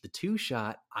finished the two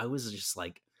shot, I was just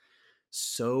like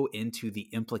so into the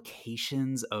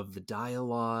implications of the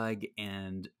dialogue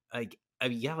and like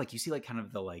yeah, like you see like kind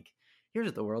of the like here's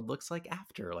what the world looks like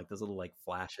after like those little like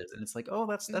flashes and it's like oh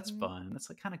that's Mm-hmm. fun, that's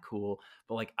like kind of cool,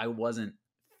 but like I wasn't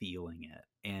feeling it.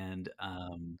 And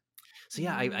so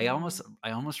yeah, Mm. I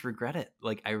almost regret it.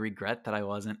 Like I regret that I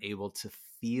wasn't able to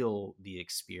feel the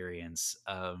experience,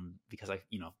 because I,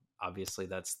 you know, obviously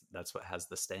that's what has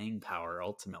the staying power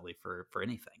ultimately for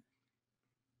anything.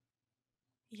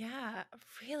 Yeah,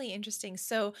 really interesting.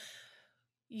 So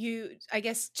I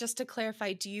guess just to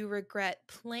clarify, do you regret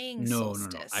playing No, no,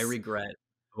 no. I Solstice? regret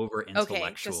over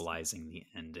Okay, just intellectualizing the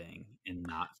ending and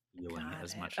not feeling got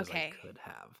as it. much as I Okay. could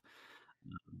have.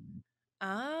 Um,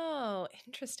 Oh,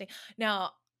 interesting.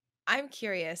 Now, I'm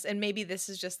curious, and maybe this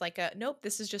is just like a nope,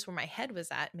 this is just where my head was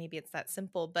at. Maybe it's that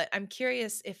simple, but I'm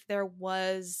curious if there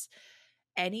was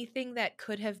anything that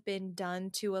could have been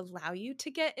done to allow you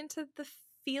to get into the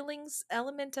feelings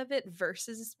element of it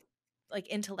versus like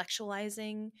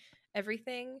intellectualizing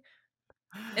everything.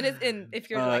 And if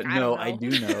you're like, I don't no, I know,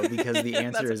 do know because the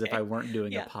answer that's is if I okay. weren't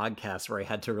doing a Yeah. podcast where I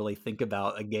had to really think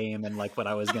about a game and like what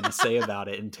I was going to say about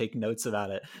it and take notes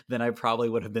about it, then I probably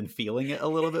would have been feeling it a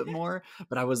little bit more.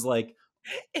 But I was like,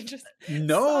 Interest.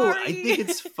 no, I Sorry. think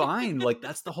it's fine. Like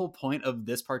that's the whole point of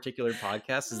this particular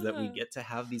podcast is that we get to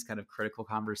have these kind of critical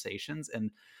conversations.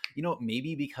 And you know,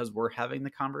 maybe because we're having the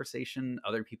conversation,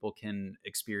 other people can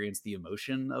experience the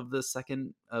emotion of the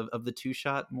second of the two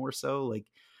shot more so. Like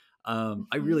Mhm.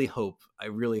 I really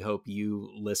hope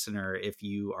you, listener, if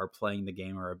you are playing the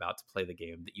game or about to play the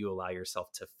game, that you allow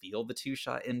yourself to feel the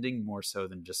two-shot ending more so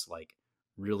than just like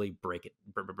really break it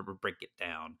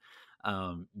down,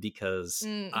 because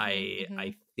Mhm. I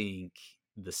Mhm. think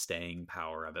the staying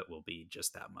power of it will be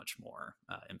just that much more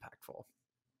impactful.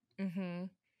 Mhm.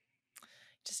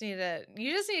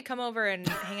 You just need to come over and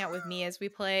hang out with me as we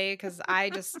play, cuz I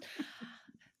just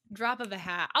drop of a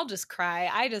hat, I'll just cry.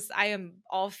 I am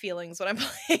all feelings when I'm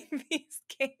playing these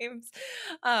games.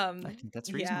 I think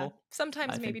that's Yeah, reasonable.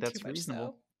 I sometimes think maybe too that's much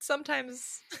reasonable. so.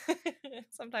 Sometimes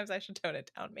sometimes I should tone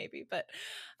it down maybe, but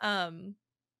um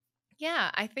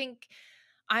yeah, I think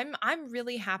I'm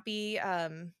really happy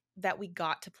that we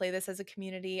got to play this as a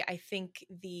community. I think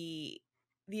the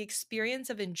experience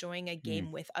of enjoying a Mm,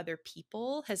 game with other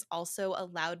people has also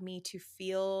allowed me to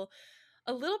feel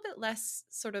a little bit less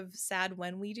sort of sad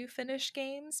when we do finish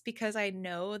games, because I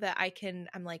know that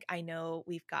I'm like, I know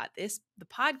we've got the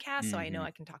podcast, so I know mhm.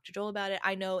 I can talk to Joel about it.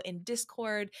 I know in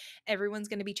Discord, everyone's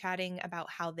going to be chatting about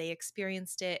how they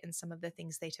experienced it and some of the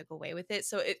things they took away with it.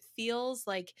 So it feels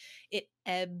like it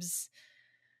ebbs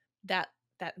that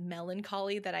that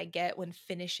melancholy that I get when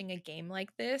finishing a game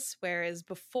like this. Whereas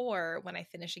before, when I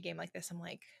finish a game like this, I'm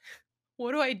like,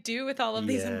 what do I do with all of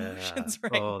these Yeah. emotions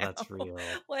right Oh, now? that's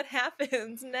real. What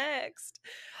happens next?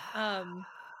 Um,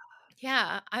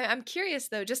 yeah, I'm curious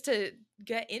though, just to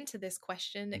get into this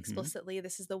question Mhm. explicitly.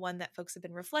 This is the one that folks have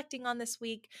been reflecting on this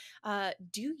week.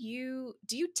 Do you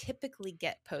typically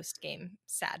get post game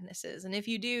sadnesses? And if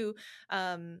you do,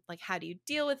 like how do you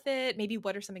deal with it? Maybe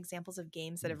what are some examples of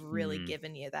games that have really Mhm.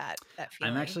 given you that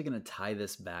I'm feeling? actually going to tie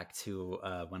this back to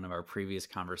one of our previous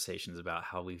conversations about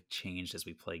how we've changed as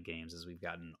we play games as we've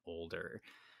gotten older.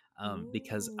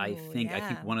 Because Ooh, I think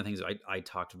yeah. one of the things I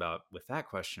talked about with that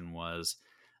question was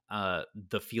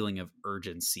the feeling of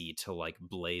urgency to like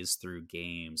blaze through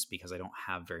games because I don't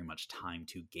have very much time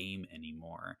to game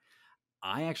anymore.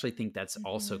 I actually think that's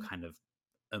also Hmm. kind of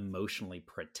emotionally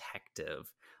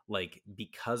protective. Like,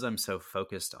 because I'm so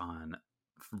focused on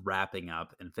wrapping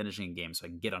up and finishing a game so I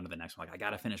can get on to the next one. Like, I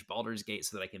got to finish Baldur's Gate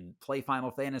so that I can play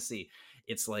Final Fantasy.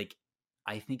 It's like,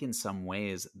 I think in some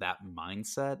ways that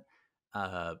mindset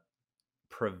uh,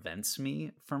 prevents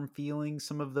me from feeling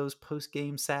some of those post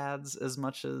game sads as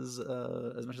much as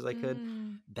I could.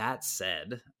 Mm. That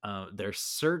said, there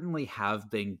certainly have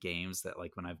been games that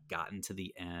like when I've gotten to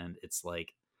the end, it's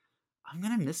like I'm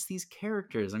gonna miss these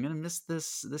characters. I'm gonna miss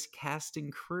this cast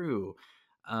and crew.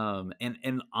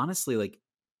 And honestly, like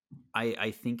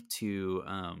I think to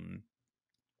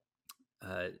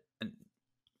uh,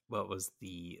 what was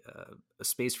the A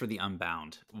Space for the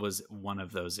Unbound was one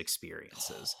of those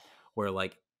experiences where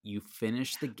like you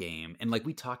finish the game and like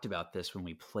we talked about this when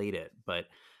we played it, but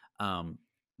um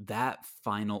that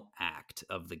final act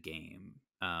of the game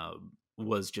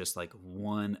was just like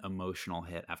one emotional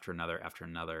hit after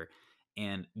another,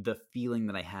 and the feeling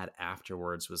that I had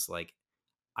afterwards was like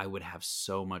I would have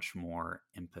so much more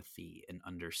empathy and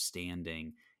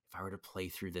understanding if I were to play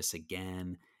through this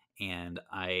again. And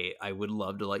I would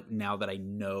love to, like, now that I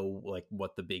know like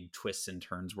what the big twists and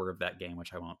turns were of that game,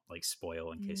 which I won't like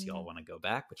spoil in case y'all Mm. want to go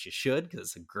back, but you should because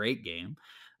it's a great game.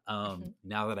 Mhm.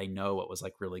 Now that I know what was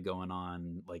like really going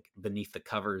on like beneath the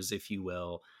covers, if you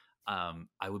will,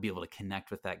 I would be able to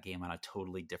connect with that game on a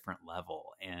totally different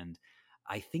level. And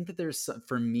I think that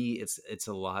for me, it's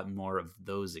a lot more of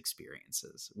those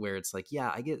experiences where it's like,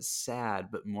 yeah, I get sad,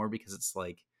 but more because it's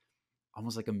like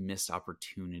almost like a missed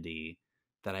opportunity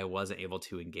that I wasn't able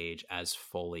to engage as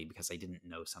fully because I didn't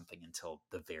know something until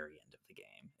the very end of the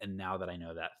game. And now that I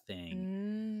know that thing,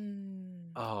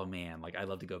 Mm. oh man, like I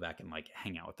love to go back and like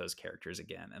hang out with those characters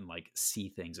again and like see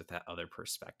things with that other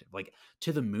perspective. Like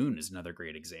To the Moon is another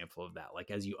great example of that.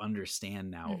 Like as you understand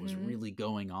now what was Mhm. really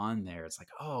going on there, it's like,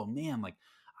 oh man, like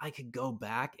I could go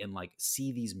back and like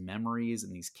see these memories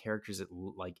and these characters that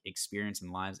like experience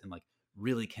in lives and like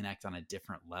really connect on a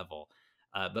different level.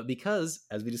 But because,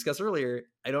 as we discussed earlier,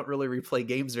 I don't really replay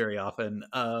games very often,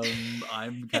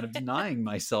 I'm kind of denying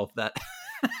myself that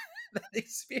that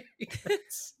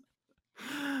experience.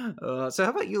 So how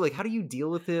about you? Like, how do you deal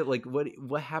with it? Like,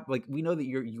 what happened? Like, we know that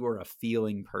you are a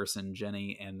feeling person,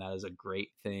 Jenny, and that is a great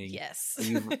thing. Yes.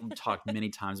 We've talked many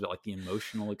times about like the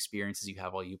emotional experiences you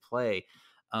have while you play.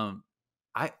 Um,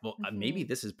 maybe Mhm.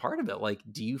 this is part of it. Like,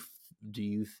 do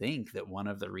you think that one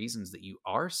of the reasons that you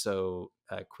are so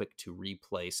quick to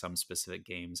replay some specific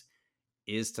games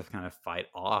is to kind of fight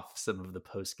off some of the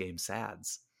post game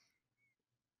sads?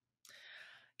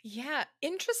 Yeah,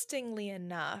 interestingly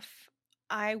enough,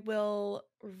 I will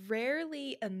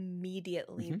rarely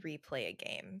immediately Hmm. replay a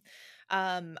game.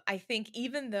 I think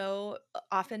even though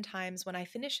oftentimes when I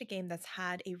finish a game that's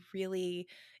had a really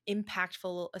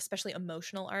impactful, especially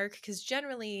emotional arc, because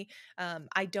generally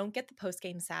I don't get the post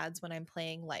game sads when I'm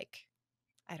playing, like,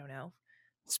 I don't know,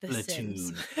 the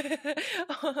Sims Splatoon.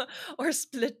 or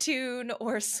Splatoon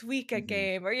or Suika Hmm.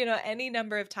 game, or any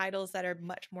number of titles that are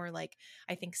much more like,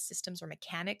 I think, systems or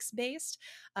mechanics based.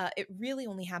 It really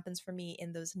only happens for me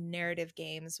in those narrative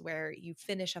games where you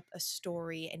finish up a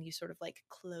story and you sort of like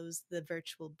close the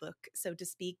virtual book, so to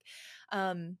speak.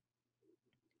 Um,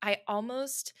 I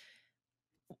almost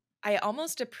I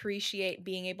almost appreciate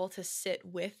being able to sit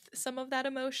with some of that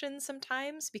emotion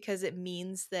sometimes, because it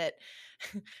means that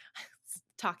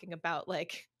talking about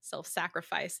like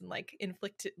self-sacrifice and like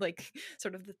inflicted, like,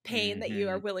 sort of the pain that you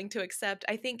are Hmm. willing to accept.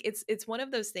 I think it's one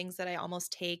of those things that I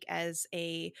almost take as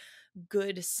a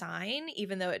good sign,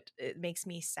 even though it makes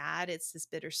me sad. It's this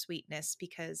bittersweetness,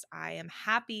 because I am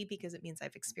happy because it means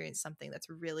I've experienced something that's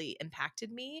really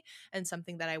impacted me, and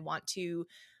something that I want to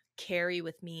carry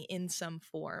with me in some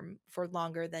form for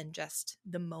longer than just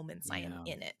the moments I am Yeah.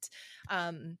 in it.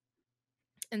 Um,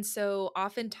 and so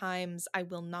oftentimes I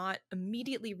will not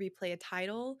immediately replay a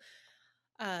title,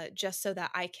 just so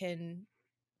that I can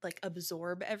like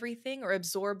absorb everything or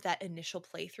absorb that initial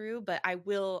playthrough. But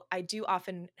I do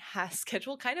often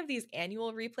schedule kind of these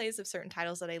annual replays of certain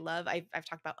titles that I love. I've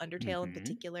talked about Undertale in Hmm.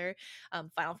 particular.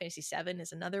 Final Fantasy VII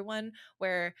is another one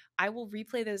where I will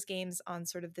replay those games on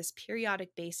sort of this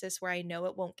periodic basis, where I know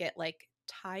it won't get like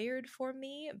tired for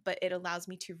me, but it allows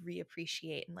me to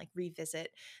reappreciate and like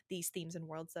revisit these themes and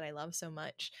worlds that I love so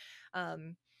much.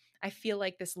 um I feel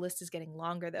like this list is getting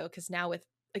longer though, because now with,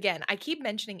 again, I keep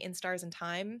mentioning In Stars and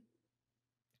Time.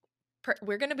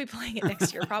 We're going to be playing it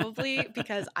next year probably,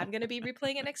 because I'm going to be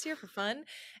replaying it next year for fun,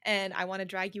 and I want to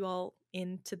drag you all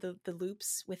into the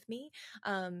loops with me.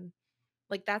 Um,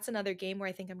 like, that's another game where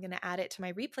I think I'm going to add it to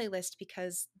my replay list,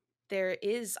 because there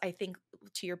is, I think,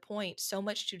 to your point, so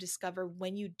much to discover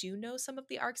when you do know some of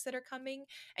the arcs that are coming,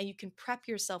 and you can prep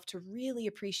yourself to really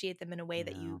appreciate them in a way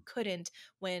that Yeah. you couldn't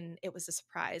when it was a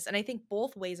surprise. And I think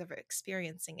both ways of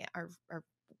experiencing it are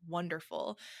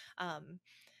wonderful. Um,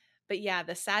 but yeah,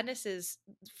 the sadness is,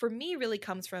 for me, really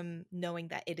comes from knowing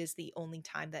that it is the only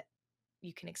time that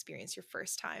you can experience your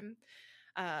first time.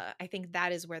 I think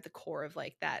that is where the core of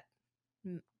like that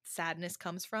sadness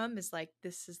comes from, is like,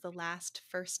 this is the last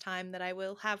first time that I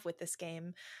will have with this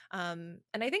game. And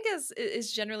I think as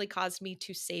is generally caused me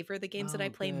to savor the games that I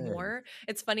Oh, play good. more.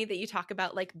 It's funny that you talk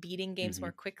about like beating games Hmm.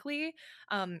 more quickly.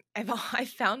 I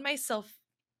found myself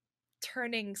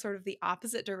turning sort of the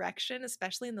opposite direction,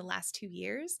 especially in the last 2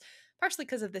 years, partially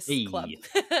because of this club. Hey.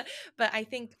 But I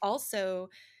think also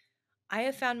I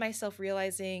have found myself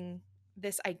realizing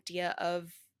this idea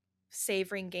of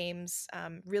savoring games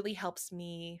really helps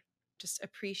me just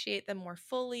appreciate them more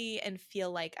fully and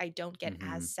feel like I don't get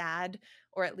as Hmm. sad,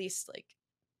 or at least like,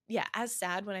 yeah, as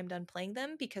sad when I'm done playing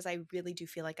them, because I really do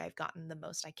feel like I've gotten the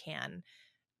most I can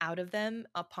out of them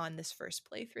upon this first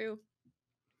playthrough.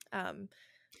 Um,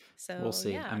 We'll so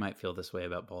see. I yeah. might feel this way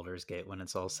about Baldur's Gate when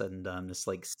it's all said and done. This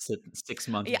like 6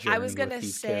 month Yeah, I was journey with gonna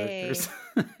these characters.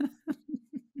 say,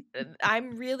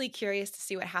 I'm really curious to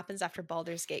see what happens after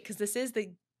Baldur's Gate, because this is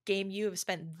the game you have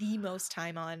spent the most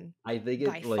time on I think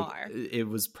by it like far. it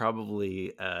was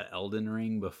probably Elden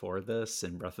Ring before this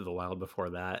and Breath of the Wild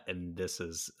before that, and this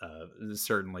is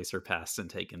certainly surpassed and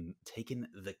taken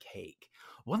the cake.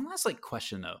 One last like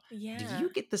question though: do Yeah. you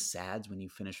get the sads when you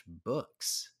finish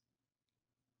books?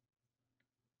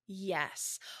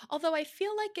 Yes. Although I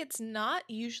feel like it's not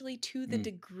usually to the Mm,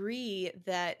 degree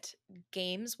that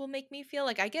games will make me feel.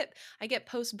 Like, I get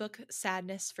post book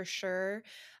sadness for sure.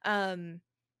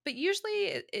 But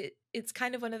usually it's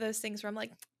kind of one of those things where I'm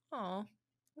like, "Oh,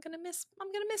 I'm going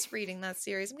to miss reading that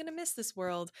series. I'm going to miss this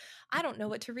world. I don't know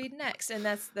what to read next." And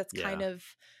that's kind yeah.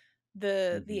 of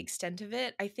the Hmm. extent of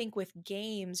it. I think with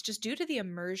games, just due to the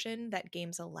immersion that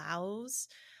games allow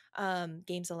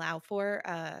for,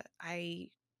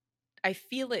 I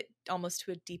feel it almost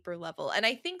to a deeper level. And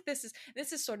I think this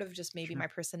is sort of just maybe Sure. my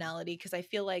personality, because I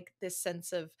feel like this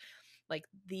sense of like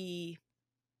the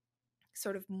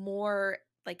sort of more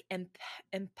like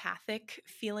empathic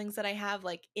feelings that I have,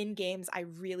 like in games, I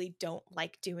really don't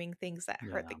like doing things that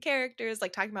hurt the Yeah. characters.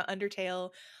 Like talking about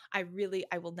Undertale, I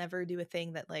will never do a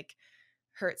thing that like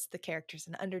hurts the characters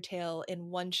in Undertale. In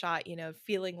OneShot,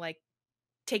 feeling like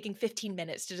taking 15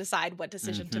 minutes to decide what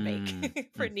decision to Hmm. make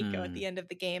for Nico at Hmm. the end of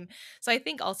the game. So I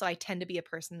think also I tend to be a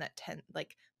person that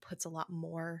puts a lot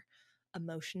more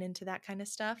emotion into that kind of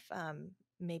stuff.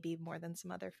 Maybe more than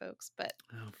some other folks, but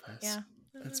Oh, that's yeah.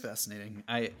 That's fascinating.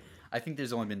 I think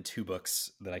there's only been 2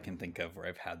 books that I can think of where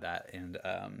I've had that, and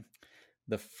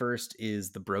the first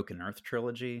is the Broken Earth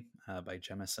trilogy by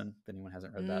Jemison. If anyone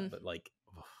hasn't read that, Mm, but like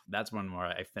that's one where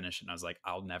I finished and I was like,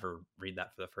 I'll never read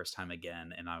that for the first time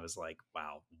again, and I was like,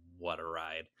 wow, what a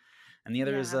ride. And the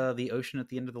other is yeah. The Ocean at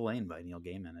the End of the Lane by Neil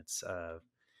Gaiman. It's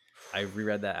I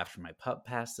reread that after my pup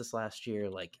passed this last year.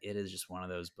 Like it is just one of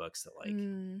those books that like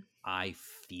Mm, I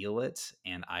feel it,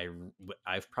 and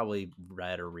I've probably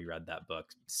read or reread that book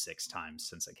 6 times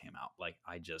since it came out. Like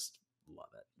I just love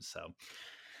it. So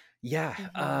yeah,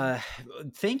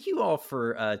 mhm. thank you all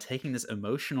for taking this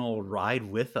emotional ride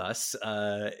with us,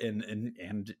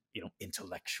 and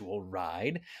intellectual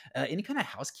ride. Any kind of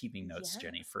housekeeping notes,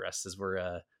 Jenny, Yes. for us as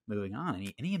we're moving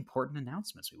on? Any important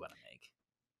announcements we want to make?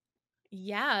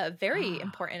 Yeah, very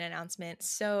important announcement.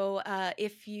 So,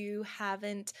 if you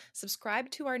haven't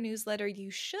subscribed to our newsletter, you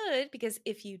should, because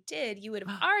if you did, you would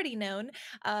have already known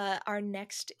our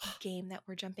next game that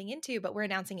we're jumping into, but we're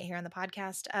announcing it here on the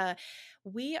podcast.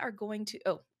 We are going to,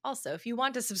 oh, also, if you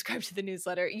want to subscribe to the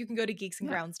newsletter, you can go to Yeah, you should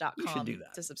do geeksandgrounds.com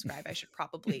to subscribe. I should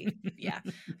probably, that. yeah,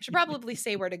 I should probably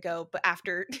say where to go, but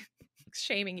after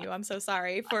shaming you, I'm so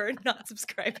sorry for not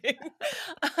subscribing.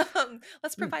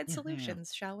 Let's provide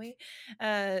solutions, shall we?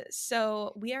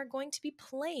 So we are going to be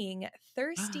playing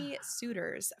Thirsty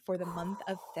Suitors for the month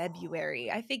of February.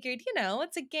 I figured,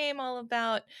 it's a game all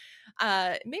about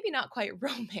maybe not quite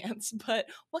romance, but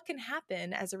what can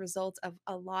happen as a result of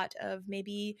a lot of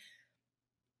maybe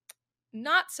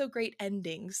not so great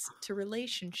endings to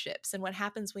relationships and what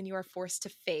happens when you are forced to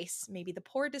face maybe the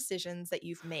poor decisions that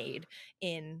you've made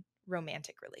in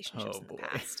romantic relationships Oh in the boy.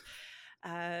 past.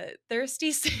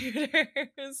 Thirsty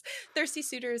Suitors. Thirsty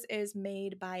Suitors is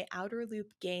made by Outer Loop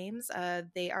Games.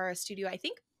 They are a studio, I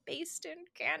think, based in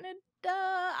Canada.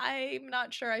 I'm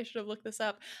not sure. I should have looked this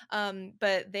up.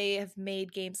 But they have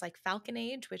made games like Falcon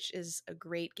Age, which is a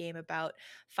great game about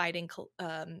fighting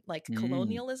like Mm.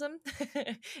 colonialism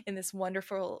in this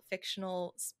wonderful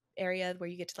fictional area where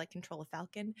you get to like control a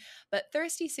falcon. But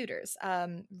Thirsty Suitors,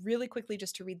 really quickly,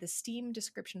 just to read the Steam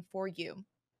description for you.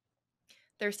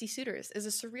 Thirsty Suitors is a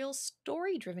surreal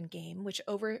story-driven game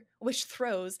which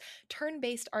throws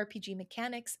turn-based RPG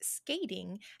mechanics,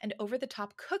 skating, and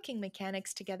over-the-top cooking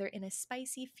mechanics together in a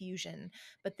spicy fusion.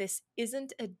 But this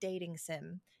isn't a dating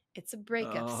sim. It's a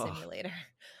breakup Oh, simulator.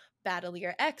 Battle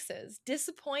your exes,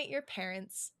 disappoint your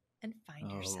parents, and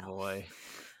find oh yourself. boy.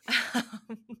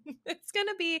 It's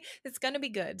gonna be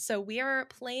good. So we are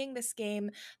playing this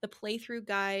game. The playthrough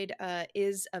guide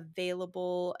is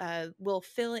available. We'll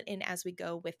fill it in as we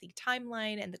go with the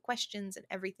timeline and the questions and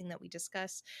everything that we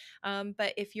discuss.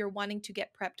 But if you're wanting to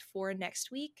get prepped for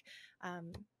next week,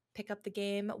 um, pick up the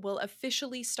game. We'll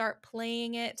officially start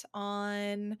playing it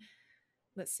on.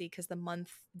 Let's see, because the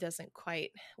month doesn't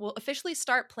quite. We'll officially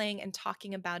start playing and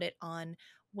talking about it on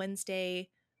Wednesday,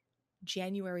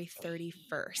 January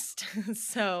 31st.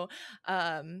 So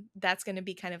that's going to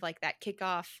be kind of like that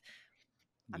kickoff.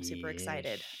 I'm super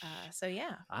excited. Yeesh. So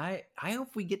yeah. I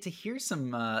hope we get to hear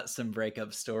some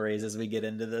breakup stories as we get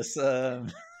into this.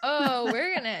 Oh,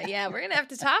 we're gonna have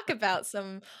to talk about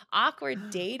some awkward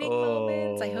dating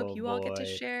moments. I hope Oh you all get to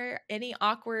boy. share any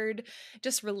awkward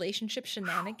just relationship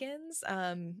shenanigans.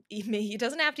 It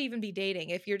doesn't have to even be dating.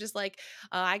 If you're just like,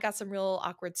 I got some real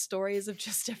awkward stories of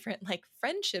just different like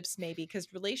friendships, maybe,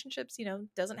 because relationships,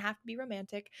 doesn't have to be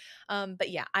romantic. But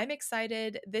yeah, I'm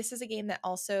excited. This is a game that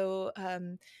also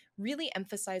really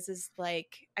emphasizes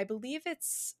like I believe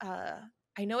it's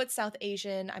I know it's South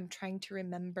Asian. I'm trying to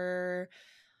remember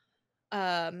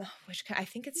I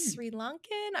think it's Hmm. Sri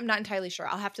Lankan. I'm not entirely sure.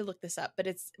 I'll have to look this up, but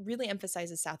it's really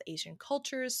emphasizes South Asian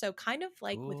cultures. So kind of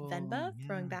like with Oh Venba,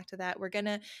 throwing yeah. back to that, we're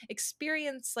gonna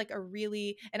experience like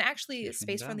and actually Switching it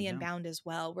Space from up, the yeah. Unbound as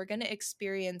well. We're gonna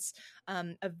experience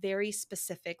a very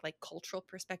specific like cultural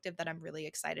perspective that I'm really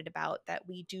excited about that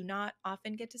we do not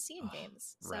often get to see in Oh,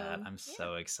 games. rad. So I'm yeah.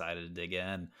 so excited to dig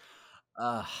in.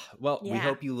 Well, we Yeah.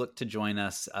 hope you look to join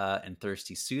us in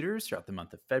Thirsty Suitors throughout the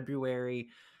month of February.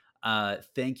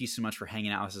 Thank you so much for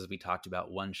hanging out with us as we talked about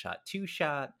One Shot, Two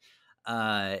Shot,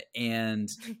 and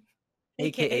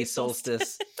AKA AKA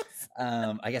Solstice.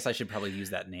 Solstice. I guess I should probably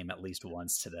use that name at least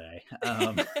once today.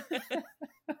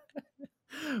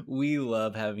 We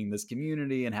love having this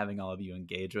community and having all of you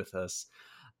engage with us.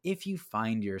 If you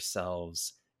find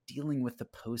yourselves dealing with the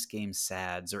post game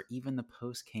sads or even the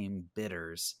post game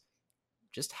bitters,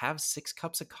 just have 6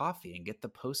 cups of coffee and get the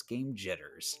post game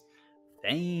jitters.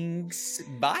 Thanks.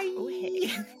 Oh, Bye.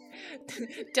 hey.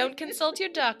 Don't consult your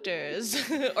doctors.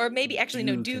 Or maybe, actually,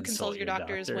 no, Do do consult consult your your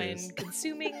doctors doctors. when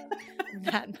consuming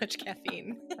that much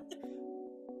caffeine.